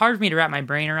 It's hard for me to wrap my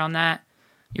brain around that.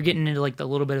 You're getting into like the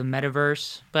little bit of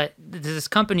metaverse, but this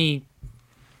company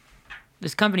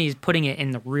is putting it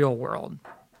in the real world.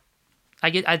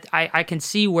 I can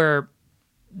see where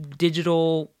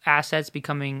digital assets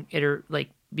becoming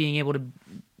being able to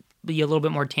be a little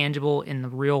bit more tangible in the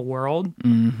real world.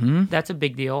 Mm-hmm. That's a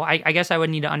big deal. I guess I would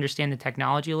need to understand the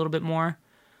technology a little bit more,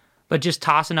 but just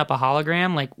tossing up a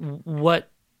hologram, like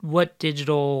what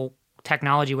digital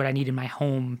technology would I need in my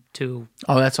home to?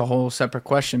 Oh, that's a whole separate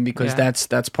question because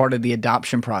that's part of the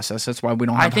adoption process. That's why we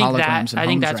don't have holograms in homes I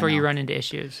think that's right where now. You run into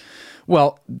issues.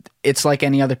 Well, it's like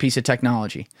any other piece of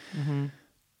technology. Mm-hmm.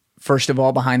 First of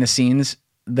all, behind the scenes,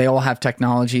 they all have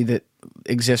technology that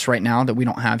exists right now that we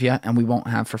don't have yet and we won't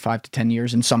have for 5 to 10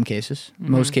 years in some cases.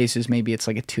 Mm-hmm. Most cases, maybe it's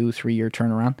like a 2-3 year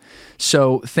turnaround.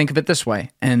 So think of it this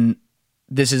way, and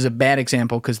this is a bad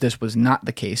example because this was not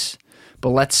the case, but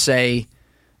let's say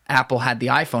Apple had the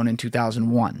iPhone in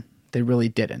 2001. They really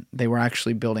didn't. They were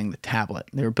actually building the tablet.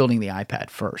 They were building the iPad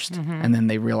first, and then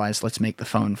they realized, let's make the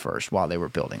phone first while they were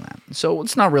building that. So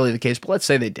it's not really the case, but let's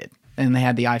say they did, and they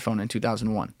had the iPhone in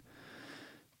 2001.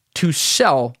 To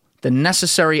sell the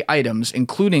necessary items,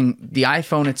 including the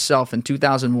iPhone itself in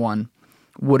 2001,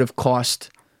 would have cost,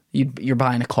 you're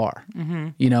buying a car,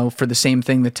 for the same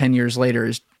thing that 10 years later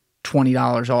is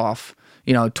 $20 off,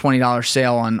 $20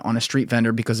 sale on a street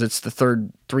vendor because it's the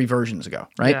 3 versions ago,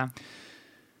 right? Yeah.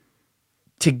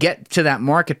 To get to that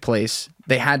marketplace,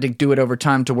 they had to do it over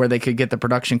time to where they could get the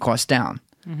production costs down.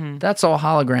 Mm-hmm. That's all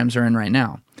holograms are in right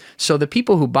now. So the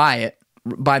people who buy it,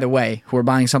 by the way, who are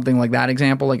buying something like that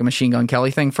example, like a Machine Gun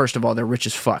Kelly thing, first of all, they're rich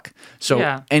as fuck.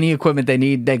 So any equipment they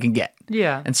need, they can get.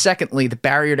 Yeah. And secondly, the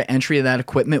barrier to entry of that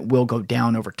equipment will go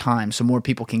down over time, so more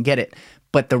people can get it.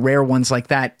 But the rare ones like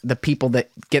that, the people that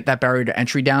get that barrier to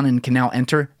entry down and can now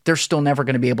enter, they're still never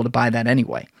going to be able to buy that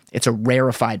anyway. It's a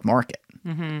rarefied market.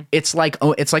 Mm-hmm. It's like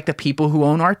the people who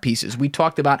own art pieces. We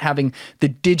talked about having the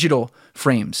digital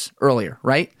frames earlier,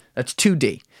 right? That's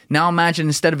 2D. Now imagine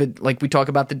instead of it, like we talk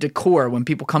about the decor when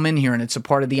people come in here and it's a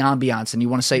part of the ambiance and you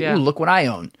want to say, ooh, look what I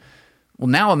own. Well,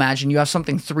 now imagine you have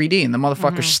something 3D and the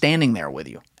motherfucker's standing there with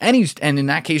you. And in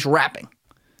that case, rapping.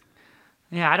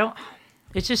 Yeah,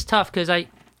 it's just tough because I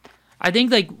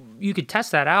think like you could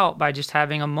test that out by just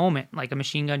having a moment, like a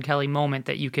Machine Gun Kelly moment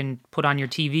that you can put on your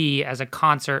TV as a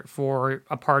concert for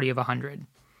a party of 100.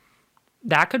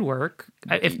 That could work.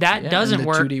 If that doesn't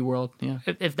work, 2D world, yeah.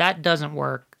 If that doesn't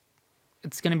work,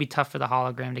 it's going to be tough for the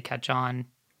hologram to catch on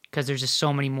because there's just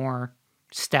so many more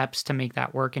steps to make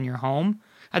that work in your home.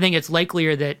 I think it's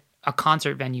likelier that a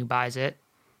concert venue buys it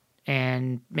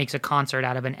and makes a concert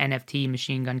out of an NFT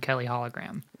Machine Gun Kelly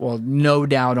hologram. Well, no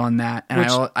doubt on that.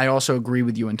 And I also agree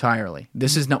with you entirely.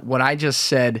 This is not what I just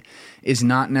said is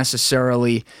not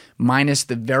necessarily, minus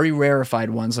the very rarefied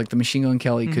ones, like the Machine Gun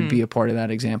Kelly could be a part of that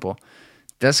example.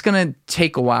 That's going to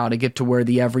take a while to get to where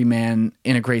the everyman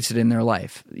integrates it in their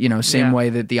life. You know, same way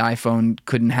that the iPhone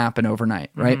couldn't happen overnight,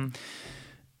 right?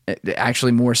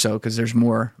 Actually more so because there's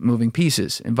more moving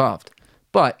pieces involved.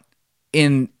 But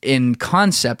in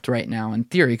concept right now, in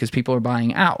theory, because people are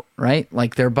buying out, right?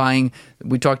 Like they're buying,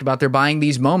 we talked about they're buying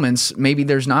these moments. Maybe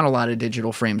there's not a lot of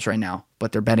digital frames right now,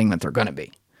 but they're betting that they're going to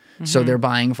be. So they're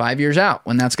buying 5 years out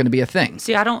when that's going to be a thing.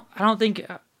 See, I don't think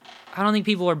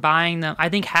people are buying them. I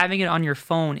think having it on your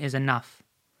phone is enough.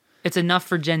 It's enough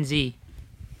for Gen Z.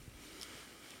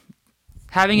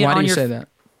 Having it on your. Why do you say that?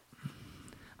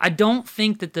 I don't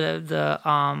think that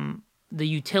the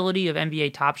utility of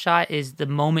NBA Top Shot is the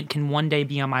moment can one day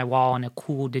be on my wall in a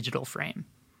cool digital frame.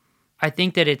 I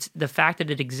think that it's the fact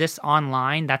that it exists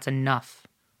online, that's enough.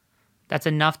 That's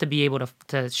enough to be able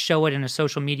to show it in a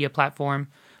social media platform.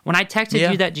 When I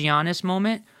texted you that Giannis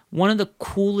moment, one of the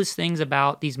coolest things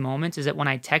about these moments is that when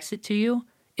I text it to you,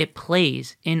 it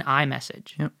plays in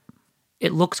iMessage. Yep.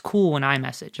 It looks cool in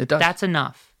iMessage. It does. That's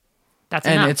enough. That's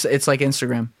enough. And it's like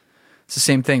Instagram. It's the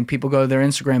same thing. People go to their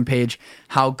Instagram page.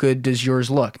 How good does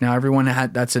yours look? Now,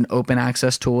 that's an open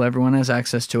access tool. Everyone has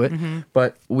access to it.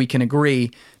 But we can agree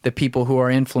that people who are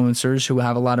influencers, who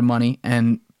have a lot of money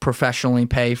and professionally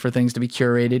pay for things to be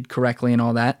curated correctly and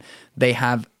all that, they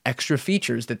have extra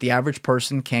features that the average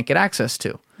person can't get access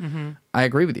to. I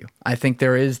agree with you. I think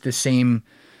there is the same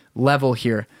level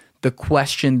here. The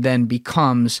question then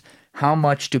becomes, how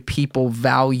much do people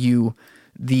value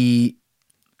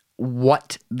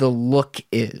what the look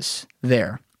is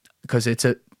there? Because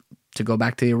to go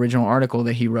back to the original article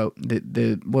that he wrote,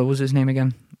 what was his name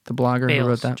again? The blogger Bales, who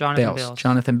wrote that?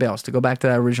 Jonathan Bales. To go back to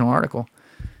that original article,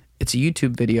 it's a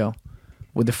YouTube video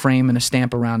with a frame and a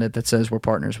stamp around it that says we're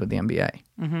partners with the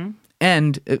NBA.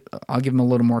 And I'll give them a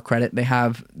little more credit.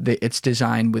 It's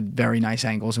designed with very nice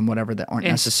angles and whatever that aren't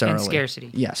necessarily. And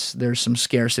scarcity. Yes, there's some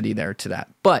scarcity there to that.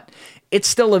 But it's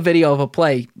still a video of a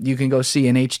play you can go see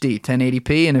in HD,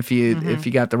 1080p, and if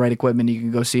you got the right equipment, you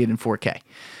can go see it in 4K.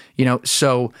 You know,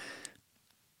 so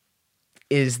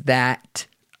is that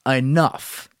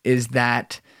enough? Is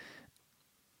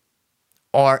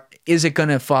it going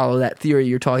to follow that theory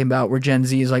you're talking about where Gen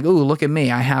Z is like, ooh, look at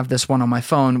me, I have this one on my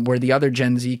phone, where the other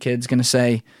Gen Z kid's going to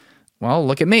say, well,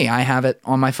 look at me, I have it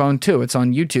on my phone too. It's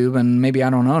on YouTube and maybe I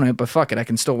don't own it, but fuck it, I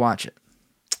can still watch it.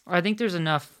 I think there's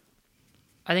enough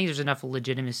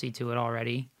legitimacy to it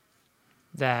already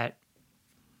that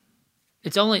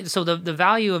it's only, so the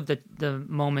value of the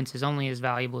moments is only as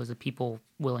valuable as the people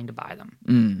willing to buy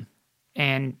them.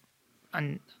 And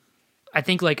I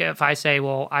think, like, if I say,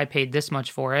 well, I paid this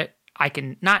much for it, I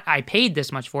paid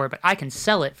this much for it, but I can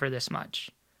sell it for this much.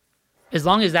 As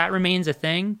long as that remains a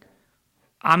thing,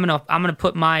 I'm gonna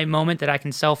put my moment that I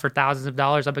can sell for thousands of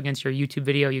dollars up against your YouTube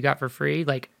video you got for free.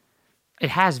 Like, it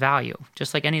has value,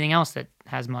 just like anything else that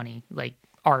has money, like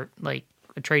art, like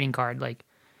a trading card. Like,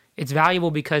 it's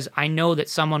valuable because I know that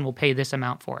someone will pay this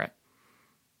amount for it.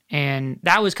 And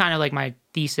that was kind of like my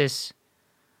thesis,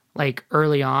 like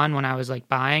early on when I was like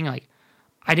buying. Like,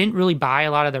 I didn't really buy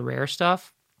a lot of the rare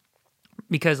stuff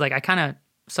because, like, I kind of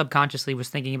subconsciously was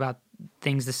thinking about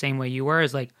things the same way you were.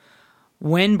 Is like,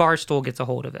 when Barstool gets a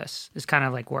hold of this is kind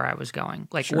of like where I was going.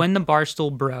 Like, when the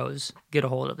Barstool bros get a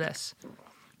hold of this,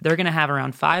 they're going to have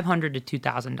around $500 to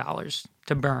 $2,000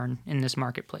 to burn in this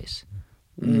marketplace.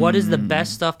 What is the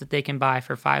best stuff that they can buy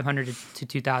for $500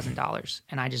 to $2,000?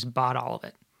 And I just bought all of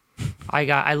it.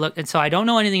 I looked, and so I don't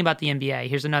know anything about the NBA.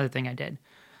 Here's another thing I did.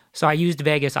 So I used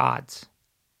Vegas odds.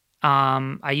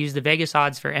 I used the Vegas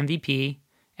odds for MVP,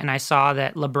 and I saw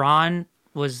that LeBron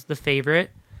was the favorite,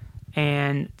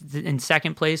 and in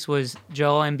second place was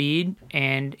Joel Embiid,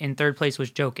 and in third place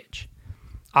was Jokic.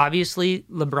 Obviously,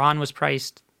 LeBron was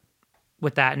priced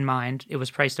with that in mind. It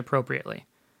was priced appropriately.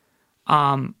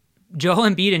 Joel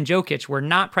Embiid and Jokic were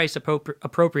not priced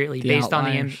appropriately based on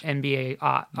the NBA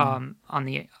on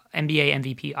the NBA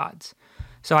MVP odds.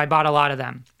 So I bought a lot of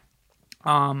them.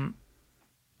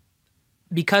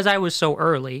 Because I was so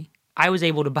early, I was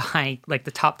able to buy like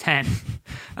the top 10.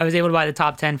 I was able to buy the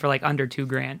top 10 for like under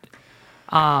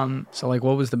 $2,000. So like,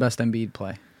 what was the best Embiid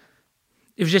play?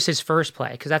 It was just his first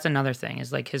play, because that's another thing,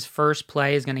 is like his first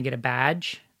play is going to get a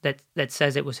badge that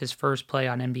says it was his first play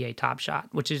on NBA Top Shot,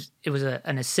 it was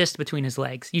an assist between his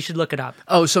legs. You should look it up.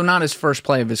 Oh, so not his first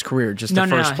play of his career, just the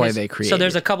first play they created. So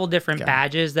there's a couple different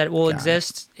badges that will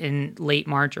exist in late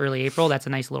March, early April. That's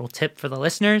a nice little tip for the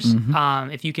listeners.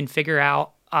 If you can figure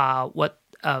out what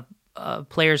a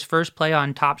player's first play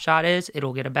on Top Shot is,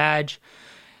 it'll get a badge.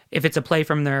 If it's a play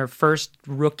from their first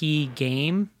rookie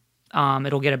game,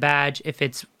 it'll get a badge. If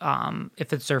it's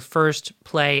their first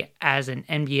play as an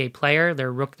NBA player,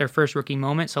 their first rookie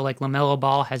moment. So like LaMelo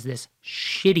Ball has this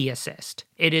shitty assist.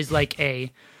 It is like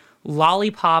a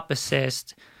lollipop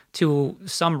assist to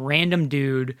some random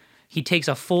dude. He takes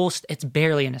a it's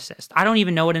barely an assist. I don't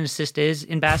even know what an assist is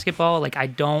in basketball. Like, I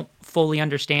don't fully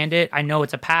understand it. I know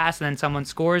it's a pass and then someone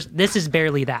scores. This is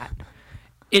barely that.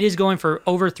 It is going for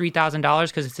over $3,000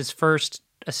 because it's his first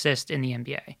assist in the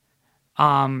NBA.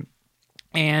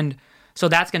 And so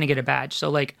that's going to get a badge. So,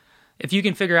 like, if you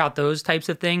can figure out those types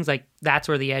of things, like, that's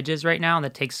where the edge is right now.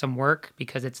 That takes some work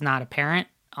because it's not apparent.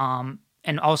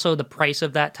 And also the price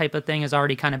of that type of thing is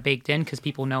already kind of baked in because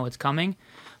people know it's coming.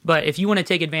 But if you want to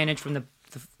take advantage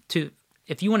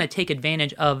if you want to take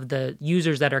advantage of the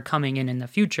users that are coming in the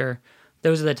future,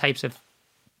 those are the types of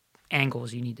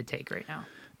angles you need to take right now.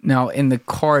 Now, in the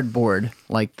cardboard,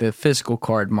 like the physical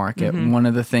card market, one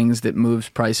of the things that moves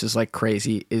prices like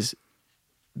crazy is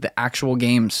the actual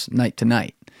games night to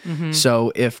night.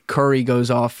 So if Curry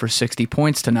goes off for 60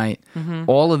 points tonight,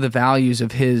 all of the values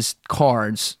of his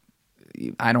cards,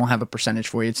 I don't have a percentage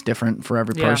for you. It's different for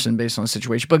every person based on the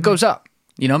situation, but it goes up.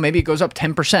 You know, maybe it goes up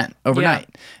 10%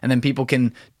 overnight, and then people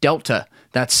can delta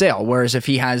that sale. Whereas if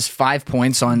he has 5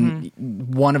 points on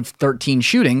 1 of 13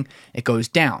 shooting, it goes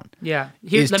down. Yeah.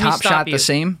 Is Top Shot the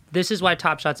same? This is why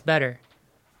Top Shot's better.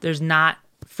 There's not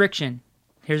friction.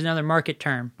 Here's another market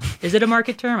term. Is it a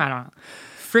market term? I don't know.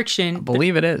 Friction. I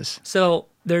believe it is. So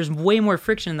there's way more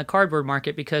friction in the cardboard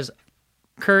market because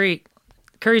Curry's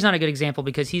not a good example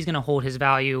because he's going to hold his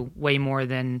value way more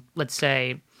than, let's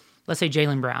say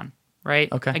Jaylen Brown.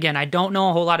 Right? Okay. Again, I don't know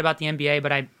a whole lot about the NBA,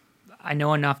 but I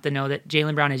know enough to know that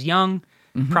Jaylen Brown is young,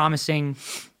 promising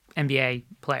NBA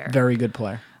player. Very good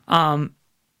player.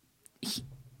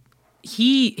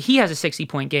 He has a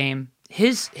 60-point game.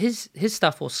 His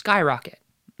stuff will skyrocket.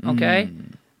 Okay?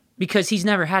 Because he's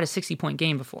never had a 60-point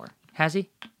game before. Has he?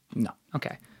 No.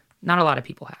 Okay. Not a lot of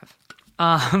people have.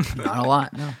 Not a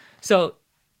lot, no. So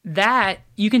that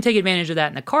you can take advantage of that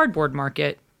in the cardboard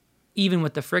market, even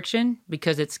with the friction,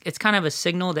 because it's kind of a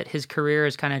signal that his career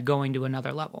is kind of going to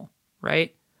another level,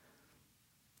 right?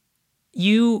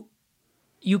 You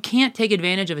can't take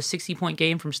advantage of a 60-point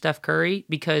game from Steph Curry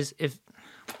because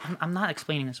I'm not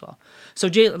explaining this well. So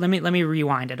let me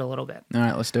rewind it a little bit. All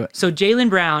right, let's do it. So Jaylen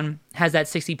Brown has that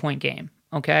 60-point game,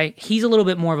 okay? He's a little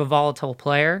bit more of a volatile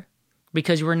player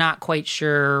because we're not quite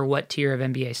sure what tier of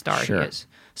NBA star he is.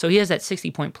 So he has that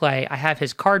 60-point play. I have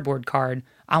his cardboard card.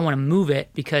 I want to move it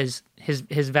because his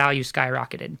value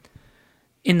skyrocketed.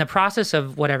 In the process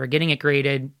of whatever, getting it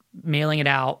graded, mailing it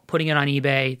out, putting it on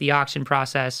eBay, the auction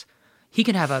process, he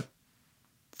can have a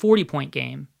 40-point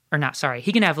game. Or not, sorry.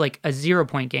 He can have like a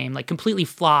 0-point game, like completely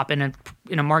flop in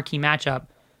a marquee matchup.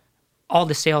 All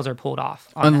the sales are pulled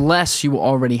off. Unless you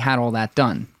already had all that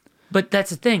done. But that's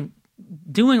the thing.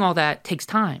 Doing all that takes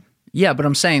time. Yeah, but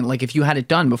I'm saying, like, if you had it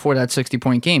done before that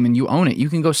 60-point game and you own it, you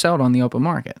can go sell it on the open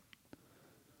market.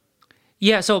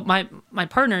 Yeah, so my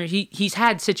partner, he's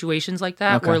had situations like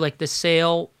that where like the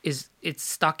sale it's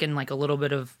stuck in like a little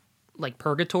bit of like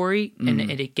purgatory and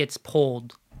it gets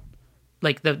pulled.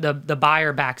 Like the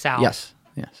buyer backs out. Yes.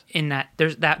 In that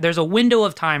there's a window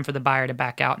of time for the buyer to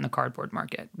back out in the cardboard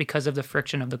market because of the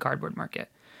friction of the cardboard market.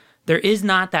 There is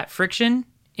not that friction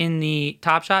in the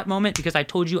Top Shot moment because I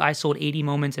told you I sold 80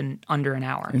 moments in under an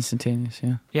hour. Instantaneous,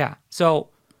 yeah. Yeah. So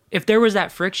if there was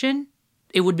that friction,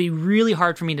 it would be really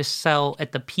hard for me to sell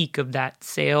at the peak of that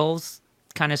sales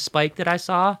kind of spike that I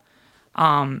saw,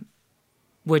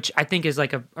 which I think is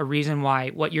like a reason why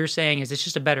what you're saying is it's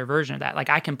just a better version of that. Like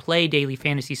I can play daily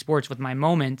fantasy sports with my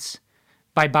moments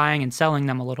by buying and selling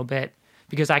them a little bit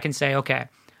because I can say, okay,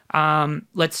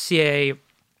 let's say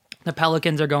the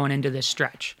Pelicans are going into this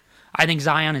stretch. I think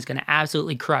Zion is going to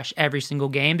absolutely crush every single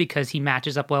game because he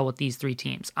matches up well with these three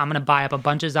teams. I'm going to buy up a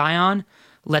bunch of Zion,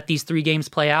 let these 3 games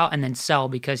play out, and then sell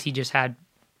because he just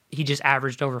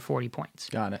averaged over 40 points.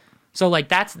 Got it. So like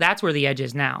that's where the edge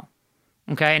is now.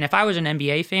 Okay, and if I was an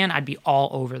NBA fan, I'd be all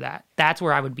over that. That's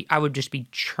where I would be. I would just be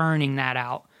churning that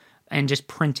out and just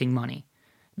printing money.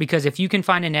 Because if you can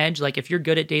find an edge, like if you're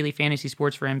good at daily fantasy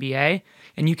sports for NBA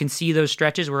and you can see those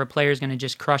stretches where a player is going to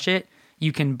just crush it,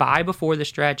 you can buy before the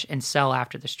stretch and sell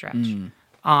after the stretch.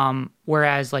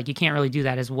 Whereas like you can't really do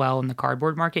that as well in the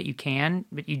cardboard market. You can,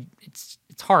 but it's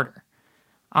harder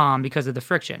because of the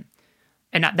friction.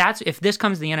 And that's if this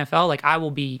comes to the NFL, like I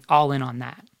will be all in on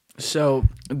that. So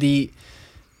the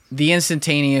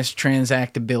instantaneous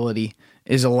transactability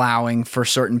is allowing for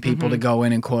certain people to go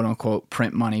in and quote unquote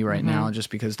print money right now just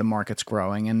because the market's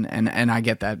growing. And I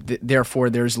get that. Therefore,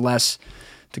 there's less,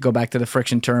 to go back to the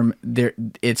friction term,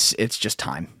 it's just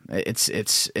time. It's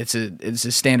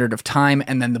a standard of time,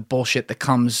 and then the bullshit that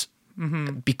comes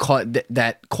because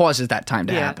that causes that time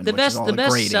to happen. The which is all best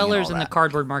grading sellers and in all the that.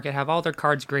 cardboard market have all their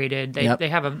cards graded. They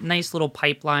have a nice little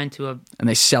pipeline to a And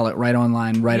they sell it right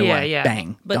online right away. Yeah.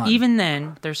 Bang. But done. even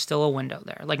then, there's still a window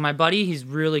there. Like my buddy, he's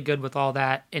really good with all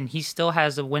that, and he still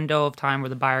has a window of time where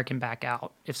the buyer can back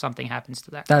out if something happens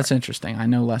to that. That's interesting. I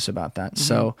know less about that.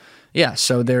 So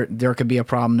so there could be a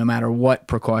problem no matter what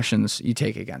precautions you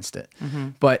take against it.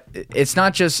 But it's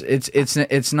not just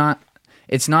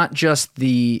it's not just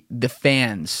the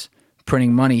fans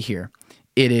printing money here.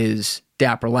 It is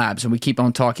Dapper Labs, and we keep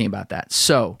on talking about that.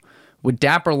 So with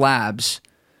Dapper Labs,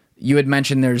 you had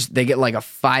mentioned they get like a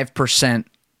 5%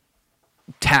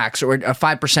 tax or a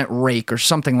 5% rake or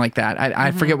something like that.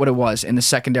 I forget what it was in the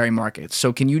secondary market.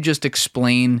 So can you just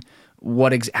explain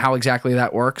how exactly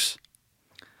that works?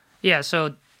 Yeah,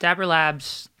 so Dapper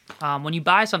Labs, when you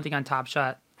buy something on Top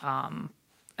Shot,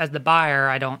 as the buyer,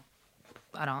 I don't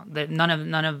have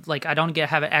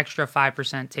an extra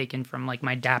 5% taken from like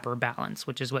my Dapper balance,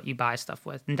 which is what you buy stuff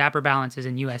with. And Dapper balance is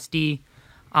in USD.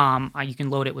 You can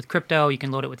load it with crypto. You can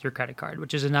load it with your credit card,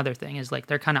 which is another thing. Is like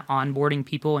they're kind of onboarding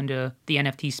people into the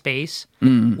NFT space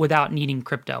without needing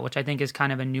crypto, which I think is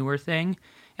kind of a newer thing.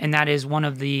 And that is one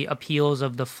of the appeals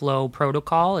of the Flow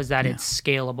protocol, is that it's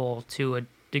scalable to a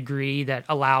degree that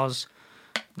allows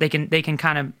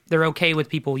they're okay with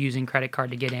people using credit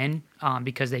card to get in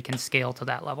because they can scale to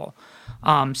that level.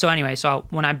 So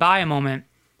when I buy a moment,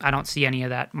 I don't see any of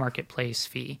that marketplace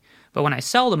fee. But when I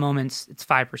sell the moments, it's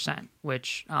 5%,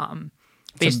 which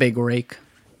it's a big rake.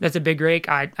 That's a big rake.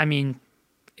 I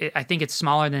think it's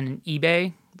smaller than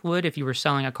eBay would if you were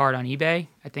selling a card on eBay.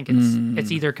 I think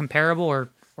it's either comparable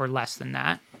or less than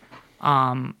that.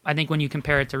 I think when you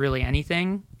compare it to really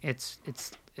anything, it's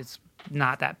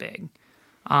not that big.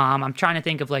 I'm trying to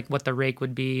think of like what the rake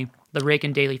would be. The rake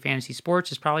in daily fantasy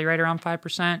sports is probably right around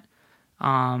 5%.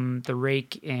 The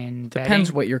rake in Depends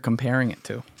betting, what you're comparing it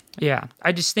to. Yeah,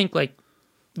 I just think like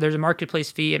there's a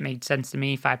marketplace fee. It made sense to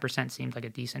me. 5% seemed like a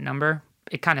decent number.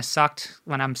 It kind of sucked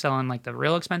when I'm selling like the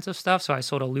real expensive stuff. So I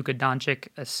sold a Luka Doncic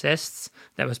assists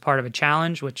that was part of a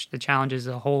challenge, which the challenge is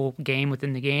a whole game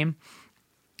within the game.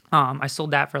 I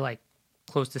sold that for like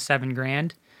close to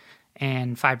 $7,000,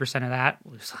 and 5% of that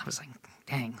I was like,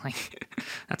 dang, like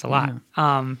that's a lot.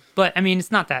 But I mean,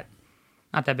 it's not that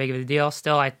big of a deal.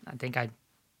 Still, I think I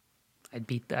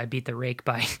beat the rake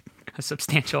by a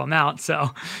substantial amount.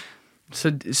 So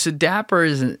Dapper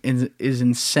is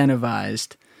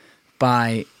incentivized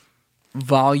by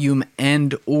volume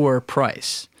and or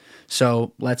price.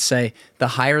 So let's say the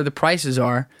higher the prices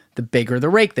are, the bigger the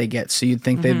rake they get. So you'd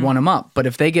think they'd want them up. But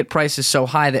if they get prices so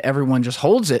high that everyone just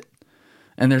holds it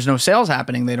and there's no sales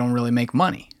happening, they don't really make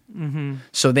money.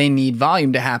 So they need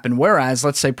volume to happen. Whereas,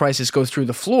 let's say prices go through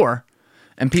the floor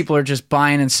and people are just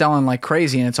buying and selling like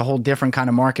crazy, and it's a whole different kind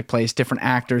of marketplace, different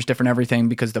actors, different everything,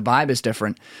 because the vibe is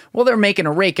different. Well, they're making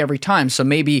a rake every time. So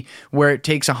maybe where it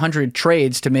takes 100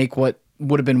 trades to make what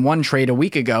would have been one trade a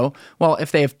week ago, well,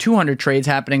 if they have 200 trades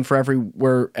happening for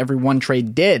every one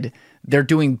trade did, they're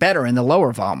doing better in the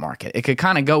lower vol market. It could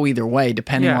kind of go either way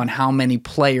depending on how many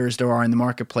players there are in the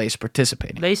marketplace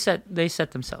participating. They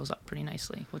set themselves up pretty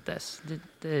nicely with this.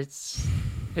 It's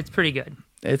pretty good.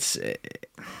 It's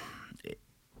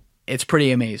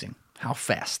pretty amazing how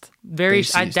fast.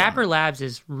 Dapper Labs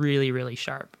is really, really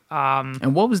sharp.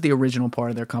 And what was the original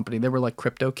part of their company? They were like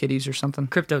CryptoKitties or something?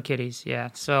 CryptoKitties, yeah.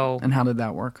 So and how did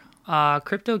that work?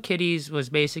 CryptoKitties was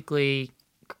basically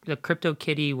the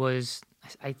CryptoKitty was,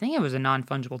 I think it was a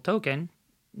non-fungible token.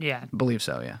 Yeah. I believe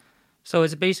so, yeah. So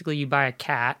it's basically you buy a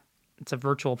cat. It's a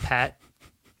virtual pet.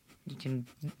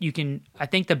 You can. I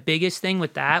think the biggest thing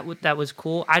with that was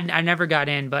cool. I never got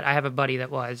in, but I have a buddy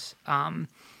that was.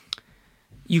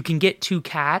 You can get two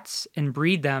cats and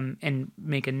breed them and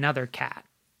make another cat.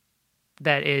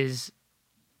 That is,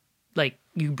 like,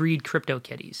 you breed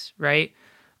CryptoKitties, right?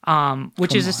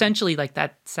 Which is essentially like,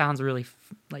 that sounds really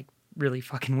really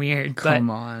fucking weird. Come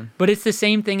on. But it's the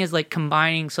same thing as like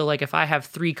combining. So like if I have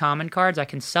 3 common cards, I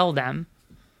can sell them,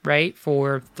 right,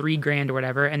 for $3,000 or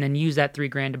whatever, and then use that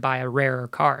 $3,000 to buy a rarer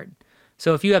card.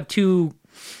 So if you have 2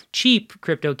 cheap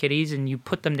CryptoKitties and you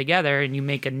put them together and you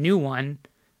make a new one,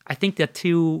 I think the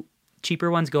 2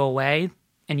 cheaper ones go away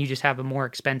and you just have a more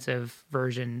expensive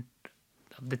version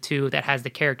of the two that has the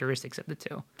characteristics of the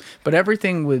two. But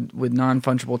everything with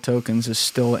non-fungible tokens is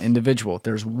still individual.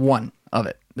 There's one of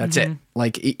it. That's it.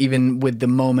 Like even with the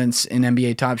moments in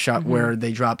NBA Top Shot where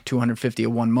they drop 250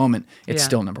 at one moment, it's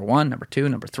still number 1, number 2,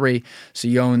 number 3. So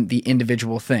you own the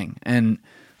individual thing. And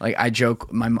like I joke,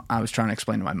 I was trying to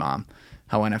explain to my mom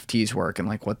how NFTs work and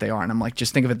like what they are. And I'm like,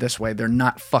 just think of it this way. They're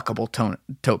not fuckable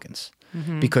tokens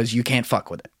because you can't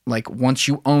fuck with it. Like once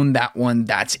you own that one,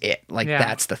 that's it. Like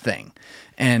that's the thing.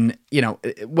 And, you know,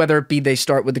 whether it be they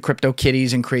start with the crypto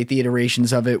kitties and create the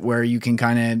iterations of it where you can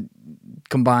kind of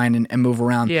combine and move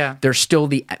around. Yeah. There's still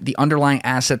the underlying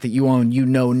asset that you own, you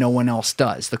know, no one else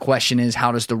does. The question is,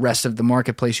 how does the rest of the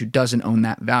marketplace who doesn't own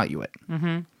that value it?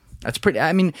 That's pretty,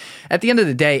 I mean, at the end of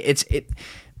the day,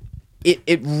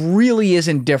 it really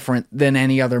isn't different than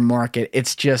any other market.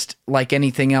 It's just like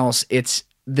anything else. It's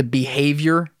the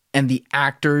behavior and the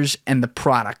actors and the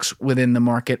products within the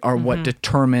market are what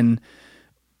determine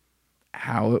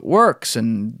how it works,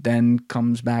 and then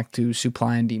comes back to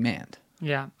supply and demand.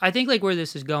 Yeah. I think like where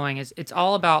this is going is it's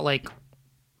all about like,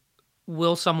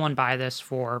 will someone buy this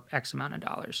for X amount of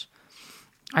dollars?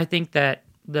 I think that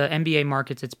the NBA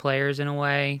markets its players in a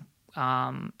way.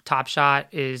 Top Shot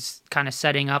is kind of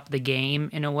setting up the game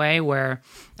in a way where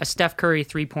a Steph Curry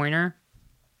 3-pointer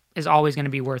is always going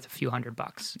to be worth a few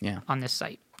 $100 on this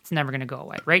site. It's never going to go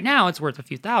away. Right now, it's worth a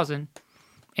few thousand,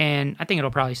 and I think it'll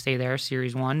probably stay there,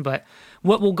 Series 1. But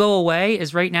what will go away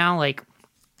is right now, like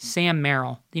Sam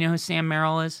Merrill. Do you know who Sam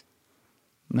Merrill is?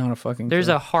 Not a fucking. There's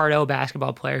a hard-O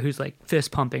basketball player who's like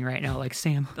fist pumping right now, like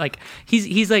Sam. Like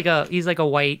he's like a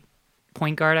white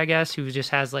point guard, I guess, who just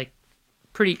has like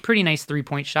pretty nice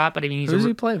 3-point shot. But I mean, who's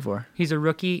he played for? He's a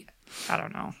rookie. I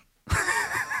don't know.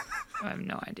 I have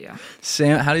no idea.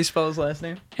 Sam, how do you spell his last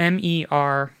name?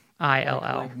 Merrill.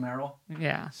 Like Merrill?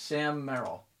 Yeah. Sam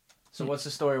Merrill. So what's the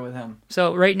story with him?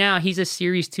 So right now he's a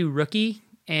Series 2 rookie,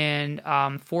 and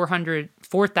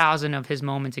 4,000 of his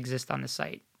moments exist on the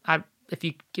site.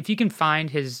 If you can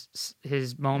find his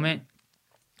moment,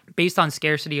 based on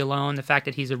scarcity alone, the fact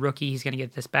that he's a rookie, he's going to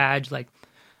get this badge. Like,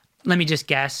 let me just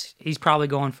guess, he's probably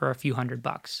going for a few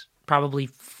 $100, probably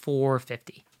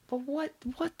 $450. But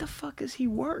what the fuck is he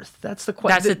worth? That's the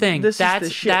question. That's the thing.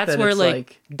 That's where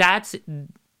like that's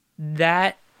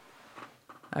that.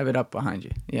 I have it up behind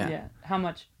you. Yeah. Yeah. How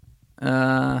much?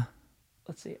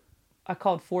 Let's see. I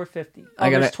called 450. Oh,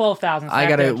 there's 12,000. I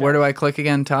got it. Where do I click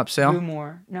again? Top sale. 2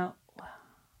 more. No.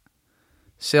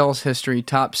 Sales history.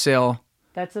 Top sale.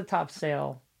 That's the top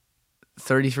sale.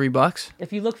 $33.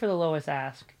 If you look for the lowest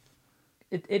ask,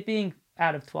 it being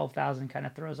out of 12,000 kind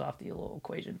of throws off the little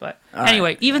equation. But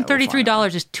anyway, even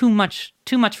 $33 is too much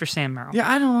for Sam Merrill. Yeah,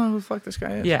 I don't know who the fuck this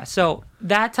guy is. Yeah, so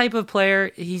that type of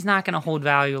player, he's not going to hold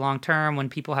value long term when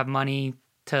people have money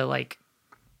to like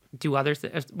do other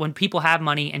when people have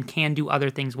money and can do other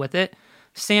things with it.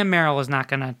 Sam Merrill is not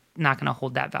gonna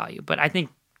hold that value. But I think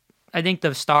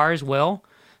the stars will.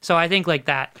 So I think like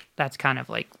that's kind of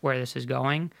like where this is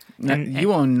going. And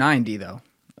you own 90 though.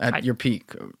 At your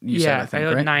peak, you said, I think,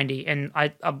 I right? 90, and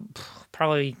I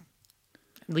probably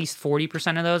at least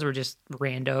 40% of those were just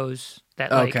randos that.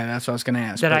 Like, okay, that's what I was going to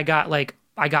ask. That I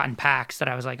got in packs that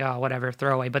I was like, oh, whatever,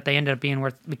 throw away. But they ended up being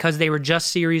worth, because they were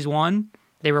just Series 1,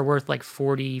 they were worth like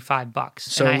 $45.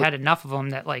 So and I had enough of them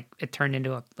that like it turned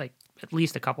into at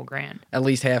least a couple grand. At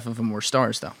least half of them were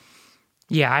stars, though.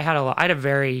 Yeah, I had a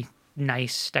very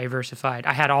nice diversified.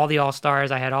 I had all the All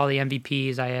Stars, I had all the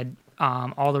MVPs, I had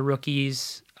all the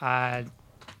rookies. That's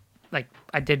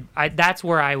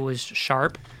where I was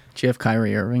sharp. Do you have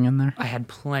Kyrie Irving in there? I had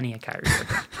plenty of Kyrie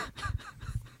Irving.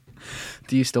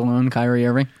 Do you still own Kyrie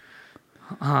Irving?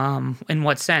 In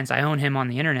what sense? I own him on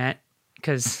the internet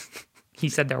because he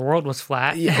said their world was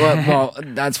flat. Yeah, well,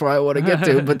 that's where I want to get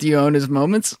to. But do you own his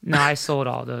moments? No, I sold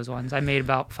all those ones. I made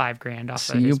about $5,000 off.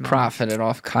 So you profited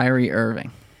off Kyrie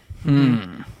Irving.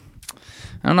 I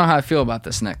don't know how I feel about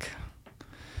this, Nick.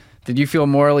 Did you feel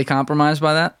morally compromised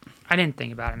by that? I didn't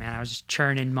think about it, man. I was just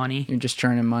churning money. You're just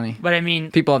churning money. But I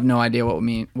mean, people have no idea what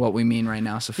we mean right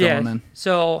now, so fill them in.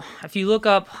 So if you look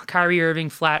up Kyrie Irving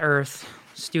flat Earth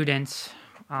students,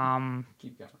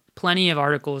 plenty of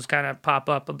articles kind of pop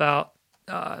up about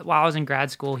while I was in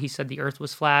grad school, he said the Earth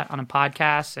was flat on a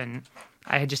podcast, and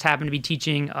I had just happened to be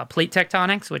teaching plate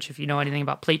tectonics, which if you know anything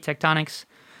about plate tectonics,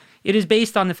 it is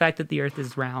based on the fact that the Earth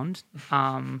is round,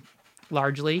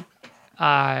 largely.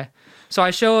 So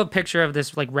I show a picture of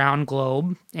this like round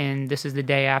globe, and this is the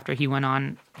day after he went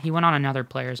on another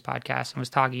player's podcast and was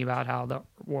talking about how the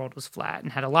world was flat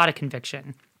and had a lot of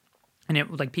conviction. And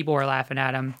it like people were laughing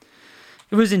at him.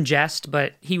 It was in jest,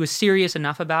 but he was serious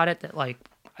enough about it that like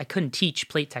I couldn't teach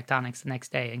plate tectonics the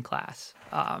next day in class.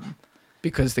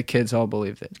 Because the kids all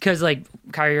believed it. Because like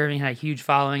Kyrie Irving had a huge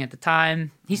following at the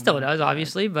time. He still does,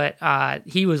 obviously, but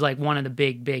he was like one of the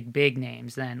big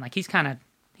names then. Like he's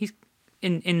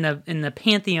in the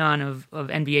pantheon of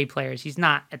NBA players. He's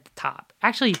not at the top.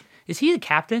 Actually, is he the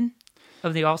captain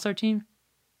of the All-Star team?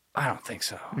 I don't think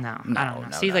so. No, I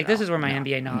don't know. See, this is where my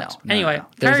NBA knowledge. No. Anyway,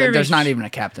 there's not even a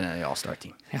captain of the All-Star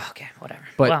team. Okay, whatever.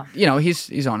 But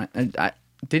he's on it.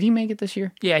 Did he make it this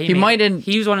year? Yeah, he might.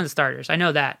 He was one of the starters. I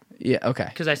know that. Yeah. Okay.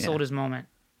 Because I sold his moment.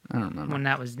 I don't know when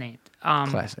that was named.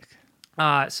 Classic.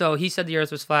 So he said the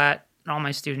Earth was flat. And all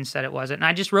my students said it wasn't. And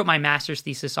I just wrote my master's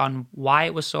thesis on why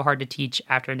it was so hard to teach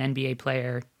after an NBA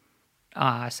player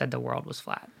said the world was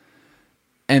flat.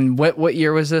 And what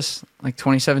year was this? Like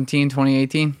 2017,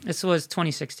 2018? This was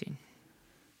 2016.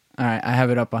 All right, I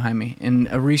have it up behind me. In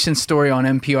a recent story on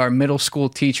NPR, middle school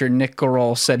teacher Nick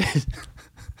Garol said...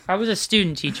 I was a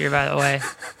student teacher, by the way,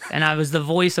 and I was the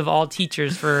voice of all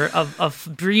teachers for a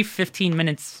brief 15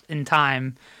 minutes in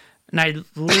time. And I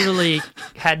literally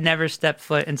had never stepped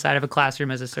foot inside of a classroom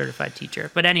as a certified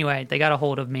teacher. But anyway, they got a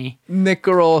hold of me. Nick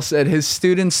Garol said his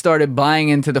students started buying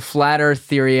into the flat earth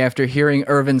theory after hearing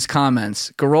Irvin's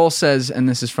comments. Garol says, and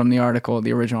this is from the article,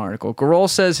 the original article, Garol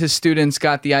says his students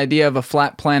got the idea of a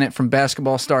flat planet from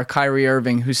basketball star Kyrie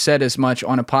Irving, who said as much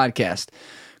on a podcast.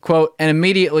 Quote, and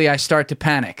immediately I start to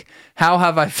panic. How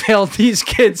have I failed these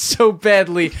kids so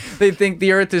badly? They think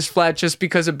the earth is flat just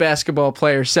because a basketball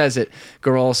player says it,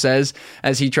 Garol says,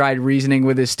 as he tried reasoning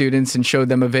with his students and showed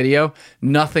them a video.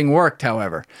 Nothing worked,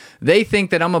 however. They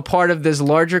think that I'm a part of this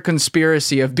larger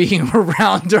conspiracy of being a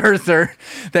round earther.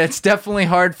 That's definitely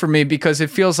hard for me because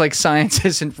it feels like science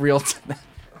isn't real to them.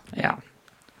 Yeah.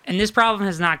 And this problem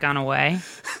has not gone away.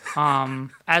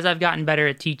 As I've gotten better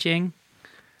at teaching,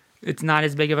 it's not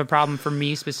as big of a problem for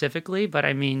me specifically, but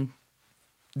I mean...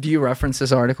 Do you reference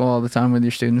this article all the time with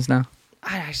your students now?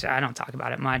 I don't talk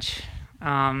about it much.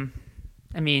 I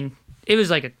mean, it was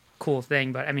like a cool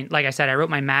thing, but I mean, like I said, I wrote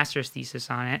my master's thesis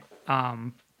on it.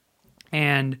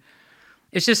 And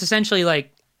it's just essentially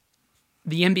like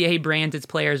the NBA brands its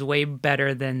players way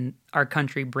better than our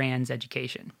country brands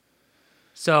education.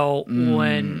 So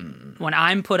when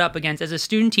I'm put up against, as a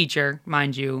student teacher,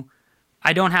 mind you,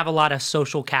 I don't have a lot of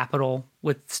social capital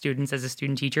with students as a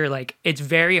student teacher. Like, it's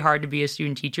very hard to be a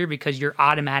student teacher because you're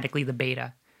automatically the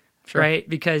beta, right?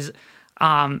 Because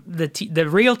the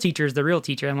real teacher is the real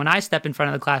teacher. And when I step in front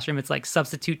of the classroom, it's like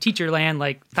substitute teacher land,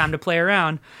 like time to play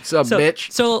around. What's up,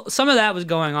 bitch? So some of that was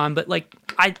going on, but like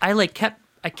I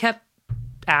kept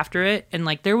after it, and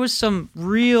like there was some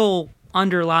real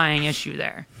underlying issue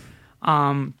there.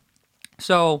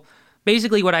 So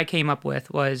basically what I came up with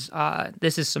was,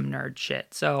 this is some nerd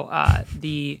shit. So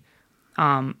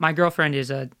my girlfriend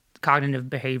is a cognitive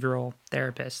behavioral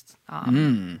therapist.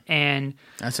 And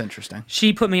that's interesting.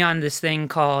 She put me on this thing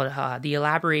called the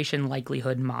elaboration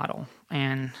likelihood model.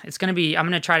 And it's going to be, I'm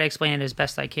going to try to explain it as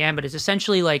best I can, but it's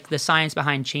essentially like the science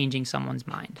behind changing someone's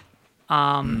mind.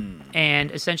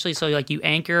 And essentially, so like you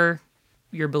anchor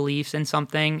your beliefs in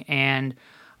something, and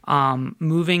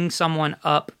moving someone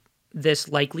up this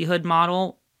likelihood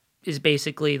model is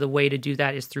basically the way to do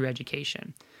that is through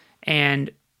education. And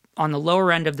on the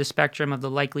lower end of the spectrum of the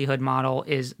likelihood model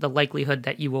is the likelihood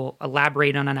that you will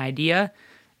elaborate on an idea.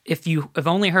 If you have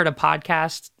only heard a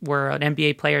podcast where an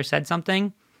NBA player said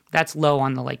something, that's low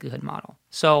on the likelihood model.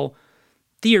 So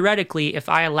theoretically, if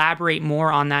I elaborate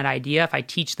more on that idea, if I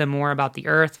teach them more about the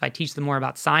earth, if I teach them more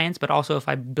about science, but also if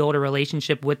I build a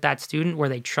relationship with that student where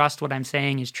they trust what I'm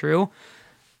saying is true,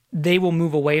 they will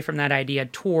move away from that idea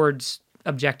towards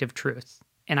objective truth,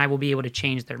 and I will be able to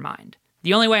change their mind.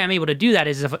 The only way I'm able to do that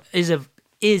is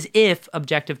if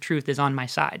objective truth is on my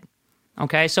side.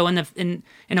 Okay, so in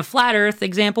a flat Earth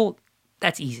example,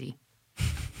 that's easy.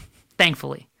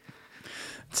 Thankfully,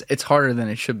 it's harder than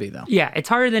it should be, though. Yeah, it's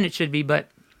harder than it should be, but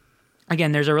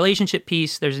again, there's a relationship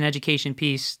piece, there's an education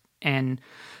piece, and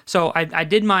so I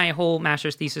did my whole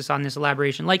master's thesis on this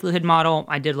elaboration likelihood model.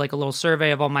 I did like a little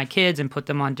survey of all my kids and put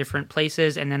them on different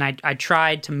places, and then I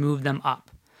tried to move them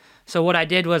up. So what I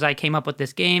did was I came up with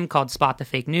this game called Spot the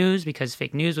Fake News, because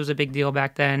fake news was a big deal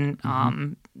back then.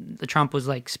 The Trump was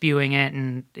like spewing it,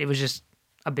 and it was just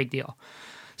a big deal.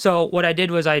 So what I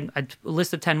did was I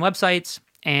listed 10 websites,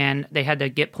 and they had to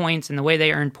get points, and the way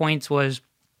they earned points was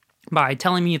by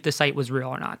telling me if the site was real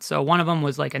or not. So one of them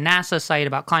was like a NASA site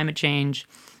about climate change,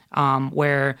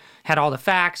 where had all the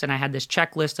facts, and I had this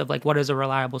checklist of like what is a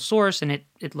reliable source, and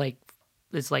it's like,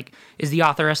 is the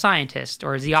author a scientist,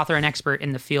 or is the author an expert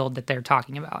in the field that they're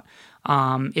talking about?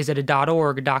 Is it a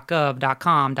 .org, .gov,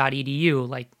 .com, .edu?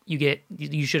 Like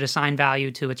you should assign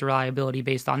value to its reliability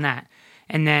based on that.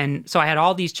 And then, so I had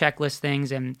all these checklist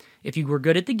things, and if you were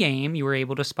good at the game, you were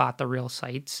able to spot the real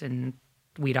sites and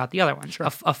weed out the other ones. Sure.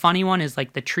 A funny one is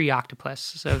like the tree octopus.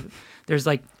 So there's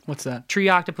like... What's that?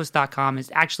 Treeoctopus.com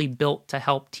is actually built to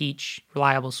help teach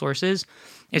reliable sources.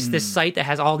 It's this site that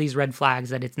has all these red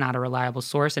flags that it's not a reliable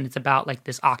source, and it's about like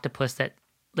this octopus that,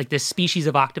 like this species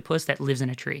of octopus that lives in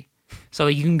a tree. So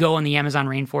you can go in the Amazon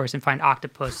rainforest and find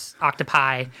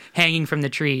octopi hanging from the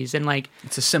trees, and like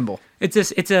It's a symbol. it's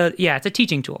a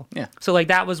teaching tool. Yeah. So like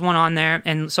that was one on there,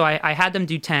 and so I had them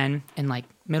do 10, and like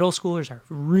middle schoolers are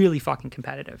really fucking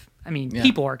competitive. I mean,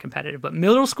 people are competitive, but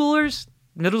middle schoolers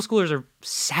are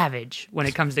savage when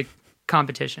it comes to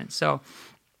competition. So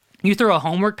you throw a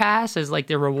homework pass as like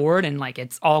their reward, and like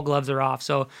it's all gloves are off.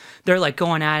 So they're like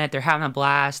going at it, they're having a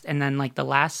blast, and then like the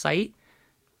last site,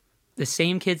 the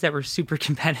same kids that were super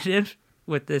competitive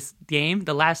with this game,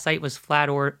 the last site was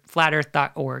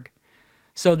flatearth.org.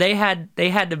 So they had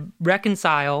to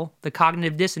reconcile the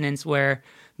cognitive dissonance where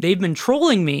they've been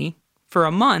trolling me for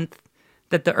a month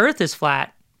that the earth is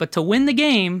flat, but to win the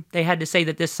game, they had to say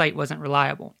that this site wasn't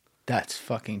reliable. That's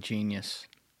fucking genius.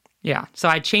 Yeah. So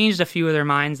I changed a few of their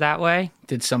minds that way.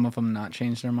 Did some of them not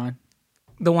change their mind?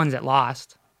 The ones that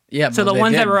lost. Yeah. So the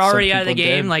ones that were already out of the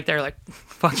game, like they're like,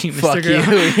 "Fuck you, Mr. Fuck Grill."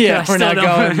 you. Yeah, we're not still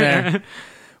going don't- there.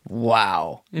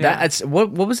 Wow. Yeah. That's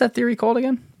what was that theory called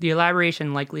again? The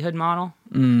elaboration likelihood model.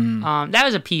 That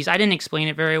was a piece. I didn't explain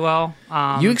it very well.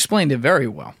 You explained it very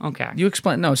well. Okay. You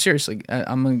explained. No, seriously.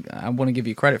 I want to give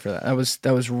you credit for that.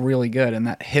 That was really good, and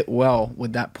that hit well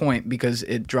with that point because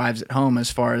it drives it home as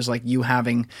far as like you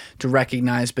having to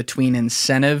recognize between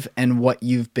incentive and what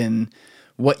you've been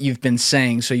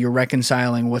saying. So you're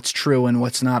reconciling what's true and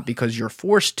what's not because you're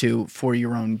forced to for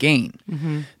your own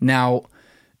gain. Now,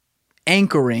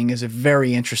 anchoring is a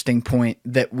very interesting point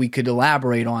that we could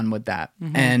elaborate on with that.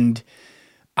 And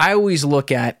I always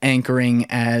look at anchoring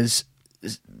as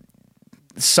a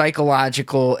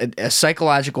psychological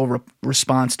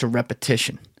response to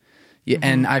repetition. Yeah,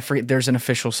 and I forget there's an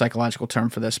official psychological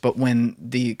term for this, but when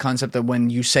the concept that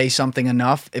when you say something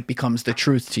enough, it becomes the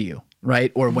truth to you,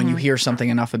 right? Or when you hear something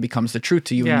enough, it becomes the truth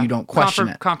to you and you don't question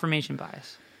it. Confirmation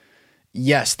bias.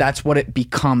 Yes, that's what it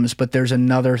becomes, but there's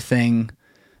another thing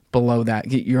below that.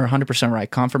 You're 100%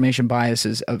 right. Confirmation bias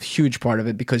is a huge part of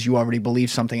it because you already believe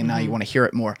something and now you want to hear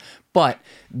it more. But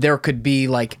there could be,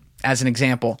 like, as an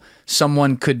example,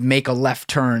 someone could make a left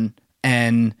turn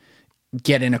and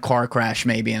get in a car crash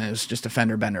maybe, and it was just a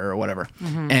fender bender or whatever,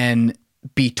 and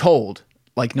be told,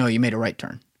 like, no, you made a right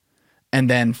turn. And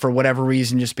then for whatever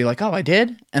reason, just be like, oh, I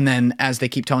did? And then as they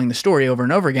keep telling the story over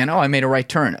and over again, oh, I made a right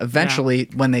turn. Eventually,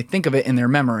 when they think of it in their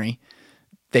memory,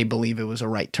 they believe it was a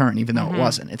right turn, even though it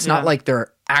wasn't. It's not like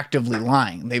they're actively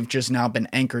lying. They've just now been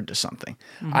anchored to something.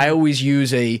 I always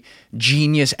use a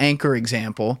genius anchor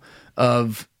example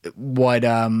of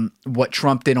what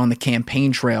Trump did on the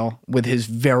campaign trail with his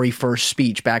very first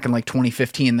speech back in like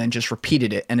 2015, and then just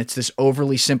repeated it. And it's this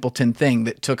overly simpleton thing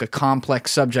that took a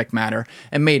complex subject matter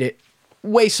and made it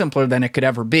way simpler than it could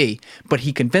ever be, but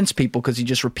he convinced people because he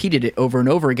just repeated it over and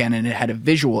over again, and it had a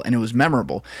visual and it was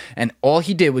memorable. And all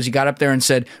he did was he got up there and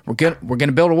said, we're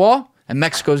gonna build a wall and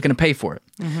Mexico's gonna pay for it.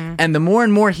 And the more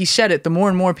and more he said it, the more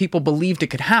and more people believed it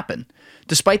could happen,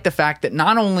 despite the fact that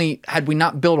not only had we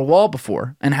not built a wall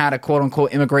before and had a quote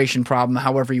unquote immigration problem,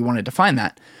 however you want to define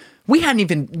that, we hadn't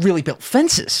even really built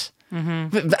fences.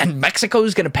 And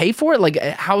Mexico's going to pay for it? Like,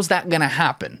 how's that going to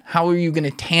happen? How are you going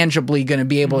to tangibly going to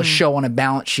be able to show on a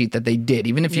balance sheet that they did,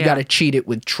 even if you got to cheat it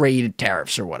with trade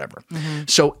tariffs or whatever?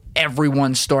 So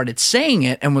everyone started saying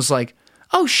it and was like,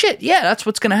 oh shit, yeah, that's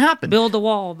what's going to happen. Build the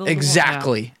wall.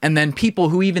 Exactly. The wall, And then people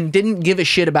who even didn't give a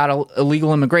shit about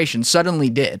illegal immigration suddenly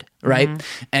did, right?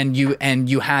 And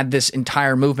you had this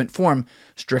entire movement form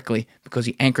strictly because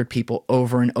he anchored people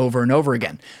over and over and over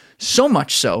again. So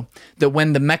much so that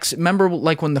when remember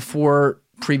like when the 4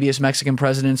 previous Mexican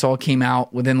presidents all came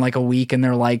out within like a week and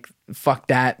they're like, fuck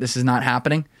that, this is not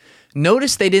happening.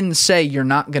 Notice they didn't say you're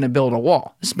not going to build a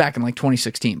wall. This is back in like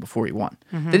 2016 before he won.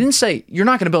 They didn't say you're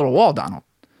not going to build a wall, Donald.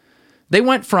 They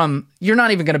went from you're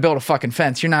not even going to build a fucking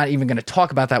fence, you're not even going to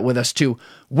talk about that with us, to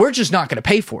we're just not going to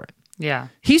pay for it. Yeah.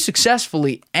 He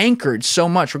successfully anchored so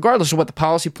much, regardless of what the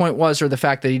policy point was or the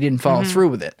fact that he didn't follow through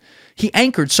with it. He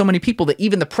anchored so many people that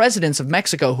even the presidents of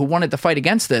Mexico who wanted to fight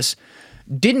against this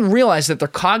didn't realize that their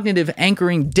cognitive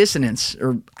anchoring dissonance,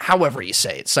 or however you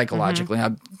say it psychologically,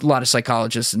 a lot of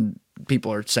psychologists and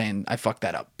people are saying I fucked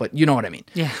that up, but you know what I mean.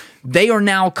 Yeah. They are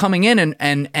now coming in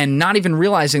and not even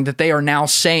realizing that they are now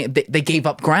saying they gave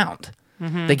up ground.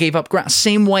 They gave up ground.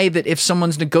 Same way that if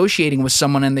someone's negotiating with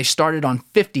someone and they started on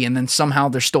 50 and then somehow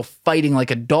they're still fighting like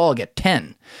a dog at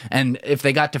 10. And if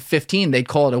they got to 15, they'd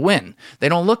call it a win. They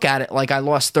don't look at it like I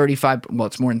lost 35. Well,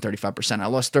 it's more than 35%. I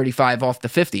lost 35 off the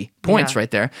 50 points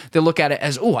right there. They look at it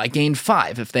as, oh, I gained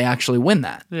 5 if they actually win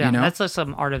that. Yeah, you know? that's like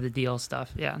some art of the deal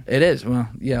stuff. Yeah. It is. Well,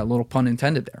 yeah, a little pun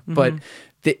intended there. But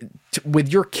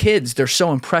with your kids, they're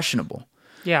so impressionable.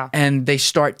 Yeah. And they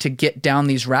start to get down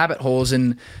these rabbit holes.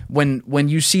 And when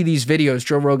you see these videos,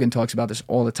 Joe Rogan talks about this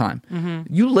all the time.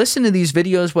 You listen to these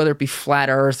videos, whether it be Flat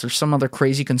Earth or some other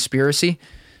crazy conspiracy,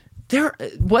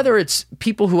 whether it's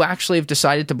people who actually have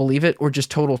decided to believe it or just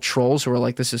total trolls who are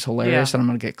like, this is hilarious and I'm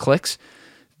going to get clicks,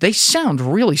 they sound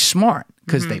really smart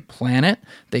because they plan it.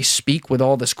 They speak with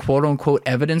all this quote unquote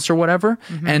evidence or whatever.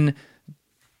 And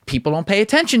people don't pay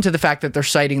attention to the fact that they're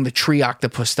citing the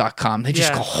treeoctopus.com. They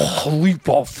just go, holy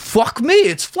ball, fuck me,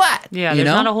 it's flat. Yeah, there's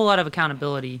not a whole lot of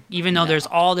accountability. Even though there's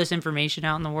all this information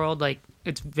out in the world, like,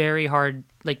 it's very hard.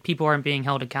 Like, people aren't being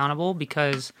held accountable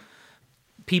because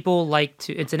people like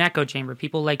to, it's an echo chamber.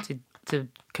 People like to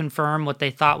confirm what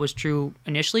they thought was true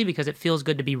initially because it feels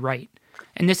good to be right.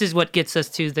 And this is what gets us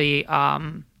to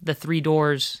the three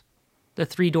doors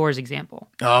example.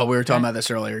 Oh, we were talking about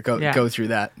this earlier. Go through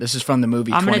that. This is from the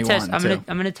movie 21.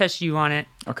 I'm gonna test you on it.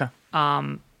 Okay.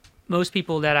 Most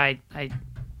people that I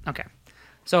okay.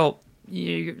 So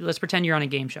let's pretend you're on a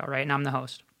game show, right? And I'm the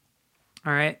host.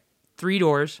 All right. 3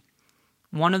 doors.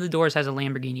 One of the doors has a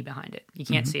Lamborghini behind it. You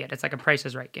can't see it. It's like a Price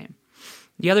is Right game.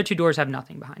 The other 2 doors have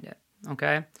nothing behind it.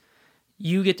 Okay.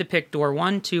 You get to pick door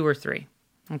 1, 2, or 3.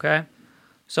 Okay.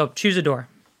 So choose a door.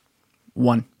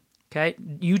 1. Okay.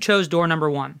 You chose door number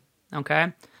 1.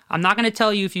 Okay. I'm not going to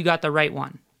tell you if you got the right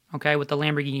one. Okay. With the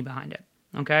Lamborghini behind it.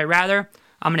 Okay. Rather,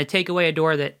 I'm going to take away a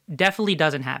door that definitely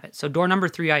doesn't have it. So door number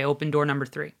 3, I open door number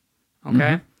 3.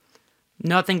 Okay.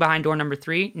 Nothing behind door number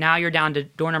 3. Now you're down to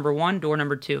door number 1, door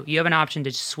number 2. You have an option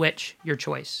to switch your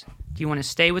choice. Do you want to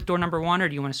stay with door number 1 or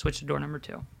do you want to switch to door number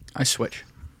 2? I switch.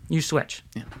 You switch.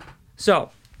 Yeah.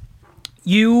 So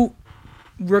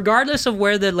regardless of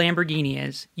where the Lamborghini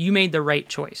is, you made the right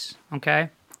choice, okay?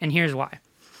 And here's why.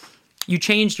 You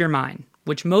changed your mind,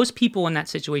 which most people in that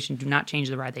situation do not change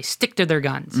their mind. They stick to their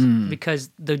guns because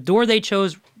the door they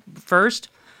chose first,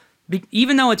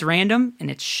 even though it's random and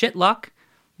it's shit luck,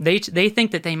 they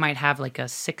think that they might have like a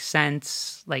sixth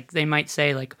sense. Like they might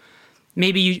say like,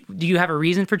 maybe do you have a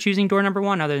reason for choosing door number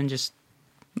 1 other than just...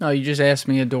 No, you just asked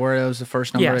me a door. That was the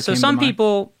first number. Yeah, that so came some to mind.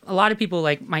 people, a lot of people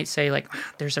like might say like,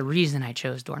 there's a reason I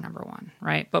chose door number 1,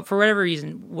 right? But for whatever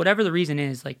reason, whatever the reason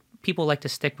is, like people like to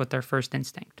stick with their first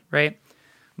instinct, right?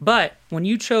 But when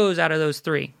you chose out of those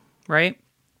 3, right,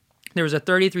 there was a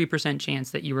 33%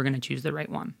 chance that you were going to choose the right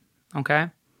one, okay?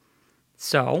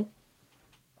 So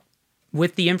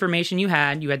with the information you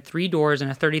had 3 doors and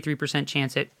a 33%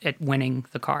 chance at winning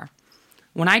the car.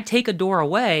 When I take a door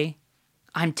away,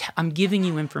 I'm giving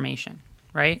you information,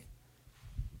 right?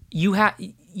 By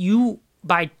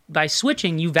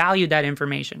switching, you valued that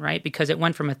information, right? Because it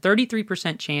went from a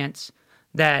 33% chance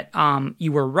that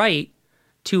you were right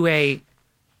to a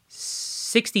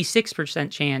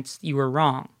 66% chance you were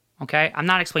wrong. Okay, I'm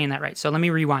not explaining that right, so let me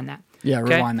rewind that. Yeah,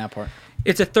 okay? Rewind that part.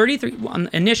 It's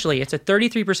initially it's a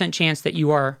 33% chance that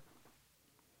you are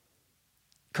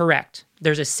correct.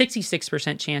 There's a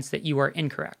 66% chance that you are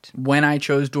incorrect. When I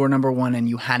chose door number 1 and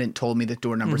you hadn't told me that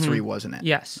door number 3 wasn't it.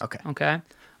 Yes. Okay. Okay.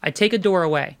 I take a door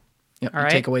away. Yep. All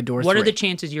right. Take away door 3. What are the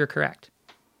chances you're correct?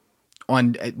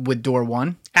 With door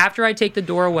 1? After I take the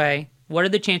door away, what are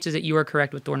the chances that you are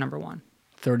correct with door number 1?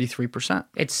 33%.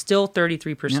 It's still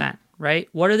 33%, right?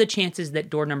 What are the chances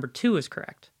that door number 2 is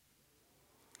correct?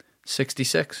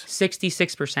 66.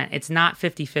 66%. It's not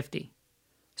 50-50.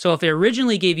 So if it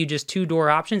originally gave you just 2 door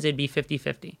options, it'd be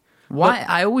 50-50. Why?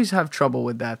 I always have trouble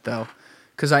with that though,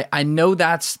 because I know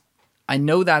that's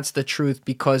the truth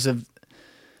because of.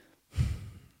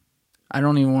 I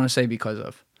don't even want to say because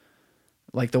of,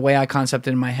 like the way I concept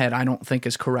it in my head, I don't think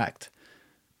is correct.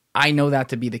 I know that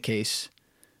to be the case,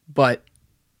 but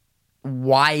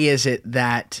why is it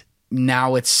that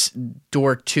now it's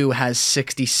door 2 has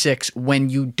 66 when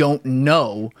you don't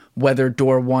know whether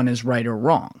door 1 is right or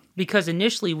wrong? Because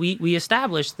initially we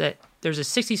established that there's a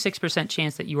 66%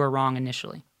 chance that you are wrong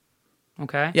initially.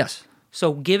 Okay? Yes.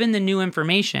 So given the new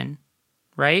information,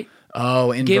 right?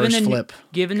 Oh, inverse flip.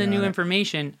 Given the new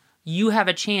information, you have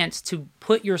a chance to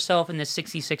put yourself in the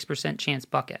 66% chance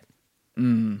bucket.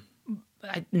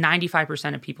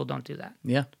 95% of people don't do that.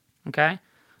 Yeah. Okay?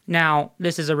 Now,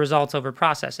 this is a results over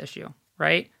process issue,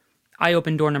 right? I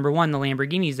opened door number 1, the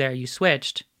Lamborghini's there, you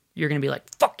switched. You're going to be like,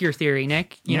 fuck your theory,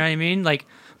 Nick. You know what I mean? Like,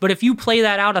 But if you play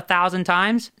that out 1,000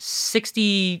 times,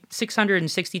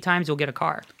 660 times you'll get a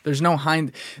card. There's no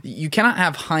you cannot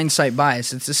have hindsight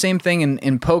bias. It's the same thing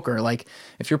in poker. Like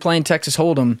if you're playing Texas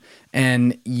Hold'em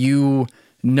and you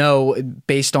know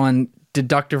based on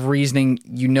deductive reasoning,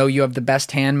 you know you have the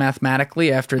best hand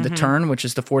mathematically after the turn, which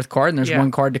is the fourth card, and there's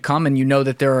one card to come, and you know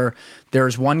that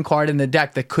there's one card in the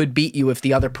deck that could beat you if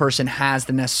the other person has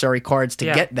the necessary cards to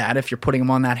get that, if you're putting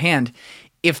them on that hand.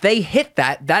 If they hit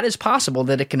that, that is possible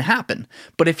that it can happen.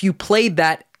 But if you played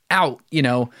that out,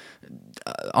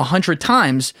 100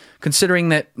 times, considering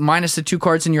that minus the 2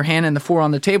 cards in your hand and the 4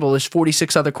 on the table, there's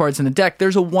 46 other cards in the deck.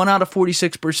 There's a 1 out of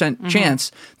 46%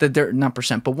 chance that they're not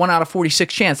percent, but 1 out of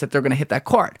 46 chance that they're going to hit that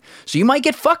card. So you might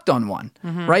get fucked on one,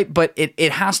 right? But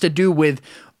it has to do with,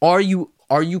 are you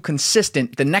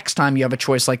consistent the next time you have a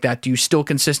choice like that? Do you still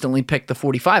consistently pick the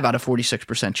 45 out of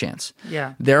 46% chance?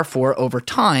 Yeah. Therefore, over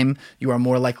time, you are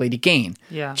more likely to gain.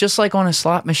 Yeah. Just like on a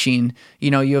slot machine,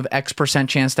 you have X%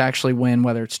 chance to actually win,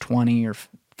 whether it's 20 or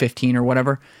 15 or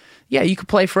whatever. Yeah, you could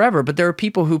play forever, but there are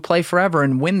people who play forever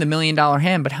and win the $1 million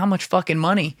hand, but how much fucking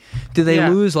money do they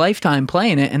lose lifetime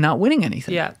playing it and not winning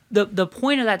anything? Yeah. The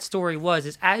point of that story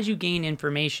is as you gain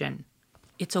information,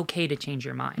 it's okay to change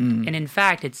your mind. And in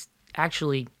fact, it's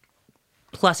actually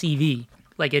plus EV.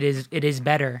 Like it is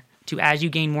better to, as you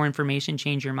gain more information,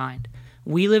 change your mind.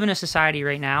 We live in a society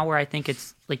right now where I think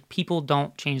it's like people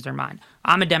don't change their mind.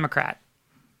 I'm a Democrat.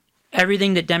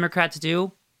 Everything that Democrats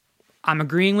do, I'm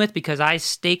agreeing with because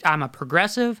I'm a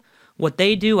progressive. What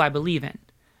they do, I believe in.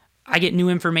 I get new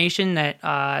information that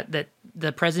that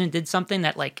the president did something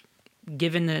that, like,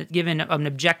 given an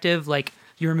objective, like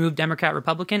you remove Democrat,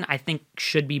 Republican, I think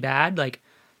should be bad. Like,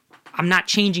 I'm not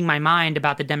changing my mind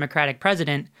about the Democratic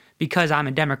president because I'm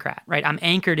a Democrat, right? I'm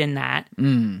anchored in that,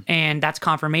 and that's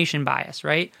confirmation bias,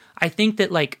 right? I think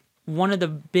that, like, one of the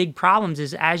big problems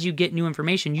is as you get new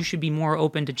information, you should be more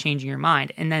open to changing your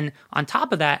mind. And then on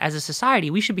top of that, as a society,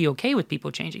 we should be okay with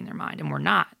people changing their mind, and we're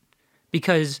not,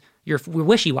 because we're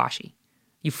wishy-washy.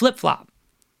 You flip-flop,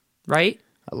 right?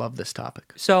 I love this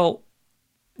topic. So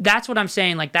that's what I'm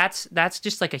saying. Like, that's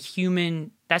just like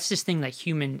that's this thing that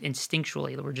human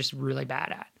instinctually that we're just really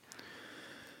bad at.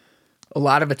 A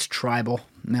lot of it's tribal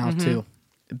now too,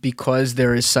 because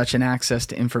there is such an access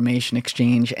to information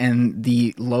exchange and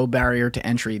the no barrier to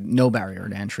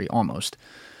entry almost,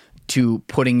 to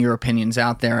putting your opinions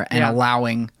out there and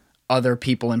allowing other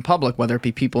people in public, whether it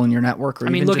be people in your network or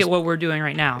look at what we're doing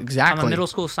right now. Exactly. I'm a middle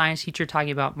school science teacher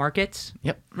talking about markets.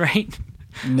 Yep. Right?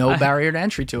 No barrier to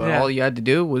entry to it. Yeah. All you had to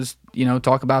do was,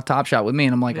 talk about Top Shot with me,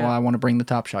 and I'm like, well, I want to bring the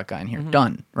Top Shot guy in here.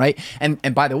 Done, right?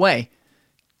 And by the way,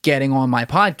 getting on my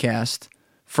podcast,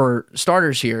 for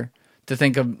starters here, to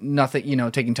think of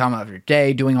nothing, taking time out of your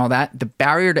day, doing all that, the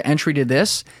barrier to entry to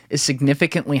this is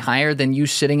significantly higher than you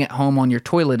sitting at home on your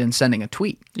toilet and sending a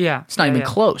tweet. Yeah. It's not even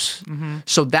close.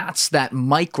 So that's that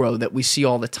micro that we see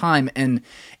all the time. And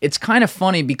it's kind of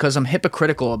funny because I'm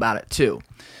hypocritical about it too.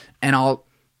 And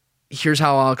here's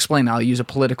how I'll explain. I'll use a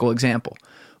political example.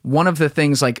 One of the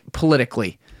things, like,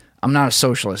 politically, I'm not a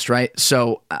socialist, right?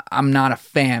 So I'm not a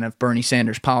fan of Bernie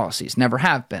Sanders' policies. Never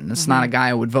have been. That's not a guy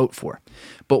I would vote for.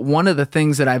 But one of the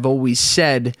things that I've always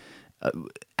said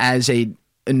as a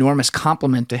enormous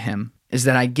compliment to him is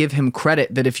that I give him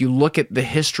credit that if you look at the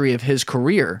history of his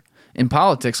career in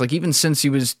politics, like even since he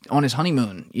was on his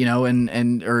honeymoon,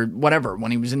 and or whatever,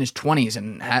 when he was in his 20s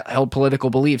and held political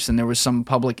beliefs and there was some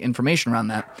public information around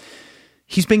that,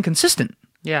 he's been consistent.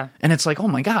 Yeah. And it's like, oh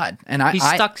my God. And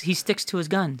he sticks to his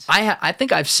guns. I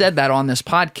think I've said that on this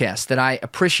podcast, that I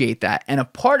appreciate that. And a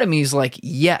part of me is like,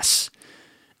 yes.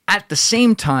 At the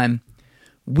same time,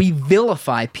 we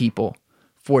vilify people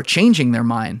for changing their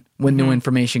mind when new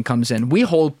information comes in. We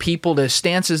hold people to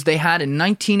stances they had in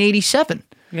 1987.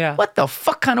 Yeah. What the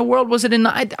fuck kind of world was it in?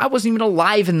 I wasn't even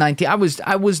alive in I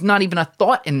was not even a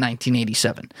thought in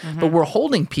 1987. But we're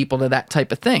holding people to that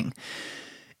type of thing.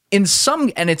 This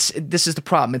is the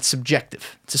problem, it's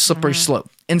subjective. It's a slippery slope.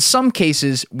 In some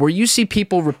cases, where you see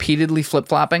people repeatedly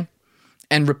flip-flopping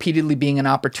and repeatedly being an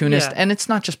opportunist, and it's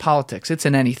not just politics, it's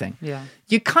in anything. Yeah.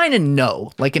 You kind of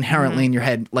know, like, inherently in your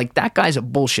head, like, that guy's a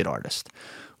bullshit artist.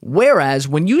 Whereas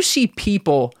when you see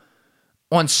people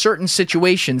on certain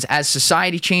situations, as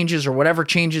society changes or whatever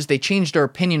changes, they change their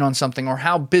opinion on something, or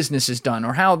how business is done,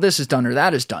 or how this is done, or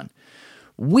that is done.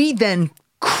 We then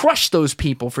crush those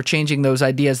people for changing those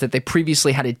ideas that they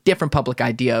previously had a different public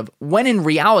idea of, when in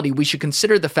reality we should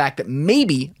consider the fact that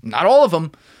maybe, not all of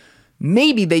them,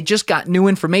 maybe they just got new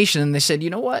information and they said, you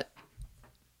know what?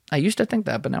 I used to think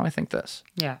that, but now I think this.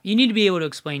 Yeah. You need to be able to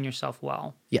explain yourself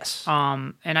well. Yes.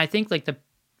 And I think, like,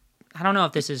 I don't know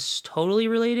if this is totally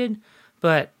related,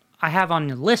 but I have on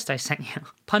the list I sent you,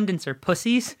 pundits are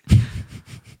pussies.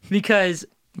 Because...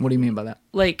 What do you mean by that?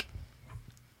 Like,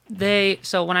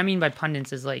 so what I mean by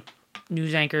pundits is like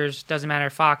news anchors, doesn't matter,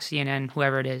 Fox, CNN,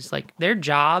 whoever it is, like their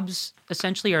jobs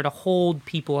essentially are to hold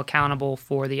people accountable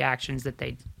for the actions that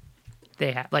they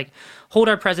have. Like, hold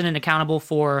our president accountable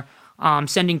for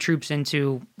sending troops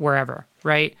into wherever,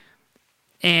 right?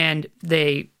 And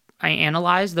I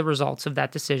analyze the results of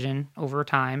that decision over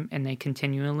time, and they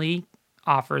continually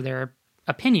offer their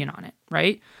opinion on it,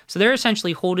 right? So they're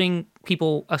essentially holding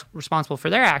people responsible for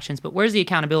their actions, but where's the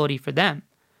accountability for them?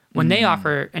 When they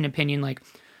offer an opinion like,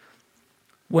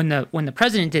 when the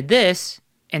president did this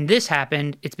and this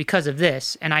happened, it's because of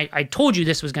this, and I told you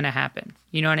this was going to happen.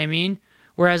 You know what I mean?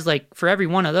 Whereas, like, for every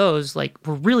one of those, like,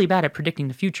 we're really bad at predicting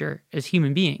the future as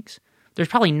human beings. There's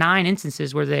probably 9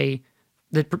 instances where the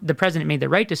president made the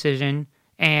right decision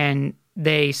and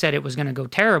they said it was going to go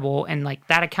terrible, and, like,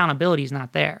 that accountability is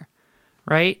not there,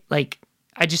 right? Like,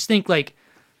 I just think, like,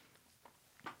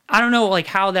 I don't know, like,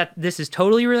 how this is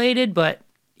totally related, but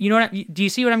you know what? Do you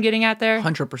see what I'm getting at there?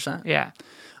 100%. Yeah.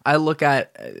 I look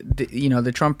at,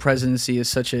 the Trump presidency is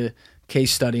such a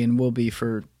case study and will be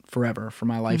for forever, for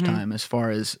my lifetime, as far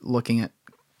as looking at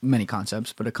many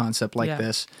concepts, but a concept like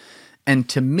this. And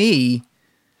to me,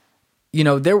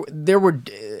 there were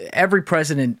every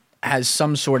president has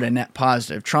some sort of net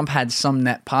positive. Trump had some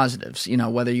net positives,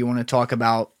 whether you want to talk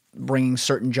about bringing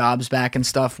certain jobs back and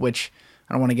stuff, which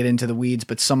I don't want to get into the weeds,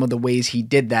 but some of the ways he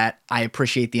did that, I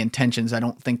appreciate the intentions. I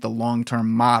don't think the long-term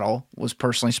model was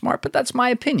personally smart, but that's my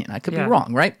opinion. I could be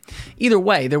wrong, right? Either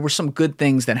way, there were some good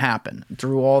things that happened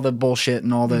through all the bullshit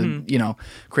and all the,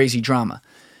 crazy drama.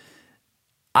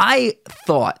 I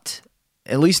thought,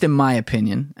 at least in my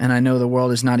opinion, and I know the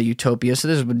world is not a utopia, so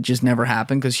this would just never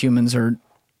happen because humans are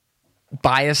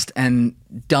biased and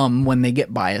dumb when they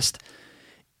get biased.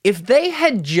 If they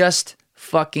had just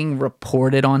fucking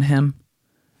reported on him,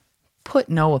 put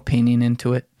no opinion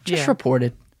into it, just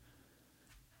reported,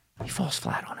 he falls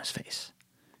flat on his face.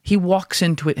 He walks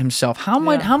into it himself. How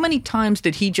many times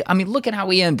did he... look at how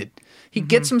he ended. He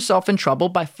gets himself in trouble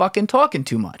by fucking talking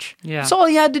too much. Yeah. That's all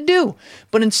he had to do.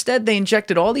 But instead, they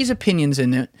injected all these opinions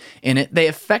in it. They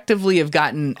effectively have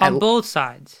gotten... On both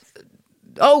sides.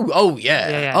 Oh,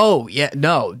 yeah. Oh, yeah.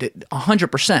 No,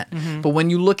 100%. But when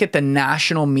you look at the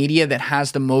national media that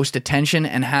has the most attention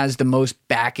and has the most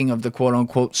backing of the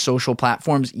quote-unquote social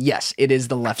platforms, yes, it is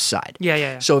the left side.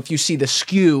 Yeah. So if you see the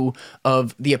skew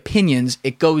of the opinions,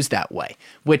 it goes that way,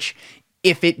 which...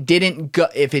 If it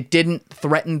didn't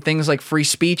threaten things like free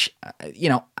speech,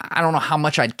 I don't know how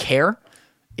much I'd care.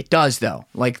 It does, though,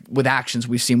 like with actions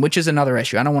we've seen, which is another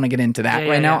issue. I don't want to get into that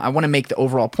now. I want to make the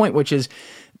overall point, which is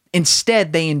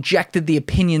instead they injected the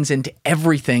opinions into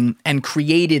everything and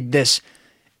created this,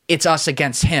 it's us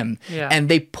against him. Yeah. And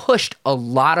they pushed a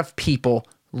lot of people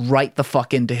right the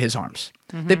fuck into his arms.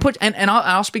 They put, and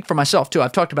I'll speak for myself too.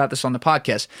 I've talked about this on the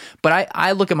podcast, but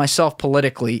I look at myself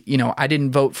politically. I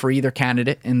didn't vote for either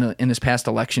candidate in this past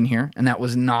election here, and that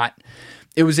was not.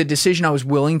 It was a decision I was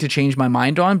willing to change my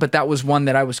mind on, but that was one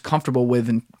that I was comfortable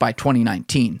with by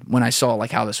 2019 when I saw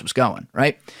like how this was going.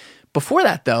 Right before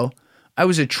that, though, I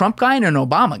was a Trump guy and an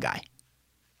Obama guy.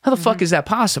 How the fuck is that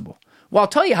possible? Well, I'll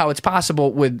tell you how it's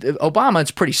possible with Obama.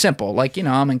 It's pretty simple. Like,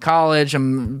 I'm in college,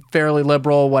 I'm fairly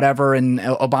liberal, whatever, and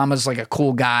Obama's like a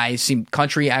cool guy.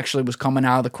 Country actually was coming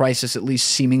out of the crisis at least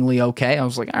seemingly okay. I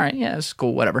was like, all right, yeah, this is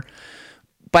cool, whatever.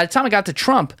 By the time I got to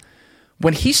Trump,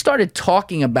 when he started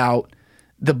talking about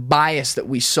the bias that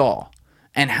we saw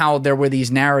and how there were these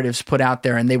narratives put out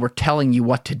there and they were telling you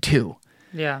what to do,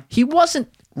 he wasn't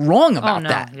wrong about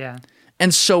that. Yeah.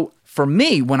 And so... For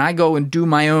me, when I go and do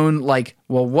my own,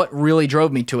 what really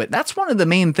drove me to it, that's one of the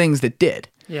main things that did.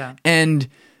 Yeah. And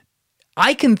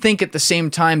I can think at the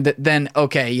same time that then,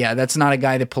 okay, yeah, that's not a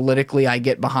guy that politically I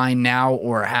get behind now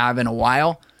or have in a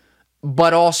while.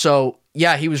 But also,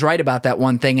 yeah, he was right about that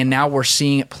one thing. And now we're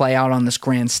seeing it play out on this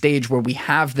grand stage where we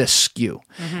have this skew.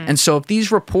 And so if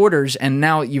these reporters, and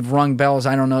now you've rung bells,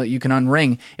 I don't know that you can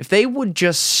unring, if they would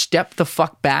just step the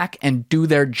fuck back and do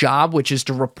their job, which is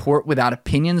to report without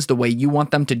opinions the way you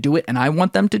want them to do it and I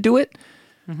want them to do it,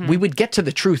 we would get to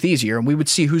the truth easier and we would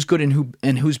see who's good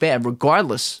and who's bad,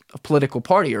 regardless of political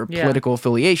party or political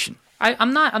affiliation.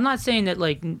 I'm not saying that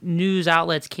like news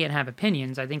outlets can't have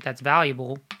opinions. I think that's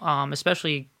valuable,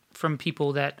 especially from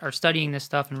people that are studying this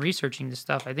stuff and researching this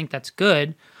stuff. I think that's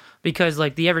good because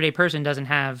like the everyday person doesn't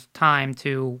have time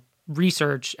to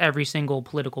research every single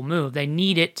political move. They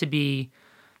need it to be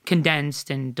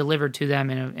condensed and delivered to them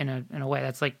in a way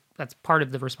that's part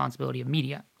of the responsibility of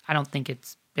media. I don't think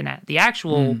it's been the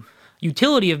actual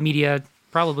utility of media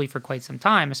probably for quite some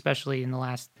time, especially in the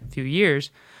last few years.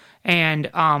 And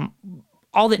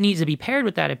all that needs to be paired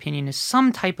with that opinion is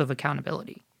some type of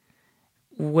accountability.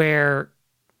 And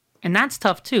that's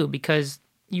tough too, because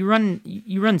you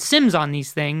run sims on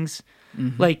these things.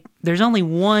 Like there's only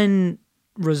one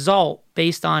result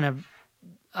based on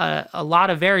a lot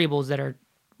of variables that are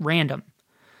random.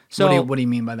 So what do you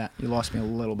mean by that? You lost me a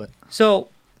little bit. So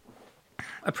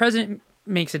a president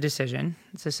makes a decision.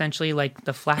 It's essentially like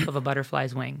the flap of a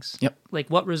butterfly's wings. Yep. Like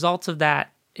what results of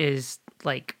that is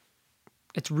like,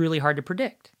 it's really hard to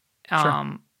predict.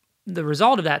 Sure. The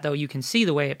result of that, though, you can see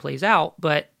the way it plays out,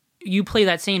 but you play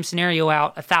that same scenario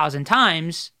out 1,000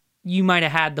 times, you might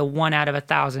have had the 1 out of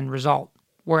 1,000 result.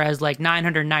 Whereas like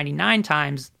 999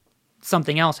 times,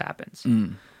 something else happens.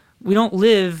 We don't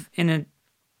live in a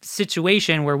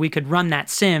situation where we could run that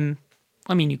sim.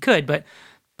 I mean, you could, but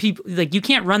people like you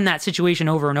can't run that situation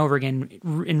over and over again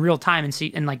in real time and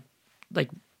see and like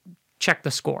check the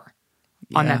score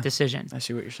on that decision. I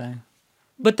see what you're saying.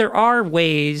 But there are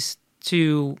ways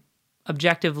to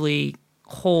objectively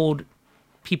hold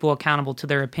people accountable to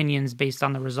their opinions based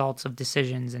on the results of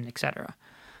decisions and et cetera.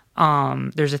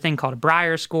 There's a thing called a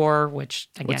Breyer score, which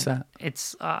again, what's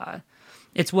that?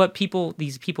 It's what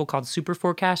these people called super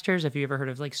forecasters. Have you ever heard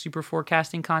of like super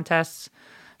forecasting contests?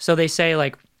 So they say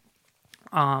like,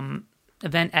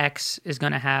 event X is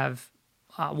going to have,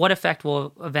 what effect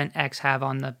will event X have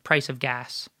on the price of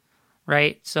gas,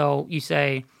 right? So you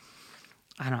say,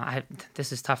 I don't know,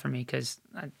 this is tough for me because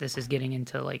this is getting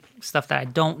into like stuff that I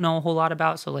don't know a whole lot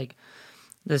about. So like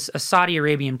a Saudi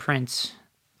Arabian prince,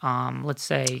 let's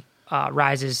say,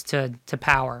 rises to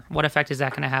power. What effect is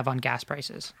that going to have on gas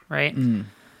prices, right?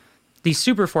 These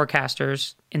super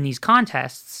forecasters in these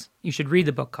contests, you should read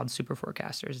the book called Super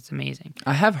Forecasters. It's amazing.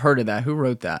 I have heard of that. Who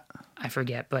wrote that? I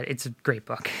forget, but it's a great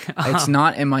book. It's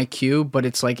not in my queue, but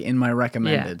it's like in my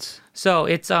recommendeds. Yeah. So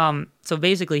it's so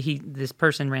basically this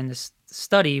person ran this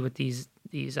study with these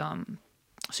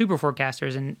super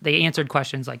forecasters, and they answered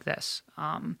questions like this.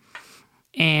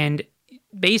 And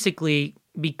basically,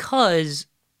 because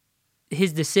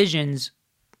his decisions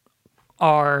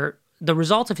the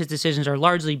results of his decisions are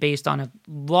largely based on a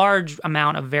large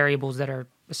amount of variables that are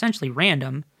essentially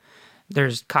random.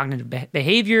 There's cognitive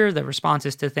behavior, the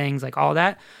responses to things, like all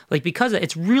that. Like because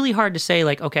it's really hard to say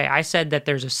like, okay, I said that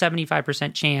there's a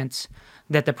 75% chance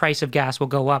that the price of gas will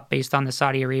go up based on the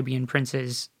Saudi Arabian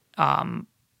prince's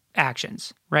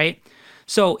actions, right?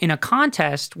 So in a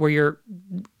contest where you're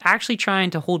actually trying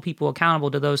to hold people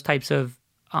accountable to those types of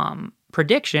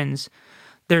predictions,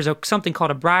 there's something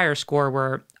called a Breyer score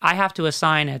where I have to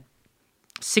assign a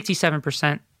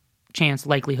 67% chance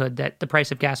likelihood that the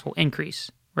price of gas will increase,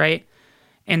 right?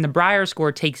 And the Breyer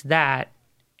score takes that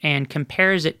and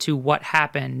compares it to what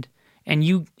happened, and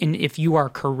if you are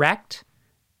correct,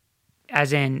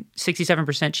 as in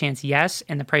 67% chance yes,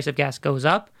 and the price of gas goes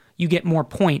up, you get more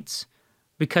points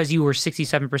because you were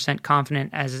 67%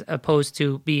 confident as opposed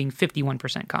to being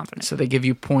 51% confident. So they give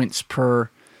you points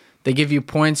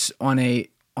on a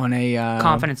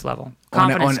confidence level,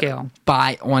 confidence scale.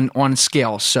 On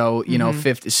scale. So,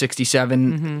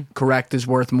 67 correct is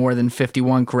worth more than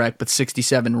 51 correct, but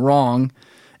 67 wrong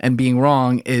and being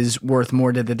wrong is worth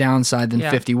more to the downside than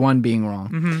 51 being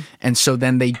wrong. And so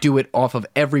then they do it off of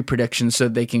every prediction so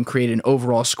they can create an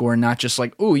overall score, not just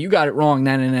like, oh, you got it wrong,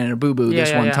 boo-boo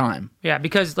this one time. Yeah,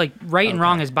 because like right and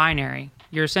wrong is binary.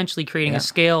 You're essentially creating a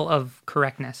scale of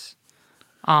correctness,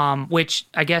 which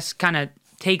I guess kind of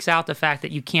takes out the fact that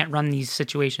you can't run these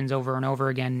situations over and over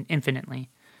again infinitely,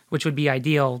 which would be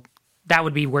ideal. That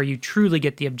would be where you truly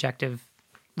get the objective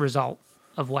result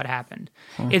of what happened.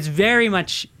 It's very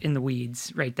much in the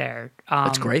weeds right there.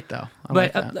 That's great, though.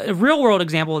 But a real-world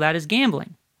example of that is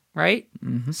gambling, right?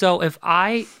 So if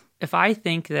I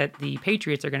think that the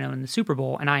Patriots are going to win the Super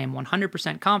Bowl and I am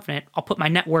 100% confident, I'll put my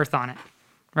net worth on it,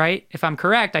 right? If I'm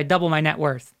correct, I double my net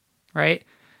worth, right?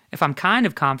 If I'm kind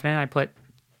of confident, I put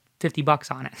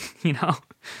 $50 on it,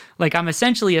 Like I'm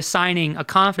essentially assigning a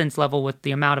confidence level with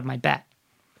the amount of my bet.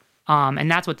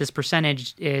 And that's what this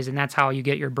percentage is, and that's how you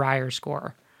get your Breyer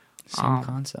score. Same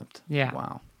concept. Yeah.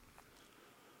 Wow.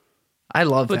 I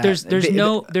love that.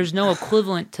 But there's no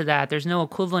equivalent to that. There's no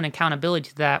equivalent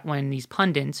accountability to that when these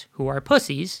pundits, who are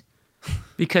pussies,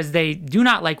 because they do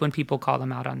not like when people call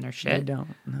them out on their shit. They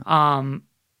don't. No.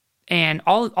 And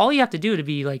all you have to do to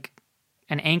be like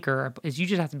an anchor is you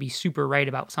just have to be super right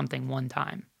about something one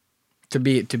time. To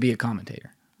be a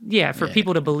commentator. Yeah, for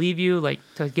people to believe you, like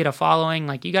to get a following,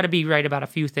 like you got to be right about a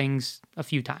few things a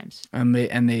few times. And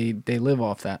they live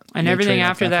off that. And everything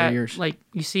after that, like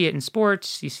you see it in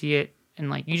sports, you see it And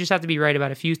like, you just have to be right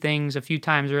about a few things a few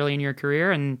times early in your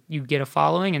career, and you get a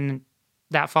following, and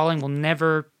that following will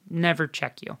never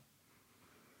check you,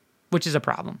 which is a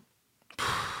problem.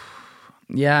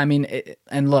 Yeah, I mean,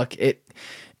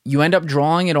 you end up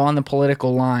drawing it on the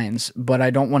political lines, but I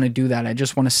don't want to do that. I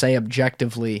just want to say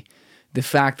objectively, the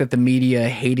fact that the media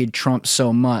hated Trump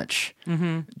so much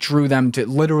drew them to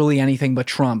literally anything but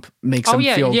Trump makes them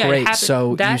feel great.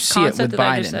 So you see it with Biden.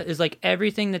 I just said is like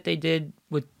everything that they did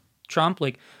with Trump,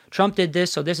 like Trump did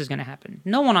this, so this is going to happen.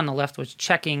 No one on the left was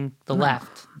checking the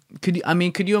left. Could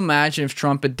you imagine if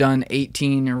Trump had done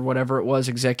 18 or whatever it was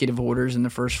executive orders in the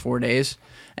first 4 days?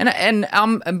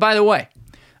 And by the way,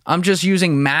 I'm just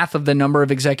using math of the number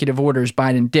of executive orders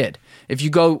Biden did. If you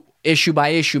go issue by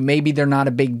issue, maybe they're not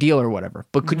a big deal or whatever.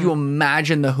 But could you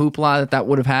imagine the hoopla that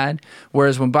would have had?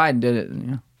 Whereas when Biden did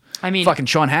it, I mean, fucking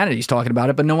Sean Hannity's talking about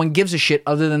it, but no one gives a shit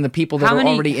other than the people that are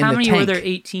already in the tank. How many were there?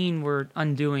 18 were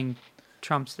undoing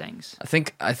Trump's things. I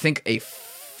think a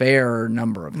fair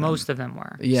number of them. Most of them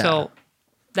were. Yeah. So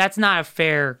that's not a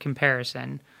fair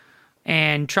comparison.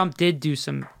 And Trump did do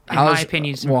some, in my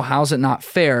opinion. Well, how's it not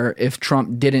fair if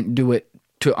Trump didn't do it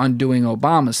to undoing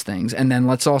Obama's things? And then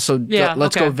let's also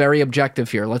go very objective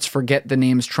here. Let's forget the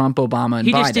names Trump, Obama, and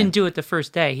Biden. He just didn't do it the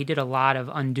first day. He did a lot of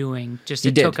undoing. Just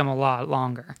it took him a lot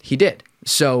longer. He did.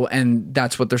 So, and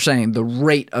that's what they're saying. The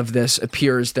rate of this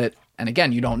appears that, and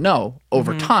again, you don't know,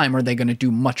 over time, are they going to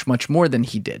do much, much more than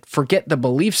he did? Forget the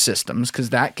belief systems, because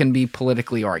that can be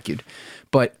politically argued.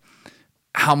 But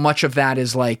how much of that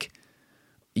is like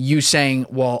you saying,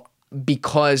 well,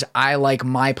 because I like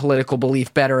my political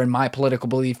belief better and my political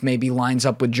belief maybe lines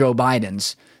up with Joe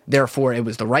Biden's, therefore it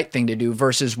was the right thing to do,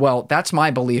 versus, well, that's my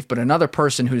belief, but another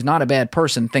person who's not a bad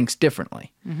person thinks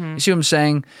differently. You see what I'm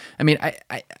saying? I mean,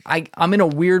 I'm in a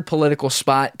weird political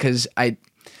spot because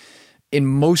in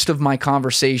most of my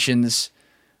conversations,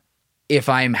 if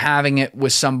I'm having it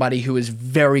with somebody who is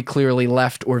very clearly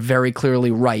left or very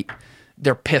clearly right,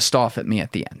 they're pissed off at me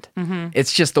at the end.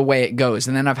 It's just the way it goes.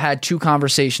 And then I've had 2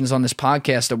 conversations on this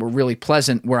podcast that were really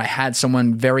pleasant, where I had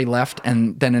someone very left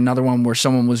and then another one where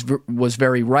someone was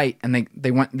very right, and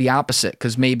they went the opposite,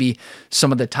 because maybe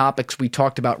some of the topics we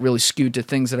talked about really skewed to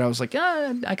things that I was like,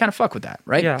 I kind of fuck with that,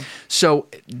 right? Yeah. So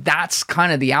that's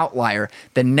kind of the outlier.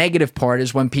 The negative part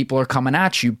is when people are coming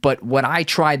at you. But what I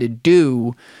try to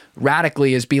do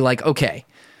radically is be like, okay,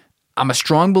 I'm a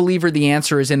strong believer the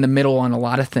answer is in the middle on a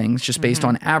lot of things, just based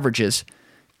on averages.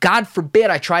 God forbid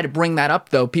I try to bring that up,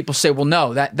 though. People say, well,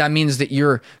 no, that means that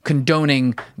you're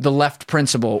condoning the left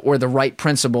principle or the right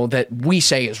principle that we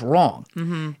say is wrong.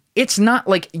 It's not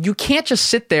like, you can't just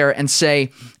sit there and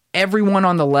say everyone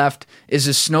on the left is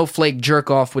a snowflake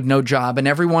jerk-off with no job and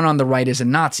everyone on the right is a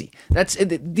Nazi.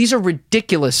 These are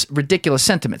ridiculous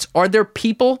sentiments. Are there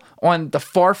people on the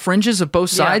far fringes of both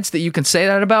sides that you can say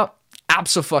that about?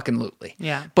 Absolutely.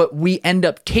 Yeah. But we end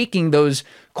up taking those,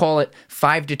 call it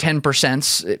 5 to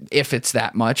 10%, if it's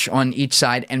that much, on each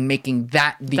side, and making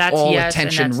that that's all yes,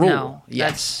 attention rule. No.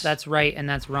 Yes. That's right and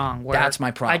that's wrong. That's my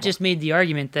problem. I just made the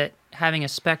argument that having a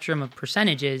spectrum of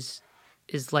percentages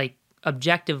is like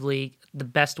objectively the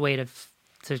best way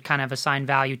to kind of assign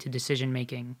value to decision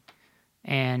making,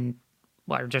 and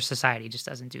just society just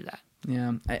doesn't do that.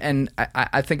 Yeah, and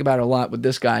I think about it a lot with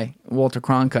this guy, Walter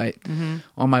Cronkite,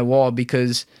 on my wall,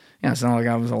 because it's not like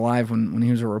I was alive when he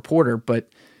was a reporter, but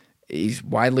he's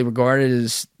widely regarded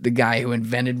as the guy who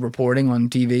invented reporting on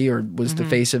TV, or was the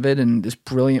face of it, and this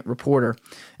brilliant reporter.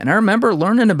 And I remember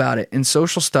learning about it in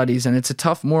social studies, and it's a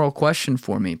tough moral question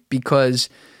for me, because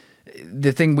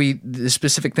the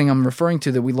specific thing I'm referring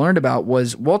to that we learned about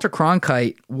was Walter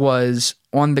Cronkite was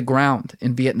on the ground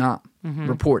in Vietnam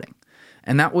reporting.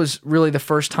 And that was really the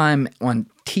first time on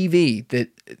TV that,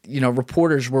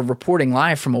 reporters were reporting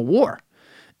live from a war.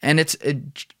 And it's I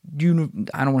don't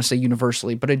want to say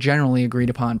universally, but a generally agreed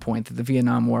upon point that the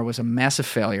Vietnam War was a massive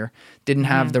failure, didn't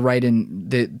have the right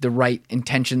the right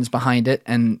intentions behind it,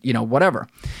 and whatever.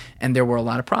 And there were a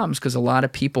lot of problems because a lot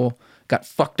of people got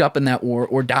fucked up in that war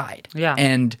or died. Yeah.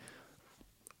 And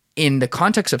in the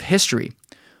context of history,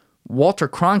 Walter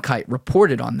Cronkite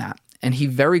reported on that, and he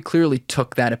very clearly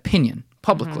took that opinion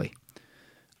publicly.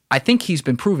 I think he's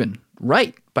been proven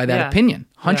right by that opinion.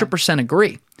 100%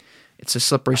 agree. It's a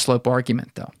slippery slope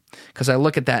argument, though, because I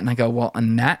look at that and I go, well,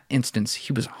 in that instance,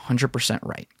 he was 100%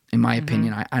 right, in my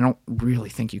opinion. I don't really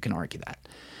think you can argue that.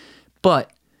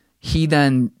 But he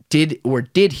then did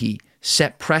he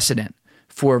set precedent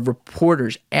for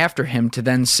reporters after him to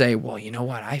then say, well, you know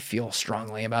what, I feel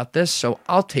strongly about this, so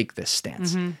I'll take this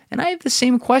stance. And I have the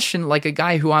same question, like a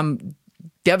guy who I'm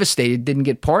devastated didn't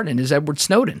get pardoned, is Edward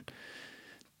Snowden.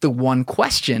 the one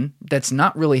question that's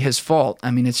not really his fault,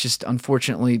 I mean, it's just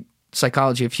unfortunately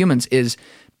psychology of humans, is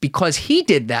because he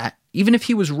did that, even if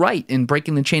he was right in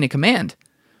breaking the chain of command,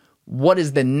 what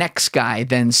does the next guy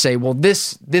then say, well,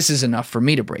 this is enough for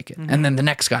me to break it? And then the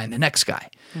next guy and the next guy.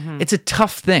 It's a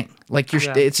tough thing. Like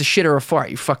it's a shit or a fart.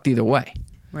 You're fucked either way.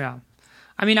 Yeah.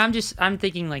 I mean, I'm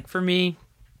thinking, like, for me,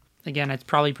 again, it's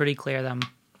probably pretty clear that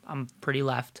I'm pretty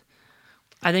left.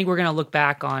 I think we're going to look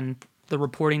back on the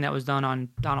reporting that was done on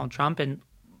Donald Trump, and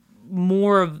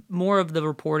more of the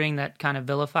reporting that kind of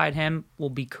vilified him will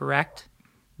be correct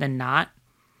than not.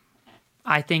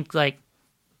 I think, like,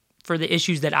 for the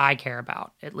issues that I care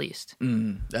about, at least.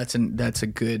 That's a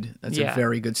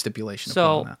very good stipulation.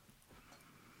 So,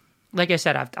 like I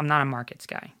said, I'm not a markets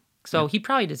guy. So he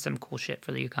probably did some cool shit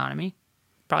for the economy.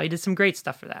 Probably did some great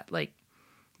stuff for that. Like,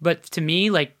 but to me,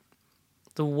 like,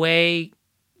 the way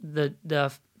the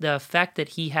effect that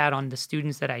he had on the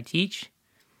students that I teach,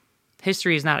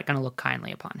 history is not going to look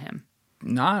kindly upon him.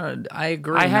 I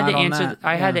agree. I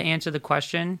had to answer the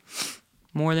question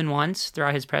more than once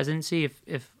throughout his presidency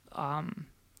if I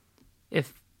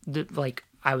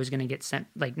was going to get sent,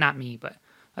 like, not me, but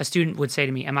a student would say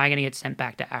to me, am I going to get sent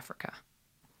back to Africa?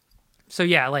 So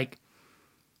yeah, like,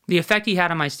 the effect he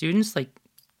had on my students, like,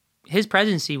 his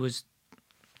presidency was,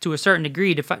 to a certain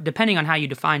degree, depending on how you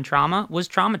define trauma, was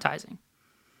traumatizing.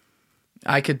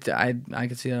 I could see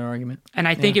that argument. And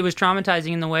I think it was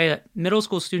traumatizing in the way that middle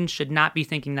school students should not be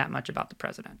thinking that much about the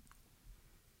president.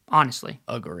 Honestly.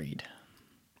 Agreed.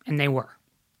 And they were.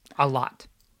 A lot.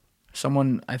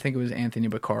 Someone, I think it was Anthony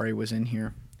Bakari, was in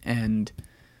here, and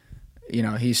you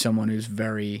know, he's someone who's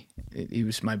he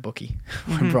was my bookie.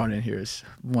 I brought in here is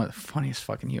one of the funniest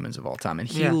fucking humans of all time, and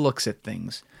he looks at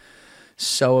things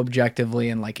so objectively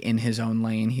and, like, in his own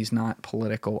lane. He's not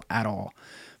political at all,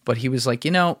 but he was like,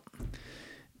 you know,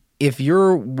 if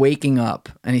you're waking up,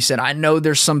 and he said, I know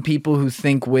there's some people who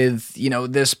think with, you know,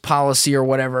 this policy or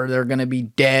whatever, they're going to be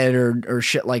dead or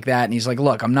shit like that. And he's like,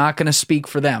 look, I'm not going to speak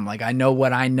for them. Like, I know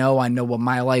what I know. I know what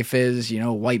my life is, you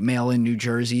know, white male in New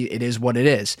Jersey. It is what it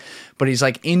is. But he's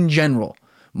like, in general,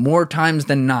 more times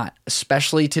than not,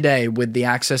 especially today with the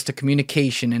access to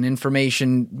communication and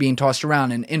information being tossed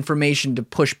around and information to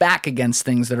push back against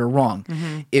things that are wrong.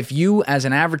 If you, as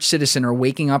an average citizen, are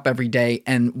waking up every day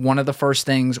and one of the first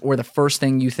things, or the first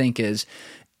thing you think is,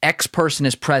 X person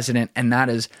is president and that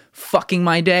is fucking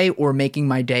my day or making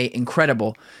my day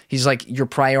incredible, he's like, your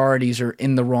priorities are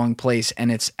in the wrong place,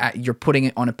 and you're putting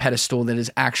it on a pedestal that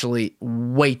is actually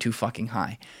way too fucking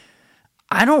high.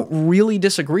 I don't really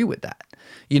disagree with that.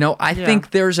 You know, I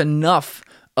think there's enough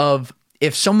of,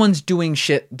 if someone's doing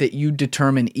shit that you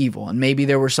determine evil, and maybe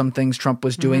there were some things Trump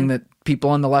was doing that people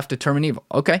on the left determine evil.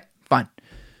 Okay, fine.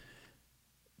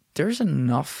 There's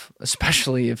enough,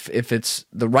 especially if it's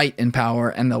the right in power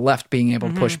and the left being able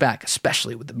to push back,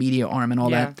 especially with the media arm and all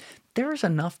that. There's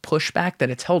enough pushback that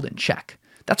it's held in check.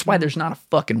 That's why there's not a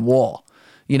fucking wall.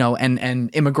 You know, and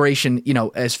immigration, you know,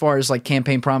 as far as, like,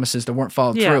 campaign promises that weren't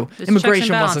followed through,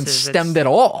 immigration wasn't stemmed at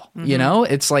all. You know,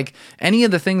 it's like any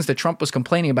of the things that Trump was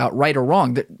complaining about, right or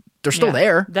wrong, that they're still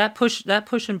there. That push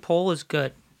and pull is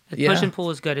good. Push and pull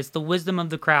is good. It's the wisdom of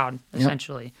the crowd,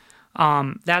 essentially.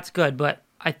 That's good. But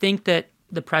I think that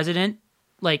the president,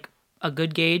 like, a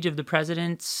good gauge of the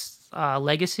president's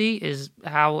legacy is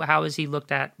how is he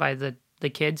looked at by the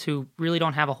kids who really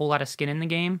don't have a whole lot of skin in the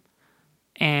game.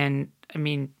 And I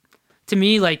mean, to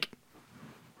me, like,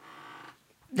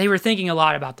 they were thinking a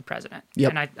lot about the president.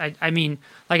 Yep. And I mean,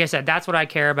 like I said, that's what I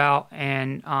care about.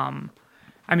 And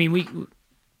I mean,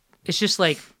 it's just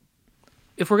like,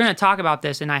 if we're going to talk about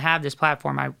this and I have this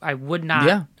platform, I would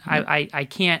not, I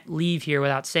can't leave here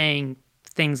without saying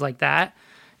things like that.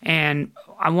 And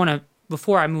I want to,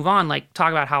 before I move on, like,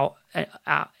 talk about how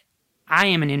I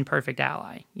am an imperfect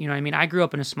ally. You know what I mean? I grew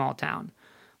up in a small town.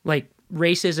 Like,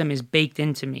 racism is baked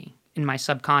into me, in my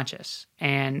subconscious.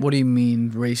 And what do you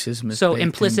mean racism is baked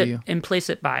into you?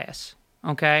 Implicit bias.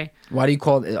 Okay. Why do you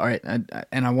call it? All right,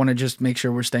 and I want to just make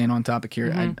sure we're staying on topic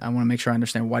here. I want to make sure I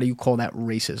understand. Why do you call that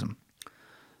racism?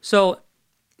 So,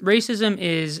 racism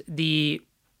is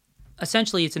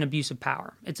essentially it's an abuse of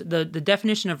power. It's the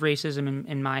definition of racism,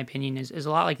 in my opinion, is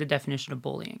a lot like the definition of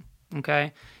bullying.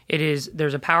 Okay,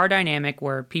 there's a power dynamic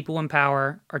where people in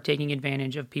power are taking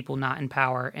advantage of people not in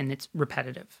power, and it's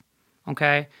repetitive.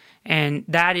 Okay, and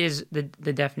that is the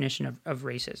definition of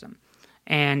racism.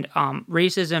 And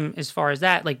racism, as far as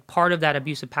that, like, part of that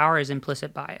abuse of power is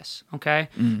implicit bias. Okay,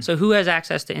 so who has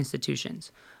access to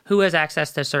institutions? Who has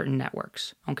access to certain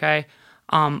networks? Okay,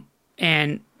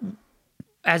 and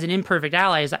as an imperfect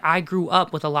ally is that I grew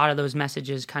up with a lot of those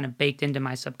messages kind of baked into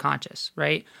my subconscious,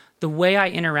 right? The way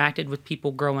I interacted with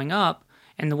people growing up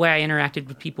and the way I interacted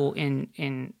with people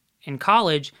in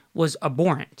college was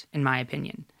abhorrent, in my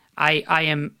opinion. I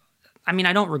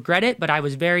don't regret it, but I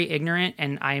was very ignorant,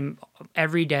 and I'm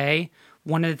every day,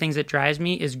 one of the things that drives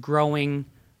me is growing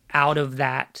out of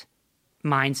that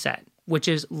mindset, which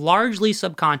is largely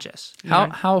subconscious.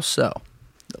 How so?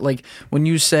 Like when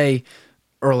you say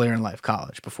earlier in life,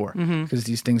 college, before, because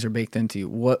these things are baked into you,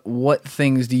 what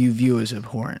things do you view as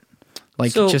abhorrent?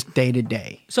 Like just day to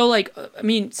day? So like, I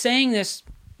mean, saying this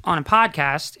on a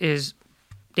podcast is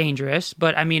dangerous,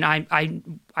 but I mean,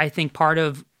 I think part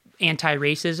of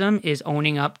anti-racism is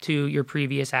owning up to your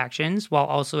previous actions while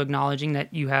also acknowledging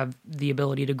that you have the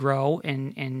ability to grow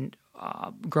and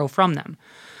grow from them.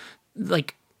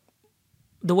 Like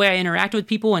the way I interact with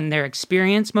people and their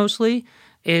experience mostly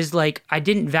is like I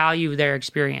didn't value their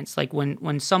experience. Like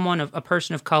when someone, a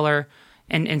person of color,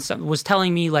 and was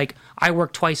telling me like I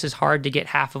work twice as hard to get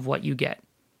half of what you get,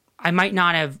 I might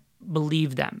not have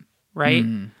believed them, right?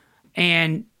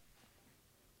 And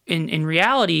in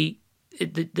reality,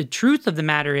 the truth of the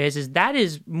matter is that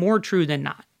is more true than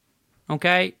not.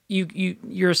 Okay,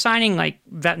 you're assigning like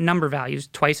that number values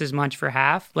twice as much for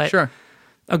half. But sure.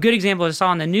 A good example I saw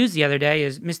on the news the other day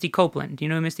is Misty Copeland. Do you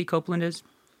know who Misty Copeland is?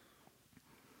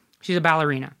 She's a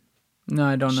ballerina. No,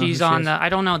 I don't know. She's on I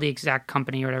don't know the exact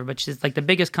company or whatever, but she's like the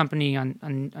biggest company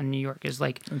on New York. Is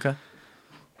like, okay.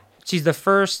 She's the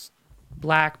first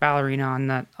black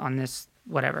ballerina on this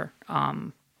whatever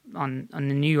on the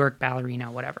New York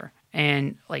ballerina whatever,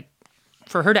 and like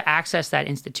for her to access that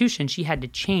institution, she had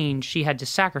to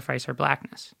sacrifice her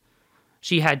blackness.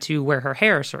 She had to wear her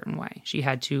hair a certain way. She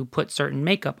had to put certain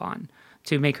makeup on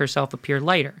to make herself appear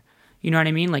lighter. You know what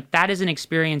I mean? Like that is an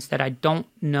experience that I don't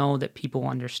know that people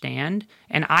understand,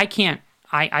 and I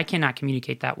cannot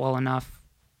communicate that well enough,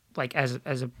 like as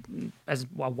a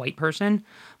white person.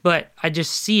 But I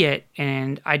just see it,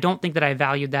 and I don't think that I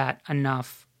valued that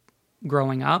enough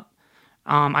growing up.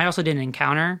 I also didn't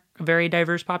encounter a very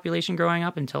diverse population growing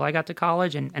up until I got to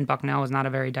college, and Bucknell was not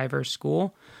a very diverse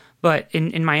school. But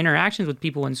in my interactions with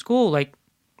people in school, like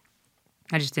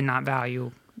I just did not value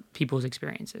people's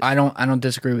experiences. I don't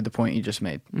disagree with the point you just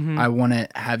made. I want to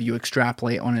have you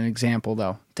extrapolate on an example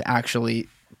though to actually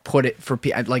put it for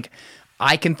people. Like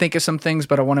I can think of some things,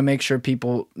 but I want to make sure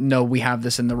people know we have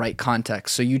this in the right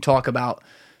context. So you talk about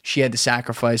she had to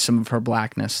sacrifice some of her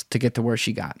blackness to get to where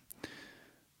she got.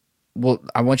 Well,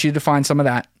 I want you to define some of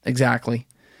that exactly.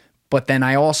 But then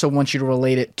I also want you to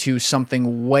relate it to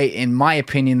something in my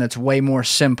opinion, that's way more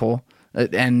simple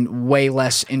and way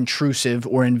less intrusive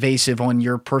or invasive on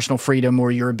your personal freedom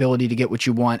or your ability to get what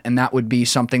you want. And that would be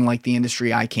something like the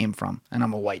industry I came from. And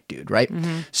I'm a white dude, right?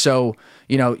 So,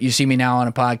 you see me now on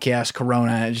a podcast,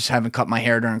 Corona. I just haven't cut my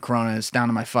hair during Corona. It's down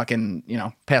to my fucking,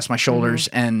 past my shoulders.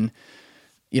 And,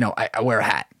 I wear a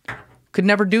hat. Could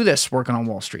never do this working on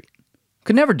Wall Street.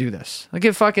 Could never do this. I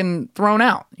get fucking thrown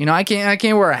out. I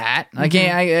can't wear a hat. I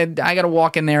got to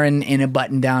walk in there in a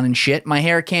button down and shit. My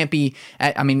hair can't be,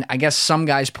 I guess some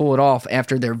guys pull it off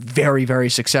after they're very,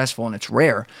 very successful, and it's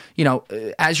rare.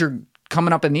 As you're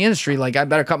coming up in the industry, like I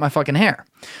better cut my fucking hair.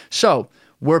 So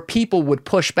where people would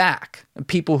push back,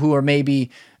 people who are maybe,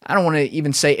 I don't want to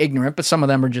even say ignorant, but some of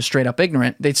them are just straight up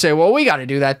ignorant. They'd say, well, we got to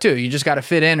do that too. You just got to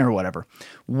fit in or whatever.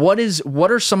 What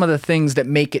are some of the things that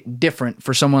make it different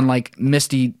for someone like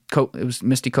Misty Copeland,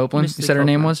 you said her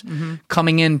name was?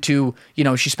 Coming into,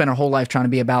 she spent her whole life trying to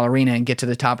be a ballerina and get to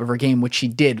the top of her game, which she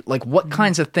did. Like what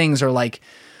kinds of things are like,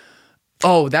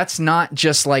 oh, that's not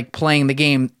just like playing the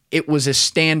game. It was a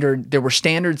standard. There were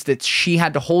standards that she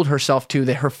had to hold herself to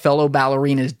that her fellow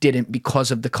ballerinas didn't because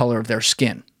of the color of their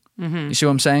skin. You see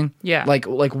what I'm saying? Yeah. Like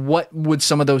what would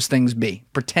some of those things be?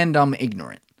 Pretend I'm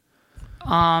ignorant.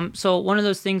 So one of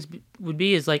those things would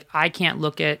be is like I can't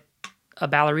look at a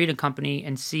ballerina company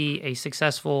and see a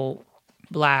successful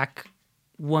black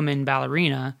woman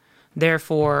ballerina.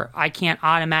 Therefore, I can't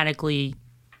automatically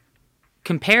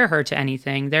compare her to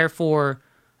anything. Therefore,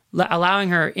 allowing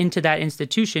her into that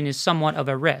institution is somewhat of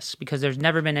a risk because there's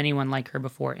never been anyone like her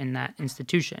before in that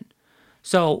institution.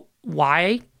 So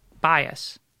why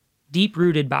bias?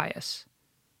 Deep-rooted bias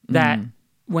that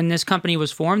when this company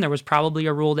was formed, there was probably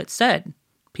a rule that said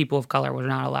people of color were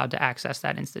not allowed to access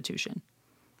that institution,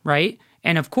 right?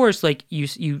 And of course, like you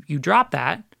drop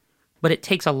that, but it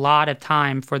takes a lot of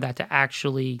time for that to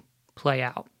actually play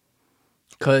out.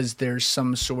 Because there's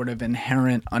some sort of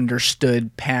inherent,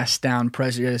 understood, passed down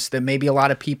prejudice that maybe a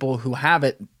lot of people who have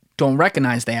it don't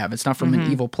recognize they have. It's not from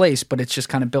an evil place, but it's just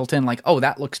kind of built in like, oh,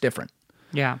 that looks different.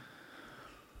 Yeah.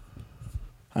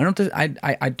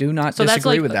 I do not So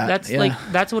disagree that's with that.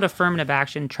 That's that's what affirmative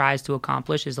action tries to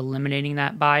accomplish, is eliminating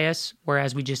that bias.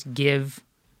 Whereas we just give,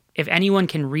 if anyone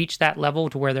can reach that level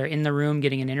to where they're in the room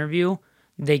getting an interview,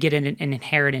 they get an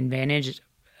inherent advantage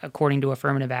according to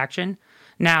affirmative action.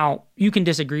 Now you can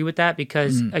disagree with that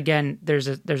because again, there's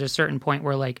a certain point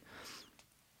where like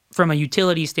from a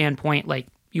utility standpoint, like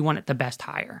you want it the best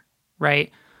hire,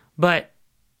 right? But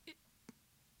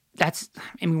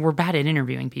we're bad at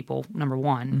interviewing people, number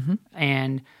one.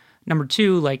 And number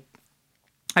two, like,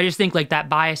 I just think like that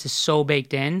bias is so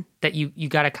baked in that you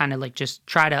got to kind of like just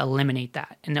try to eliminate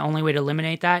that. And the only way to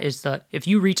eliminate that is if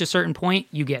you reach a certain point,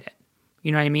 you get it.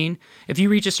 You know what I mean? If you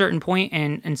reach a certain point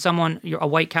and a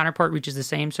white counterpart reaches the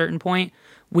same certain point,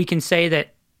 we can say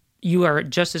that you are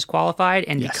just as qualified.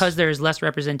 And because there is less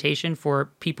representation for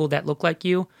people that look like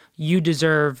you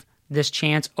deserve this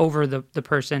chance over the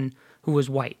person who was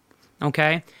white.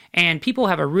 Okay? And people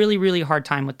have a really, really hard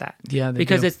time with that. Yeah,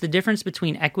 because it's the difference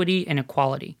between equity and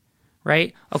equality,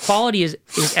 right? Equality is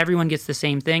everyone gets the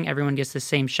same thing, everyone gets the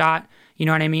same shot. You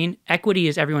know what I mean? Equity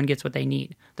is everyone gets what they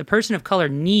need. The person of color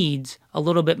needs a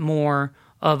little bit more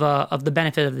of the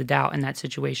benefit of the doubt in that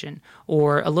situation,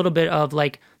 or a little bit of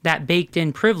like that baked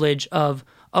in privilege of,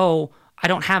 oh, I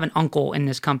don't have an uncle in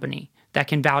this company that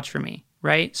can vouch for me,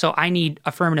 right? So I need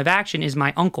affirmative action is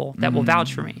my uncle that will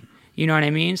vouch for me. You know what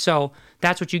I mean? So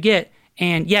that's what you get.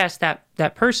 And yes,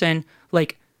 that person,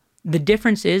 like the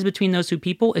difference is between those two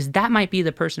people is that might be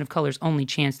the person of color's only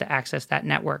chance to access that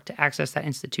network, to access that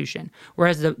institution.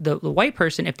 Whereas the white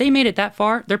person, if they made it that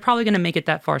far, they're probably going to make it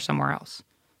that far somewhere else.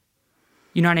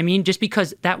 You know what I mean? Just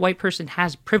because that white person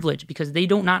has privilege, because they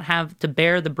do not have to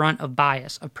bear the brunt of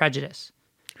bias, of prejudice.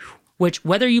 Which,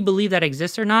 whether you believe that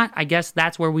exists or not, I guess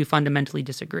that's where we fundamentally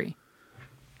disagree.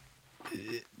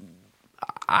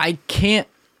 I can't,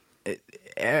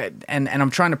 and I'm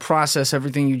trying to process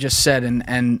everything you just said,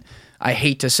 and I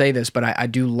hate to say this, but I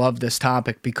do love this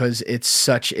topic because it's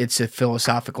a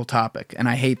philosophical topic, and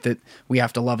I hate that we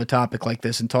have to love a topic like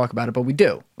this and talk about it, but we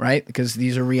do, right? Because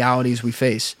these are realities we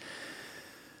face.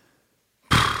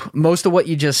 Most of what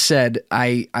you just said,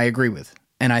 I agree with,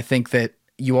 and I think that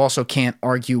you also can't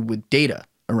argue with data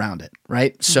around it,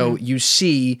 right? So you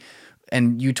see,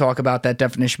 and you talk about that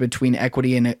definition between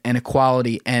equity and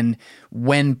equality, and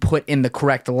when put in the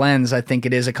correct lens, I think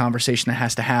it is a conversation that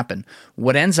has to happen.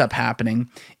 What ends up happening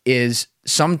is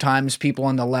sometimes people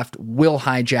on the left will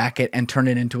hijack it and turn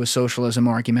it into a socialism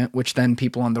argument, which then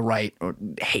people on the right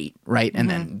hate, right? And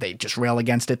then they just rail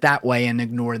against it that way and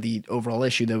ignore the overall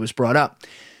issue that was brought up.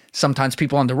 Sometimes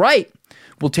people on the right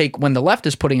will take when the left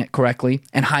is putting it correctly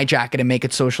and hijack it and make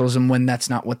it socialism when that's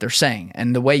not what they're saying.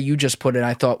 And the way you just put it,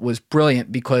 I thought was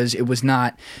brilliant because it was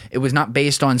not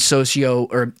based on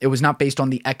it was not based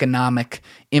on the economic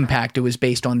impact. It was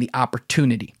based on the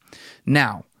opportunity.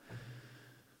 Now,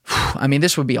 I mean,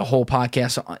 this would be a whole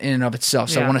podcast in and of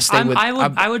itself. So I want to stay with.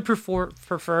 I would prefer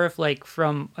if, like,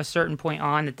 from a certain point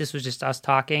on, that this was just us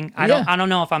talking. I don't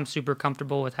know if I'm super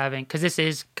comfortable with having, because this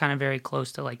is kind of very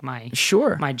close to like my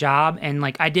job, and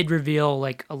like I did reveal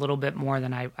like a little bit more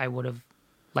than I would have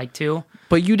liked to.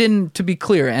 But you didn't, to be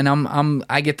clear, and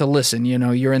I get to listen. You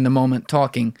know, you're in the moment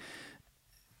talking.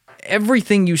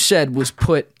 Everything you said was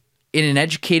put in an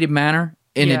educated manner.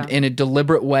 In a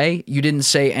deliberate way. You didn't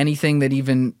say anything that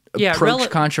even approached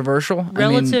controversial.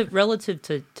 Relative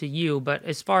to you, but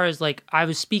as far as like I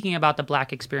was speaking about the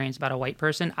black experience about a white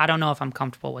person, I don't know if I'm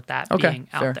comfortable with that being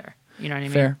out there. You know what I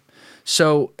mean? Fair.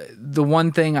 So the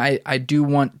one thing I do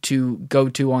want to go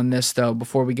to on this though,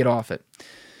 before we get off it,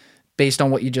 based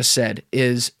on what you just said,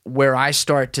 is where I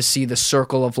start to see the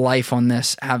circle of life on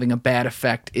this having a bad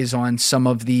effect is on some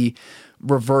of the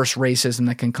reverse racism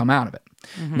that can come out of it.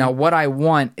 Now, what I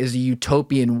want is a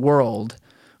utopian world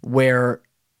where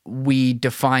we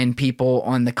define people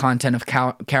on the content of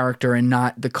character and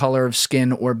not the color of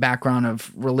skin or background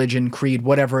of religion, creed,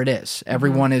 whatever it is.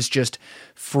 Everyone is just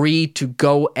free to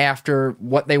go after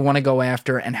what they want to go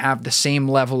after and have the same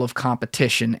level of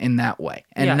competition in that way.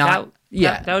 And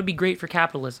that would be great for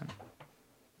capitalism.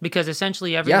 Because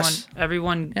essentially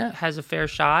everyone has a fair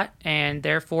shot, and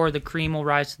therefore the cream will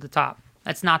rise to the top.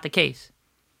 That's not the case.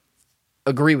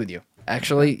 Agree with you.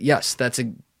 Actually, yes,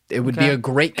 it would be a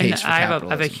great case for capitalism.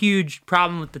 I have a huge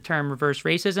problem with the term reverse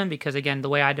racism because, again, the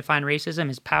way I define racism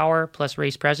is power plus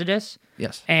race prejudice.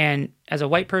 Yes. And as a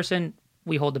white person,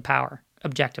 we hold the power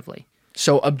objectively.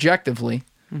 So objectively,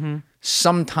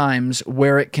 sometimes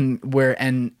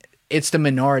and it's the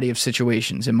minority of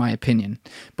situations, in my opinion,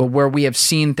 but where we have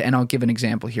seen, and I'll give an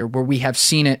example here, where we have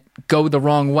seen it go the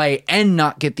wrong way and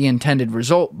not get the intended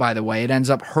result, by the way, it ends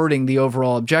up hurting the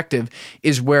overall objective,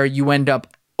 is where you end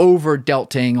up over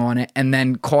deltaing on it and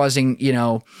then causing,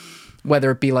 whether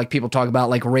it be like people talk about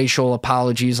like racial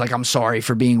apologies, like I'm sorry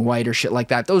for being white or shit like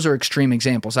that. Those are extreme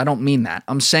examples. I don't mean that.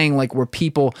 I'm saying like where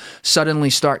people suddenly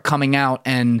start coming out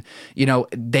and,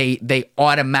 they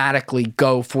automatically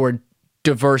go for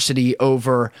diversity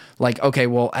over like, okay,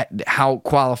 well, how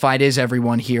qualified is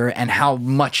everyone here and how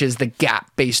much is the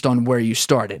gap based on where you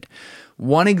started?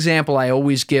 One example I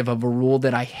always give of a rule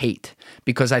that I hate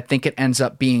because I think it ends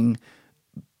up being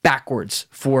backwards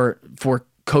for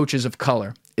coaches of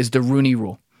color is the Rooney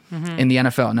Rule in the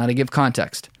NFL. Now, to give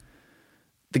context,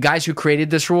 the guys who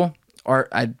created this rule,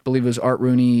 I believe it was Art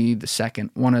Rooney II,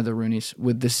 one of the Rooneys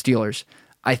with the Steelers,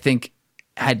 I think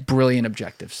had brilliant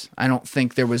objectives. I don't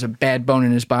think there was a bad bone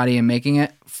in his body in making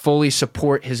it. Fully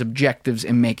support his objectives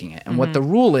in making it. And what the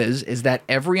rule is that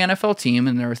every NFL team,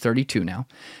 and there are 32 now,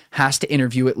 has to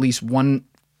interview at least one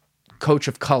coach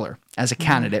of color as a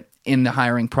candidate in the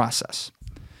hiring process.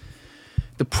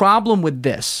 The problem with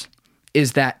this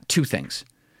is that two things.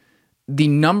 The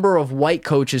number of white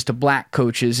coaches to black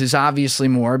coaches is obviously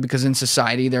more because in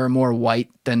society there are more white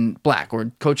than black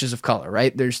or coaches of color,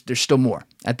 right? There's still more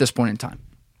at this point in time.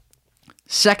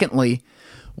 Secondly,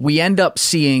 we end up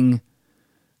seeing,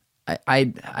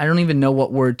 I don't even know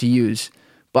what word to use,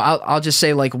 but I'll just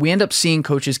say like we end up seeing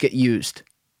coaches get used.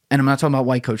 And I'm not talking about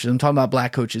white coaches. I'm talking about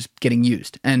black coaches getting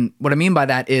used. And what I mean by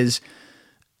that is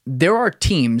there are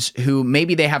teams who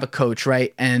maybe they have a coach,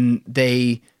 right? And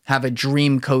they have a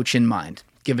dream coach in mind.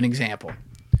 Give an example.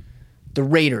 The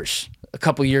Raiders, a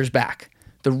couple years back.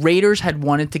 The Raiders had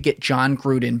wanted to get John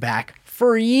Gruden back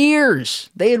for years.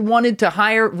 They had wanted to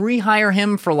rehire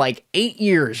him for like 8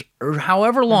 years or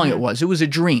however long it was. It was a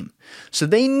dream. So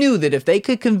they knew that if they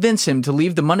could convince him to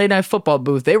leave the Monday Night Football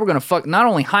booth, they were going to not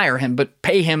only hire him, but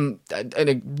pay him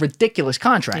a ridiculous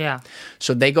contract. Yeah.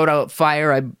 So they go to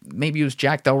fire, maybe it was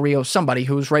Jack Del Rio, somebody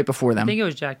who was right before them. I think it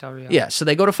was Jack Del Rio. Yeah, so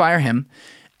they go to fire him,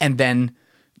 and then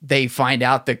they find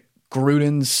out that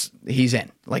he's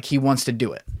in. Like, he wants to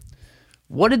do it.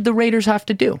 What did the Raiders have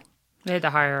to do? They had to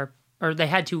hire, or they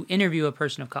had to interview a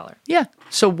person of color. Yeah.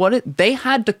 So they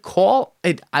had to call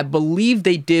it. I believe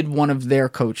they did one of their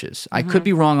coaches. I could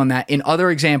be wrong on that. In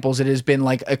other examples, it has been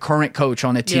like a current coach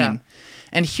on a team. Yeah.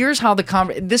 And here's how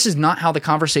this is not how the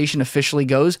conversation officially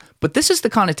goes, but this is the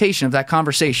connotation of that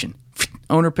conversation.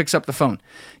 Owner picks up the phone.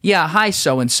 Yeah, hi,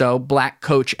 so-and-so, black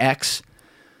coach X.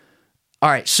 All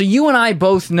right, so you and I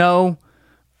both know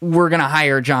we're going to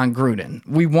hire John Gruden.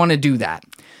 We want to do that.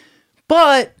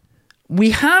 But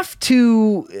we have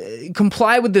to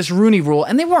comply with this Rooney Rule.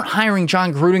 And they weren't hiring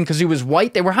John Gruden because he was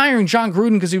white. They were hiring John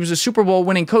Gruden because he was a Super Bowl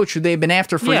winning coach who they've been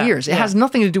after for years. It has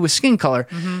nothing to do with skin color.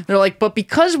 They're like, but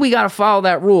because we got to follow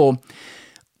that rule,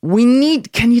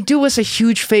 can you do us a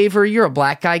huge favor? You're a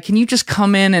black guy. Can you just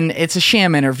come in and it's a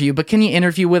sham interview, but can you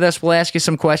interview with us? We'll ask you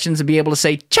some questions and be able to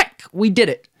say, check, we did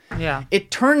it. Yeah.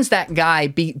 It turns that guy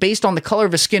based on the color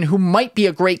of his skin who might be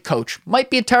a great coach, might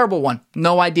be a terrible one.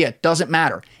 No idea. Doesn't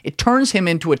matter. It turns him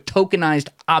into a tokenized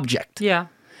object. Yeah.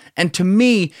 And to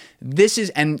me, this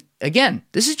is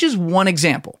just one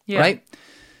example, right?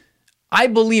 I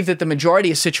believe that the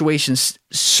majority of situations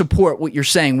support what you're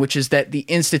saying, which is that the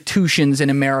institutions in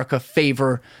America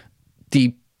favor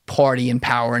the party in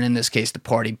power, and in this case, the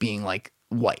party being like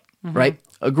white, right?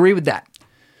 Agree with that.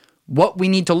 What we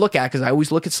need to look at, because I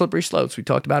always look at slippery slopes, we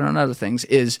talked about it on other things,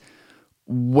 is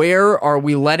where are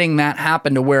we letting that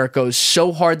happen to where it goes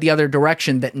so hard the other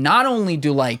direction that not only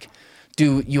do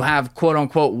you have quote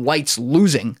unquote whites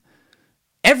losing,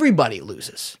 everybody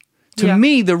loses. To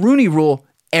me, the Rooney Rule,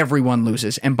 everyone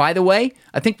loses. And by the way,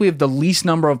 I think we have the least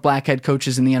number of black head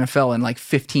coaches in the NFL in like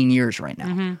 15 years right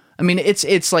now. I mean,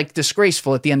 it's like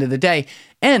disgraceful at the end of the day.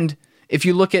 And if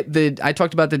you look at I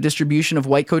talked about the distribution of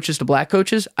white coaches to black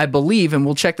coaches. I believe, and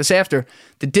we'll check this after,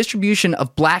 the distribution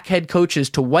of black head coaches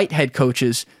to white head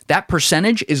coaches, that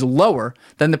percentage is lower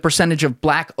than the percentage of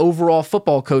black overall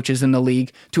football coaches in the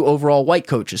league to overall white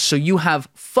coaches. So you have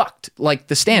fucked like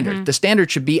the standard. The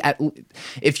standard should be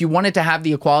if you wanted to have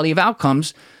the equality of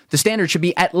outcomes, the standard should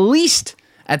be at least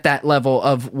at that level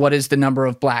of what is the number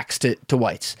of blacks to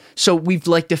whites. So we've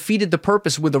like defeated the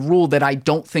purpose with a rule that I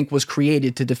don't think was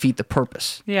created to defeat the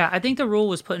purpose. Yeah, I think the rule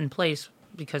was put in place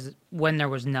because when there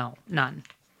was none.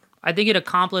 I think it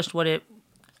accomplished it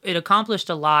accomplished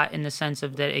a lot in the sense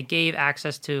of that it gave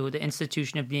access to the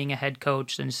institution of being a head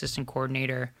coach and assistant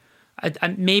coordinator.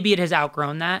 Maybe it has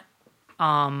outgrown that.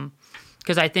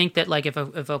 Because I think that like if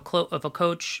a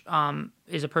coach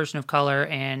is a person of color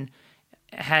and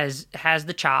has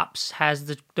the chops,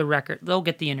 has the record, they'll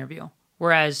get the interview.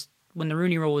 Whereas when the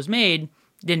Rooney Rule was made,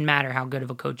 it didn't matter how good of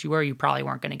a coach you were, you probably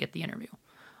weren't going to get the interview.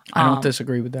 I don't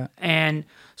disagree with that. And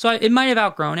so it might have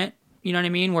outgrown it, you know what I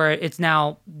mean? Where it's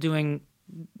now doing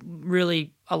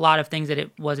really a lot of things that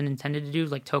it wasn't intended to do,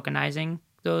 like tokenizing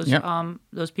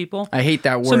those people. I hate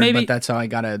that word, but that's how I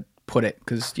gotta put it,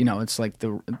 because it's like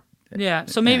the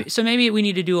So maybe we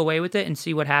need to do away with it and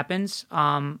see what happens,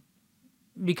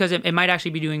 because it might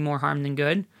actually be doing more harm than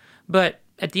good. But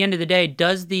at the end of the day,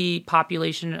 does the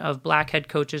population of black head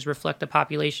coaches reflect the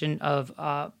population of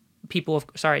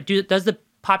does the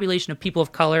population of people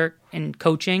of color in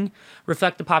coaching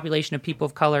reflect the population of people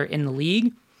of color in the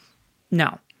league?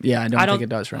 No. Yeah, I don't think it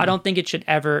does. Right. I don't think it should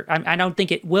ever. I don't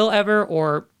think it will ever,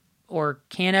 or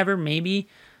can ever. Maybe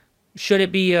should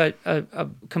it be a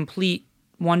complete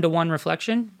 1-to-1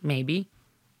 reflection? Maybe,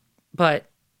 but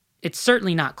it's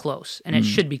certainly not close, and it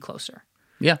should be closer.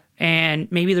 Yeah,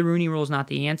 and maybe the Rooney Rule is not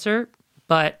the answer,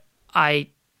 but I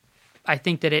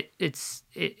think that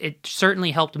it certainly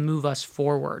helped move us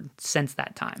forward since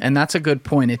that time. And that's a good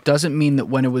point. It doesn't mean that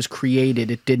when it was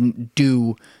created, it didn't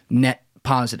do net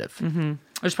positive. Mm-hmm.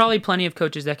 There's probably plenty of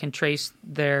coaches that can trace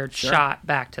their shot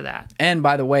back to that. And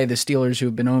by the way, the Steelers, who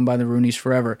have been owned by the Rooneys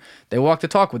forever, they walk the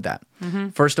talk with that. Mm-hmm.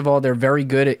 First of all, they're very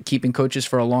good at keeping coaches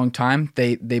for a long time.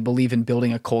 They believe in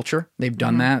building a culture. They've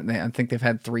done that. I think they've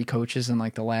had 3 coaches in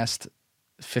like the last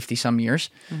 50-some years.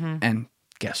 Mm-hmm. And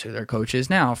guess who their coach is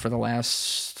now for the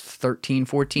last 13,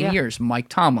 14 years? Mike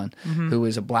Tomlin, who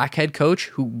is a black head coach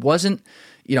who wasn't,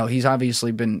 he's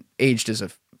obviously been aged as a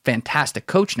fantastic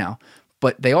coach now.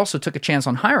 But they also took a chance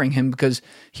on hiring him because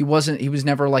he was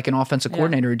never like an offensive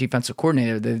coordinator or defensive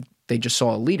coordinator. They just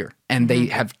saw a leader, and they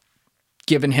have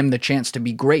given him the chance to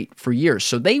be great for years.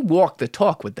 So they walk the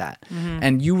talk with that. Mm-hmm.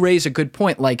 And you raise a good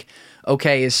point. Like,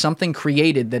 okay, is something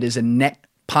created that is a net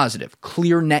positive,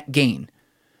 clear net gain?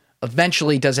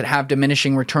 Eventually, does it have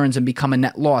diminishing returns and become a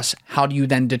net loss? How do you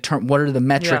then determine, what are the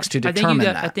metrics to determine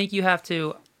that? I think you have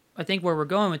to, I think where we're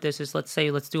going with this is, let's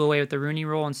do away with the Rooney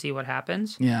Rule and see what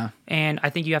happens. Yeah. And I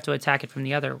think you have to attack it from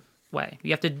the other way.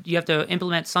 You have to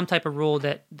implement some type of rule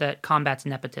that combats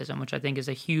nepotism, which I think is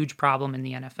a huge problem in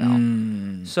the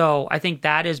NFL. So I think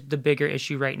that is the bigger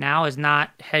issue right now, is not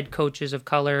head coaches of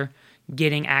color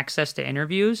getting access to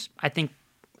interviews. I think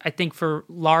for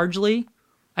largely,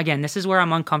 again, this is where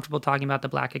I'm uncomfortable talking about the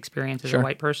black experience as a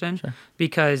white person,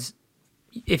 because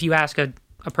if you ask a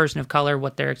person of color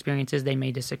what their experience is, they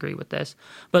may disagree with this.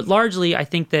 But largely, I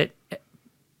think that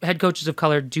head coaches of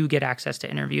color do get access to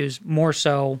interviews more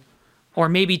so, or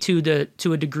maybe to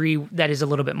a degree that is a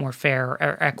little bit more fair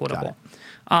or equitable.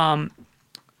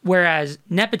 Whereas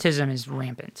nepotism is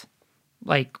rampant.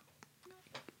 Like,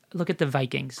 look at the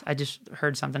Vikings. I just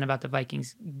heard something about the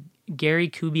Vikings. Gary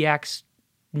Kubiak's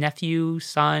nephew,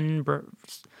 son,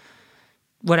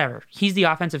 whatever. He's the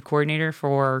offensive coordinator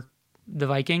for the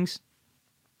Vikings.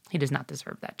 He does not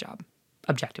deserve that job,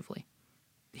 objectively.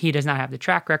 He does not have the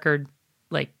track record.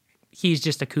 Like, he's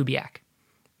just a Kubiak.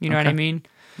 You know what I mean?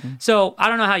 Mm-hmm. So I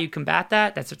don't know how you combat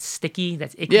that. That's sticky.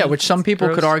 That's icky. Yeah, which some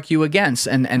people could argue against,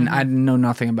 and I know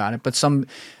nothing about it. But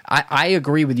I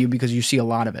agree with you because you see a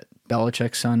lot of it.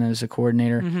 Belichick's son is a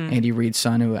coordinator. Andy Reid's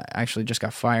son, who actually just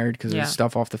got fired because of his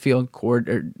stuff off the field.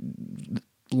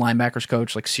 Linebackers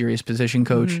coach, like serious position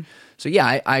coach. So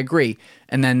yeah, I agree.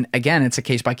 And then again, it's a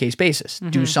case-by-case basis.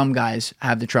 Do some guys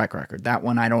have the track record? That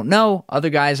one I don't know. Other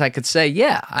guys I could say,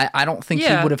 I don't think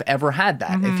he would have ever had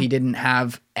that if he didn't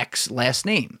have X last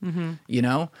name,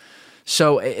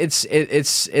 So it's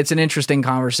an interesting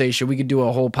conversation. We could do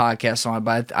a whole podcast on it,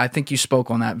 but I think you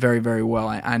spoke on that very, very well.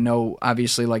 I know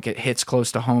obviously like it hits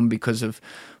close to home because of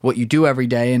what you do every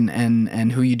day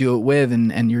and who you do it with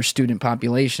and your student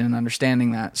population and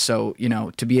understanding that. So,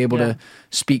 to be able to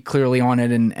speak clearly on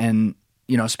it and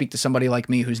speak to somebody like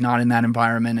me who's not in that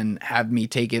environment and have me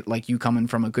take it like you coming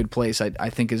from a good place, I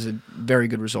think is a very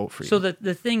good result for you. So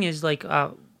the thing is like,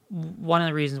 one of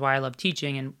the reasons why I love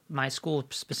teaching and my school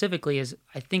specifically is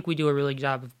I think we do a really good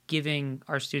job of giving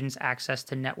our students access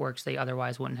to networks they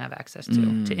otherwise wouldn't have access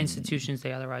to institutions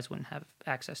they otherwise wouldn't have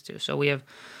access to. So we have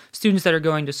students that are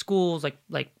going to schools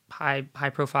like high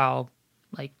profile,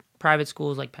 like private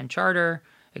schools like Penn Charter,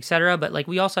 etc. But like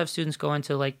we also have students going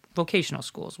to like vocational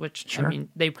schools, which I mean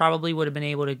they probably would have been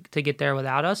able to get there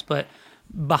without us, but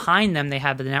behind them, they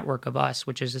have the network of us,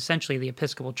 which is essentially the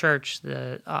Episcopal Church,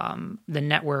 the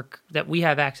network that we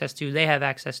have access to, they have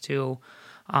access to.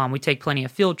 We take plenty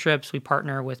of field trips. We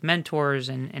partner with mentors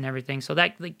and everything. So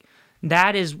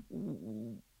that is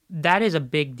a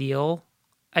big deal,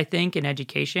 I think, in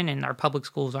education. And our public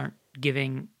schools aren't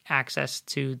giving access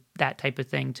to that type of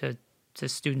thing to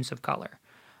students of color.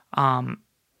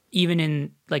 Even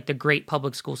in like the great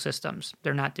public school systems,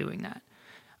 they're not doing that.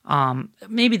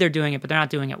 Maybe they're doing it, but they're not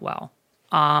doing it well.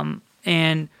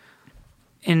 And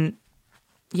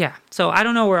yeah, so I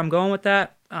don't know where I'm going with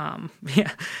that.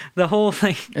 Yeah, the whole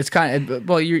thing. It's kind of,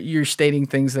 well, you're stating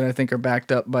things that I think are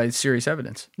backed up by serious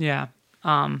evidence. Yeah.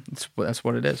 That's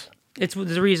what it is. It's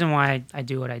the reason why I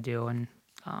do what I do. And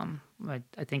I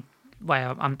think why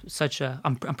I'm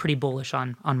pretty bullish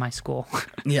on my school.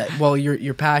 Yeah. Well,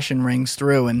 your passion rings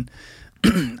through, and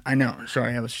I know,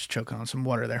 sorry, I was just choking on some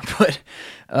water there, but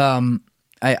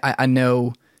I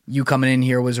know you coming in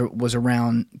here was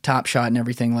around Top Shot and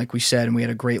everything, like we said, and we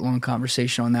had a great long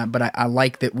conversation on that. But I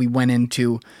like that we went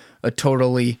into a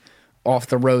totally off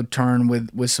the road turn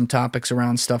with some topics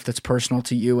around stuff that's personal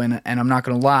to you. And I'm not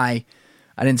going to lie,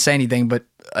 I didn't say anything, but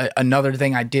another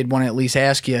thing I did want to at least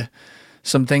ask you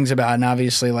some things about, and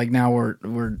obviously, like, now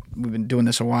we've been doing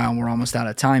this a while and we're almost out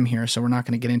of time here, so we're not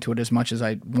going to get into it as much as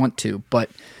I want to.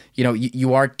 But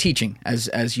you are teaching,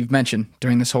 as you've mentioned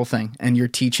during this whole thing, and you're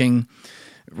teaching.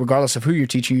 Regardless of who you're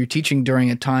teaching during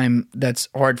a time that's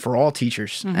hard for all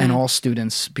teachers and all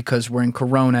students, because we're in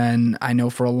Corona, and I know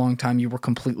for a long time you were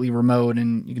completely remote,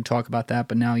 and you can talk about that,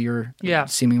 but now you're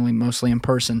seemingly mostly in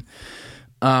person.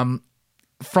 From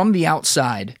the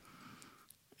outside,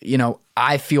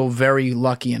 I feel very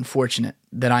lucky and fortunate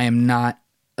that I am not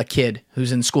a kid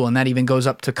who's in school, and that even goes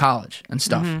up to college and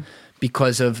stuff,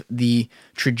 because of the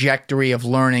trajectory of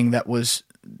learning that was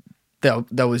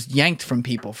yanked from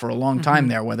people for a long time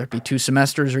there, whether it be 2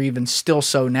 semesters or even still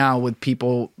so now, with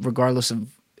people, regardless of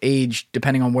age,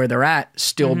 depending on where they're at,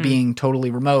 still being totally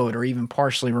remote or even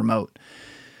partially remote.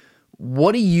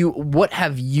 What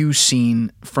have you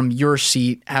seen from your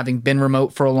seat, having been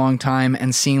remote for a long time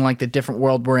and seeing like the different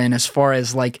world we're in, as far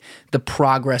as like the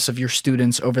progress of your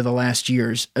students over the last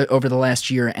year,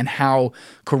 and how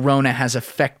Corona has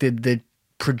affected the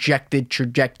projected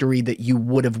trajectory that you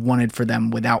would have wanted for them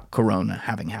without Corona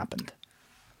having happened?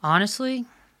 Honestly,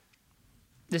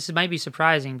 this might be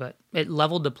surprising, but it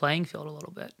leveled the playing field a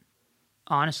little bit.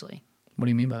 Honestly. What do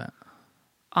you mean by that?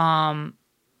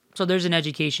 So there's an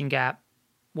education gap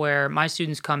where my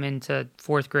students come into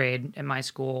 4th grade at my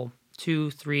school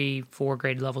 2, 3, 4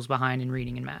 grade levels behind in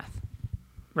reading and math,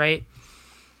 right?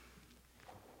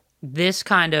 This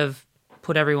kind of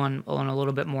put everyone on a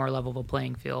little bit more level of a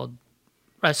playing field.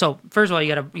 So first of all,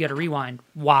 you gotta rewind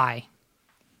why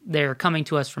they're coming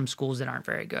to us from schools that aren't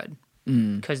very good,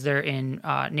 because they're in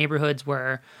neighborhoods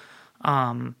where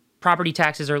property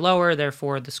taxes are lower,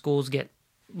 therefore the schools get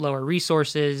lower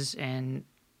resources, and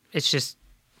it's just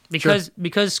because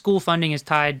school funding is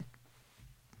tied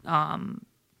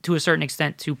to a certain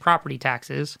extent to property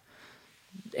taxes.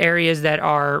 Areas that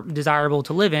are desirable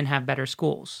to live in have better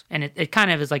schools. And it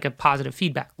kind of is like a positive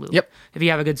feedback loop. Yep. If you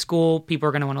have a good school, people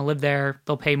are going to want to live there.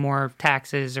 They'll pay more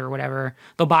taxes or whatever.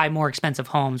 They'll buy more expensive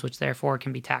homes, which therefore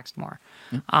can be taxed more.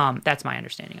 That's my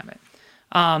understanding of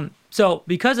it. So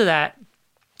because of that,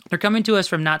 they're coming to us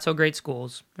from not so great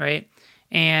schools, right?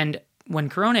 And when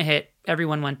Corona hit,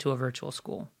 everyone went to a virtual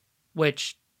school,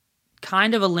 which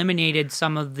kind of eliminated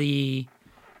some of the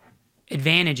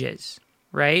advantages,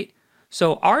 right?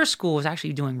 So our school is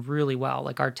actually doing really well.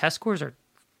 Like, our test scores are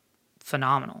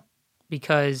phenomenal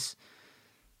because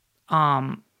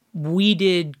we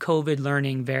did COVID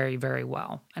learning very, very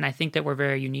well. And I think that we're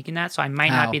very unique in that. So I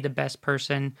might not be the best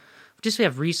person. Just we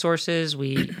have resources.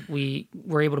 We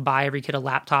were able to buy every kid a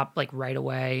laptop like right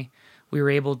away. We were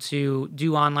able to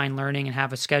do online learning and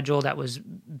have a schedule that was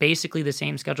basically the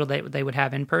same schedule that they would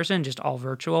have in person, just all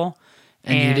virtual.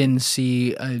 And you didn't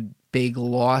see a big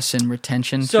loss in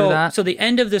retention through that? So the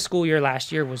end of the school year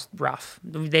last year was rough.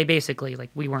 They basically,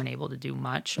 like, we weren't able to do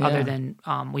much other than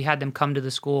we had them come to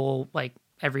the school like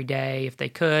every day if they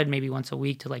could, maybe once a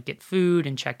week, to like get food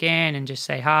and check in and just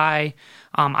say hi.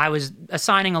 I was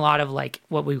assigning a lot of like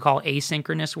what we call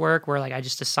asynchronous work, where like I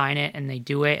just assign it and they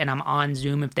do it, and I'm on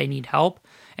Zoom if they need help.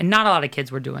 And not a lot of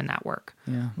kids were doing that work.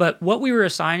 Yeah. But what we were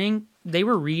assigning, they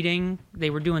were reading, they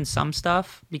were doing some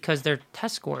stuff because their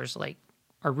test scores like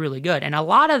are really good. And a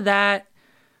lot of that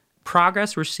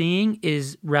progress we're seeing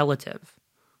is relative,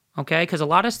 okay? Because a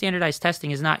lot of standardized testing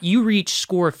is not, you reach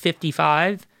score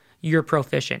 55, you're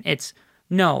proficient. It's,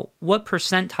 no, what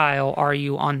percentile are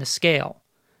you on the scale?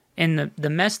 And the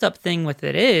messed up thing with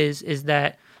it is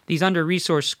that these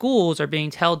under-resourced schools are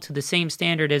being held to the same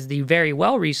standard as the very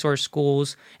well-resourced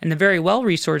schools, and the very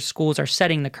well-resourced schools are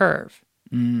setting the curve.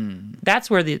 That's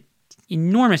where the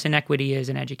enormous inequity is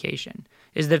in education.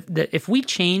 Is that if we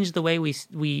change the way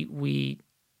we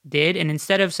did, and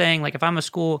instead of saying like if I'm a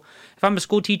school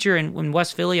teacher in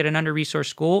West Philly at an under-resourced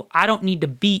school, I don't need to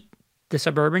beat the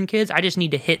suburban kids. I just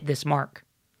need to hit this mark.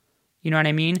 You know what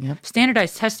I mean? Yep.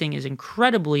 Standardized testing is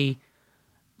incredibly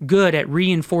good at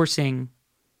reinforcing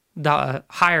the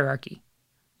hierarchy.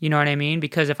 You know what I mean?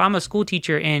 Because if I'm a school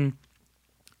teacher in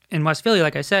West Philly,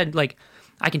 like I said, like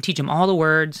I can teach them all the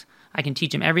words, I can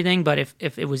teach them everything. But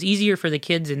if it was easier for the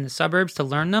kids in the suburbs to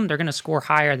learn them, they're going to score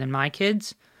higher than my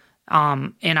kids.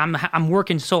 And I'm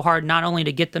working so hard not only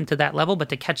to get them to that level, but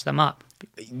to catch them up.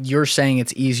 You're saying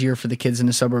it's easier for the kids in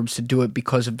the suburbs to do it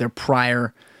because of their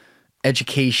prior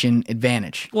education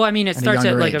advantage. Well, I mean, it starts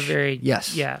at like a very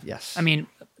yes. I mean,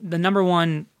 the number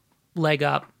one leg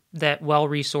up that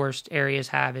well-resourced areas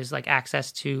have is like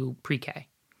access to pre-K.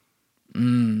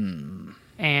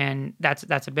 And that's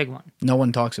a big one. No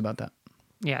one talks about that.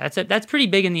 Yeah, that's pretty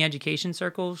big in the education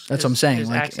circles. That's what I'm saying.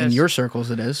 Like access. In your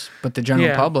circles it is, but the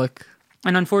general public.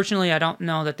 And unfortunately, I don't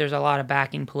know that there's a lot of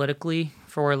backing politically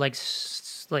for like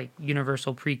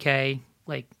universal pre-K,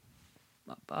 like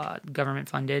government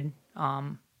funded.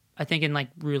 I think in like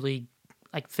really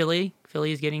like Philly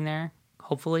is getting there,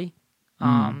 hopefully.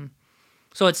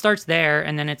 So it starts there,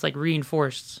 and then it's like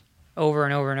reinforced over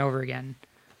and over and over again.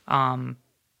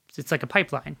 It's like a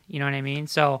pipeline, you know what I mean?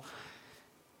 So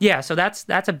yeah, so that's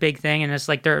a big thing, and it's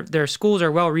like their schools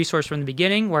are well resourced from the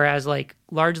beginning, whereas like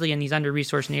largely in these under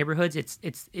resourced neighborhoods,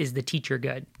 it's is the teacher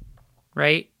good,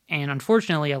 right? And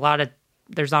unfortunately,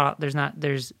 there's a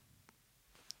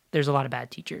lot of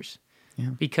bad teachers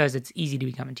because it's easy to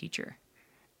become a teacher.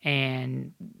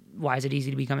 And why is it easy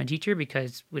to become a teacher?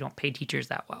 Because we don't pay teachers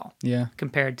that well. Yeah.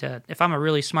 Compared to if I'm a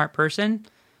really smart person,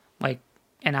 like,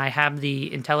 and I have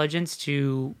the intelligence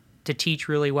to teach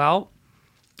really well.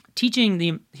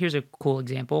 Here's a cool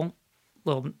example,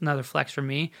 another flex from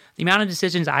me. The amount of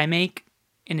decisions I make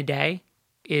in a day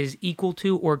is equal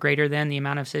to or greater than the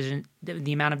amount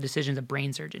of decisions a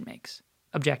brain surgeon makes,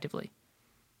 objectively.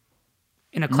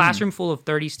 In a classroom full of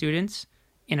 30 students,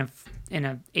 in a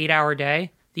 8-hour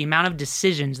day, the amount of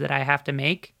decisions that I have to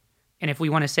make, and if we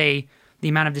want to say the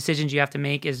amount of decisions you have to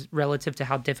make is relative to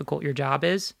how difficult your job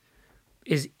is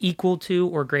equal to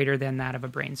or greater than that of a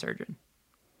brain surgeon.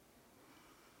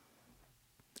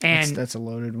 And that's a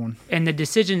loaded one. And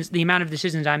the amount of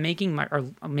decisions I'm making are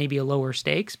maybe a lower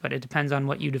stakes, but it depends on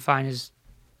what you define as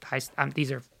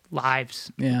these are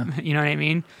lives. Yeah. You know what I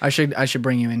mean? I should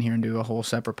bring you in here and do a whole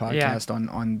separate podcast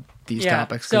on these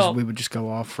topics, because we would just go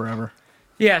off forever.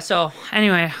 Yeah. So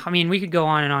anyway, I mean, we could go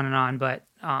on and on and on, but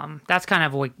that's kind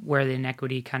of like where the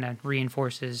inequity kind of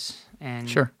reinforces,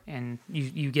 and and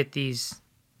you get these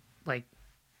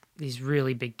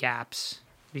really big gaps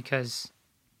because,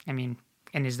 I mean,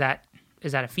 and is that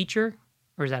a feature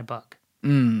or is that a bug? You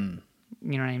know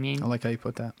what I mean? I like how you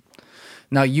put that.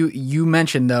 Now, you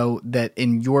mentioned, though, that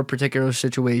in your particular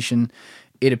situation,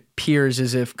 it appears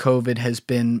as if COVID has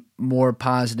been more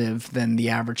positive than the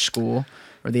average school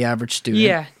or the average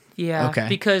student. Yeah. Okay.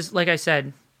 Because, like I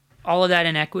said, all of that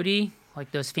inequity,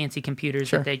 like those fancy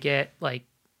computers that they get, like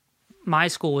my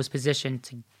school was positioned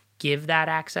to give that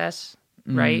access,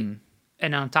 right?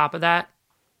 And on top of that,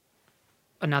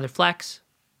 another flex,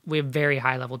 we have very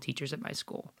high-level teachers at my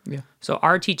school. Yeah. So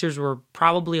our teachers were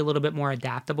probably a little bit more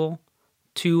adaptable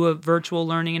to a virtual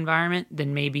learning environment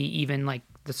than maybe even like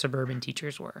the suburban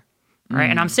teachers were, right?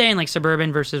 And I'm saying like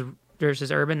suburban versus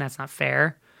urban. That's not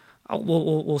fair.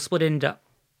 We'll split it into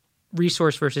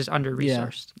resource versus under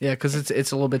resourced. Yeah, because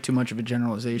it's a little bit too much of a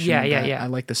generalization. Yeah. I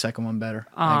like the second one better.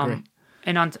 I agree.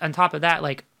 And on top of that,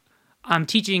 like I'm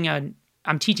teaching in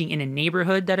a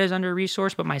neighborhood that is under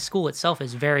resourced, but my school itself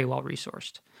is very well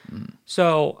resourced.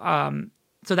 So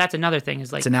that's another thing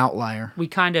is like it's an outlier. We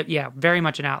kind of very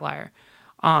much an outlier.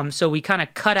 So we kind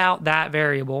of cut out that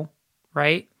variable,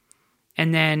 right?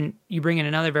 And then you bring in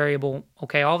another variable.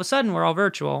 Okay, all of a sudden we're all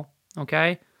virtual.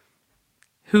 Okay,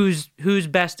 who's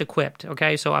best equipped?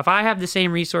 Okay, so if I have the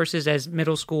same resources as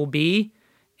middle school B,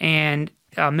 and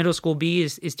middle school B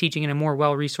is teaching in a more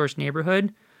well-resourced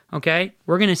neighborhood, okay,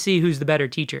 we're going to see who's the better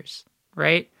teachers,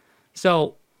 right?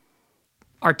 So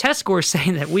our test scores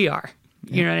say that we are.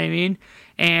 You know what I mean?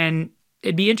 And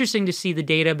it'd be interesting to see the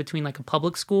data between like a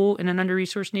public school in an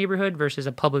under-resourced neighborhood versus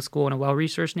a public school in a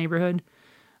well-resourced neighborhood.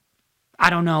 I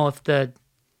don't know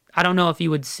if you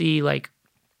would see like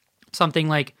something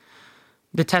like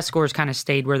the test scores kind of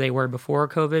stayed where they were before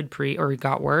COVID, or it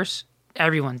got worse.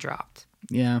 Everyone dropped.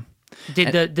 Yeah.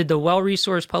 Did the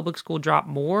well-resourced public school drop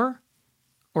more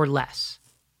or less?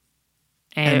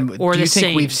 And or do you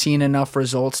think we've seen enough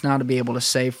results now to be able to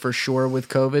say for sure with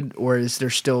COVID, or is there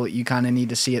still, you kind of need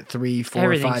to see it 3,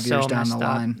 4, 5 years down the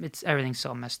line? Everything's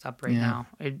so messed up right now.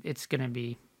 It's going to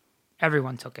be,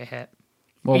 everyone took a hit,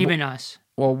 even us.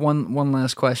 Well, one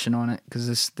last question on it,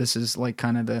 because this is like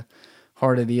kind of the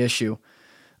heart of the issue.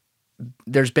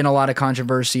 There's been a lot of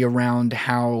controversy around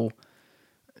how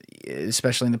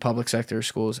especially in the public sector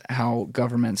schools, how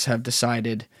governments have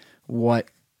decided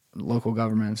local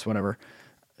governments, whatever,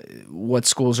 what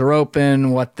schools are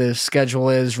open, what the schedule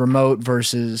is, remote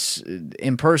versus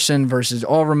in person versus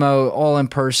all remote, all in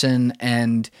person.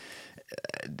 And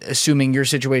assuming your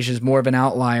situation is more of an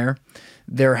outlier,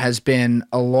 there has been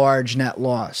a large net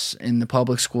loss in the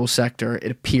public school sector,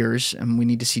 it appears, and we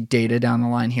need to see data down the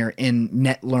line here, in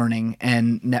net learning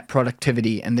and net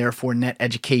productivity and therefore net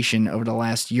education over the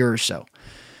last year or so.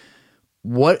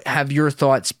 What have your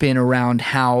thoughts been around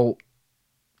how,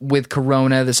 with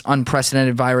Corona, this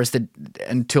unprecedented virus that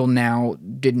until now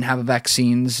didn't have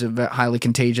vaccines, highly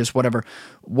contagious, whatever,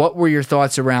 what were your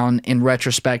thoughts around, in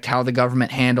retrospect, how the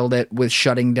government handled it with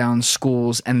shutting down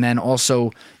schools, and then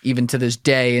also, even to this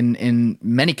day, in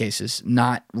many cases,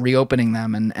 not reopening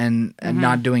them and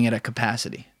not doing it at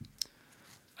capacity?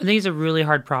 I think it's a really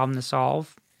hard problem to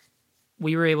solve.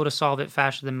 We were able to solve it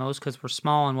faster than most because we're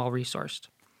small and well-resourced.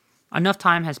 Enough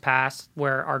time has passed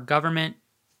where our government,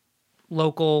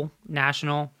 local,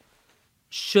 national,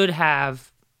 should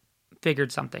have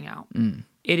figured something out.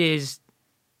 It is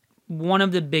one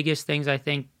of the biggest things I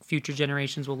think future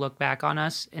generations will look back on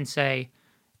us and say,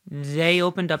 they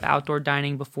opened up outdoor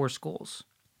dining before schools.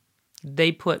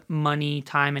 They put money,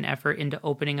 time, and effort into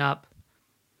opening up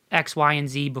X, Y, and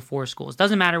Z before schools.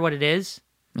 Doesn't matter what it is,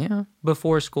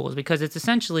 before schools, because it's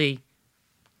essentially,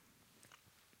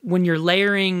 when you're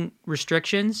layering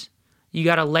restrictions, you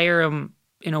got to layer them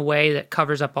in a way that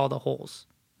covers up all the holes.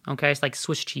 Okay, it's like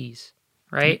Swiss cheese,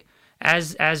 right?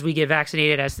 As we get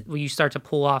vaccinated, as you start to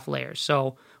pull off layers.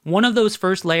 So one of those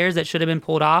first layers that should have been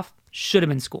pulled off should have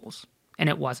been schools, and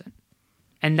it wasn't.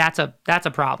 And that's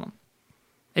a problem.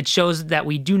 It shows that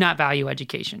we do not value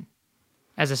education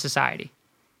as a society.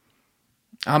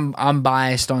 I'm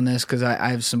biased on this because I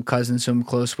have some cousins who I'm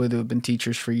close with who have been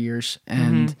teachers for years,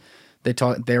 and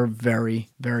they're very,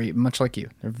 very much like you.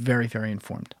 They're very, very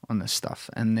informed on this stuff,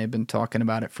 and they've been talking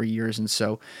about it for years. And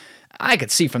so I could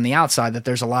see from the outside that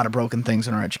there's a lot of broken things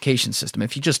in our education system.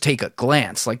 If you just take a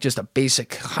glance, like just a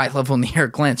basic high level in the air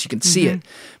glance, you can see it.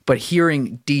 But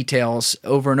hearing details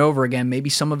over and over again, maybe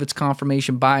some of it's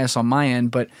confirmation bias on my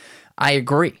end, but I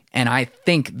agree. And I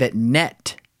think that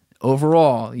net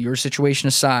overall, your situation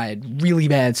aside, really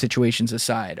bad situations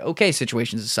aside, okay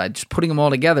situations aside, just putting them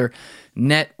all together,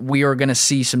 net, we are going to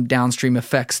see some downstream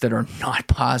effects that are not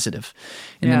positive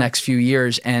in the next few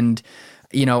years. And,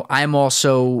 you know, I'm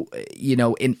also, you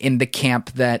know, in the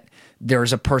camp that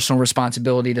there's a personal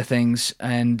responsibility to things,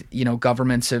 and, you know,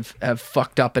 governments have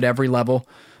fucked up at every level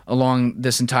along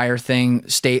this entire thing,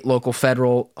 state, local,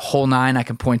 federal, whole nine. I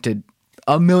can point to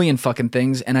a million fucking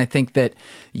things. And I think that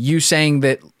you saying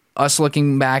that us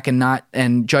looking back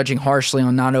and judging harshly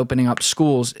on not opening up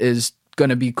schools is going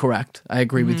to be correct. I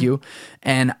agree with you.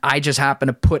 And I just happen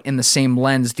to put in the same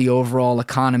lens the overall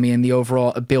economy and the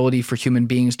overall ability for human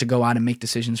beings to go out and make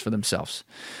decisions for themselves.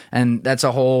 And that's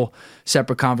a whole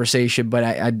separate conversation, but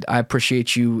I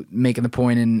appreciate you making the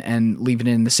point and leaving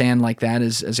it in the sand like that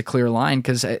as a clear line,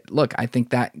 because, look, I think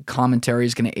that commentary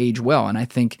is going to age well. And I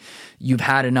think you've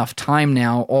had enough time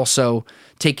now also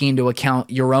taking into account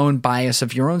your own bias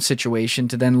of your own situation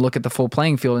to then look at the full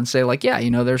playing field and say, like, yeah, you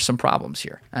know, there's some problems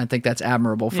here. And I think that's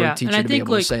admirable for a teacher to be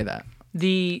able to say that.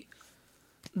 The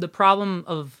problem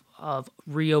of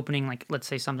reopening, like, let's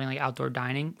say something like outdoor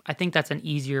dining, I think that's an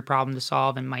easier problem to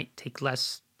solve and might take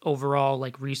less overall,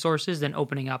 like, resources than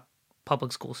opening up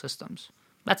public school systems.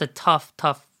 That's a tough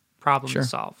problem to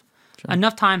solve.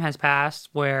 Enough time has passed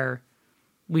where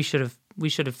we should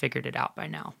have figured it out by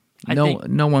now.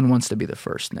 No one wants to be the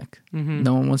first, Nick.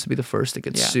 No one wants to be the first to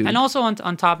get sued. And also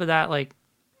on top of that, like,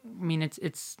 I mean,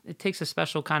 it takes a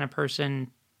special kind of person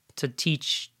to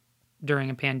teach during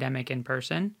a pandemic in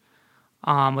person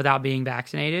without being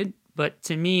vaccinated. But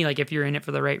to me, like, if you're in it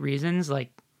for the right reasons, like,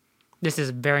 this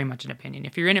is very much an opinion.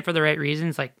 If you're in it for the right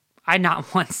reasons, like, I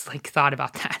not once, like, thought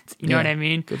about that. You know what I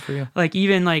mean? Good for you. Like,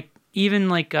 even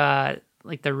the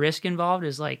risk involved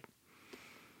is like,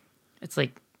 it's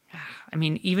like, I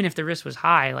mean, even if the risk was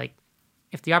high, like,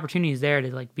 if the opportunity is there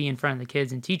to, like, be in front of the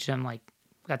kids and teach them, like,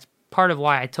 that's part of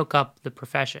why I took up the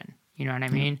profession. You know what I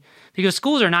mean? Because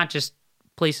schools are not just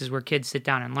places where kids sit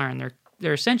down and learn.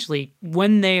 They're essentially,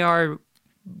 when they are,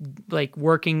 like,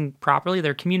 working properly,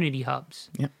 they're community hubs.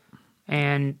 Yep.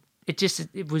 And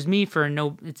it was me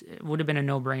it would have been a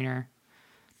no-brainer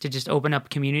to just open up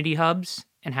community hubs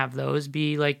and have those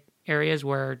be, like, areas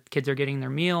where kids are getting their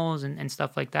meals and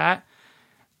stuff like that.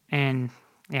 And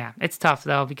yeah, it's tough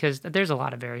though, because there's a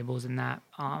lot of variables in that.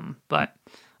 But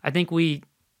I think we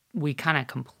kind of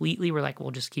completely were like,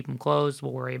 we'll just keep them closed.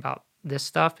 We'll worry about this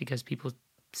stuff because people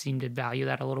seem to value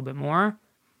that a little bit more.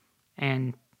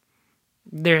 And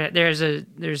there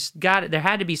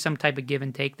had to be some type of give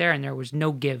and take there, and there was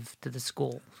no give to the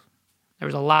school. There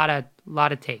was a lot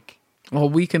of take. Well,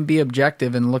 we can be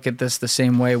objective and look at this the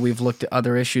same way we've looked at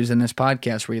other issues in this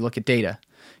podcast, where you look at data,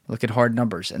 you look at hard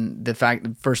numbers. And the fact,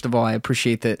 first of all, I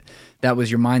appreciate that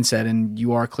was your mindset, and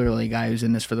you are clearly a guy who's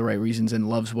in this for the right reasons and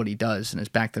loves what he does and has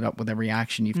backed it up with every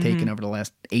action you've taken over the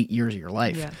last 8 years of your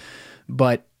life. Yeah.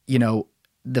 But,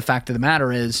 the fact of the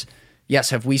matter is,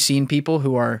 yes, have we seen people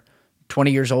who are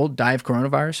 20 years old die of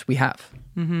coronavirus? We have.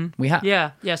 Mm-hmm. We have.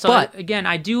 Yeah. So but, again,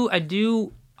 I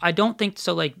don't think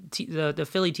so. Like the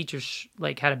Philly teachers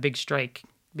had a big strike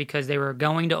because they were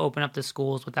going to open up the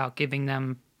schools without giving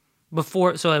them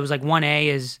before. So it was like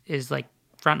 1A is like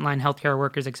frontline healthcare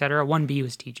workers, et cetera. 1B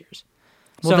was teachers.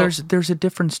 Well, there's a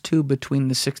difference too between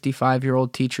the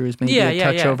 65-year-old teacher who's maybe a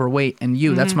touch overweight and you.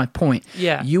 Mm-hmm. That's my point.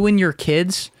 Yeah. You and your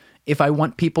kids. If I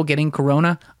want people getting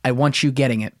corona, I want you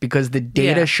getting it because the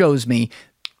data shows me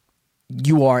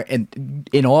you are,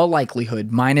 in all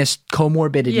likelihood, minus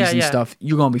comorbidities and stuff,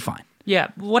 you're going to be fine. Yeah.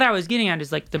 What I was getting at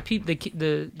is like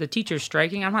the teachers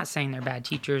striking. I'm not saying they're bad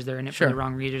teachers. They're in it for the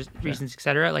wrong reasons, et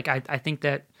cetera. Like I think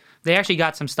that they actually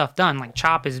got some stuff done. Like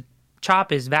CHOP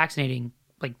is vaccinating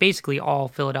like basically all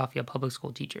Philadelphia public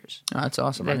school teachers. Oh, that's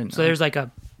awesome. So there's like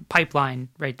a pipeline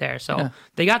right there. So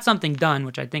they got something done,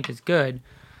 which I think is good.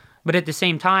 But at the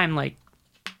same time, like,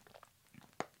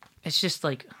 it's just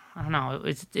like, I don't know.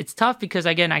 It's tough because,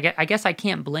 again, I guess I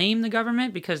can't blame the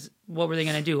government because what were they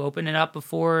going to do? Open it up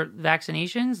before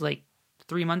vaccinations like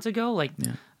 3 months ago? Like,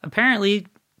 apparently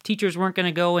teachers weren't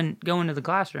going to go into the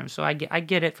classroom. So I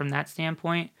get it from that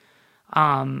standpoint.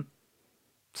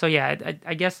 So yeah,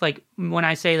 I guess like when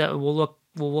I say that we'll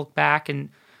look back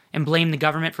and blame the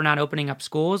government for not opening up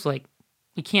schools, like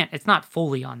we can't. It's not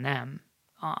fully on them.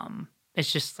 It's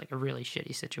just like a really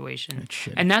shitty situation.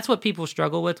 And that's what people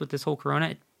struggle with this whole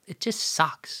corona. It just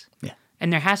sucks. Yeah.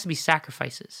 And there has to be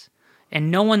sacrifices. And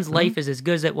no one's life is as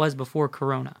good as it was before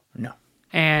corona. No.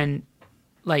 And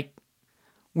like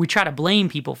we try to blame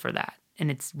people for that.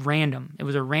 And it's random. It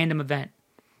was a random event.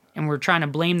 And we're trying to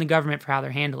blame the government for how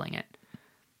they're handling it.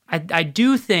 I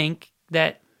do think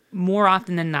that more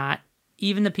often than not,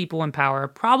 even the people in power are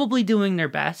probably doing their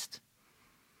best.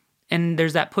 And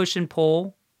there's that push and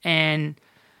pull. And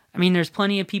I mean, there's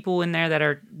plenty of people in there that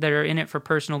are in it for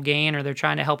personal gain, or they're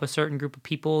trying to help a certain group of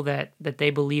people that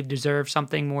they believe deserve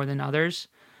something more than others.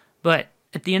 But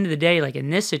at the end of the day, like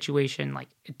in this situation, like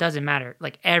it doesn't matter.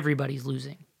 Like everybody's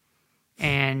losing,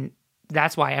 and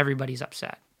that's why everybody's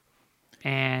upset,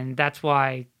 and that's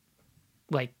why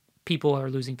like people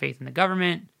are losing faith in the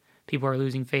government. People are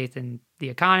losing faith in the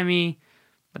economy,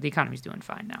 but the economy's doing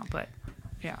fine now. But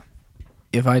yeah.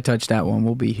 If I touch that one,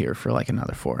 we'll be here for like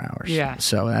another 4 hours. Yeah.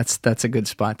 So that's a good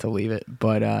spot to leave it.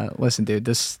 But listen, dude,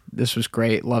 this was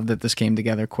great. Love that this came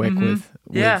together quick with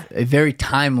a very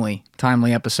timely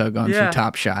episode going through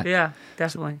Top Shot. Yeah,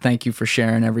 definitely. So thank you for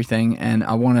sharing everything. And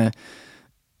I want to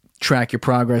track your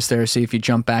progress there, see if you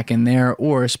jump back in there,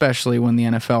 or especially when the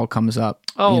NFL comes up,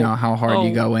 how hard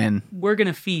you go in. We're going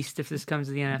to feast if this comes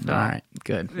to the NFL. All right,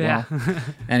 good. Yeah. Well,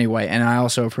 anyway, and I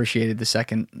also appreciated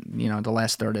the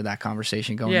last third of that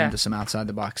conversation going into some outside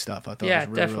the box stuff. I thought it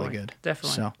was really, really good.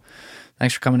 Definitely. So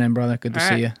thanks for coming in, brother. Good to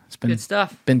see you. It's been good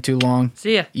stuff. Been too long.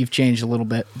 See ya. You've changed a little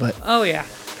bit, but oh yeah.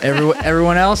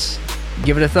 everyone else,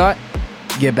 give it a thought.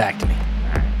 Get back to me.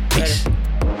 All right. Peace. Later.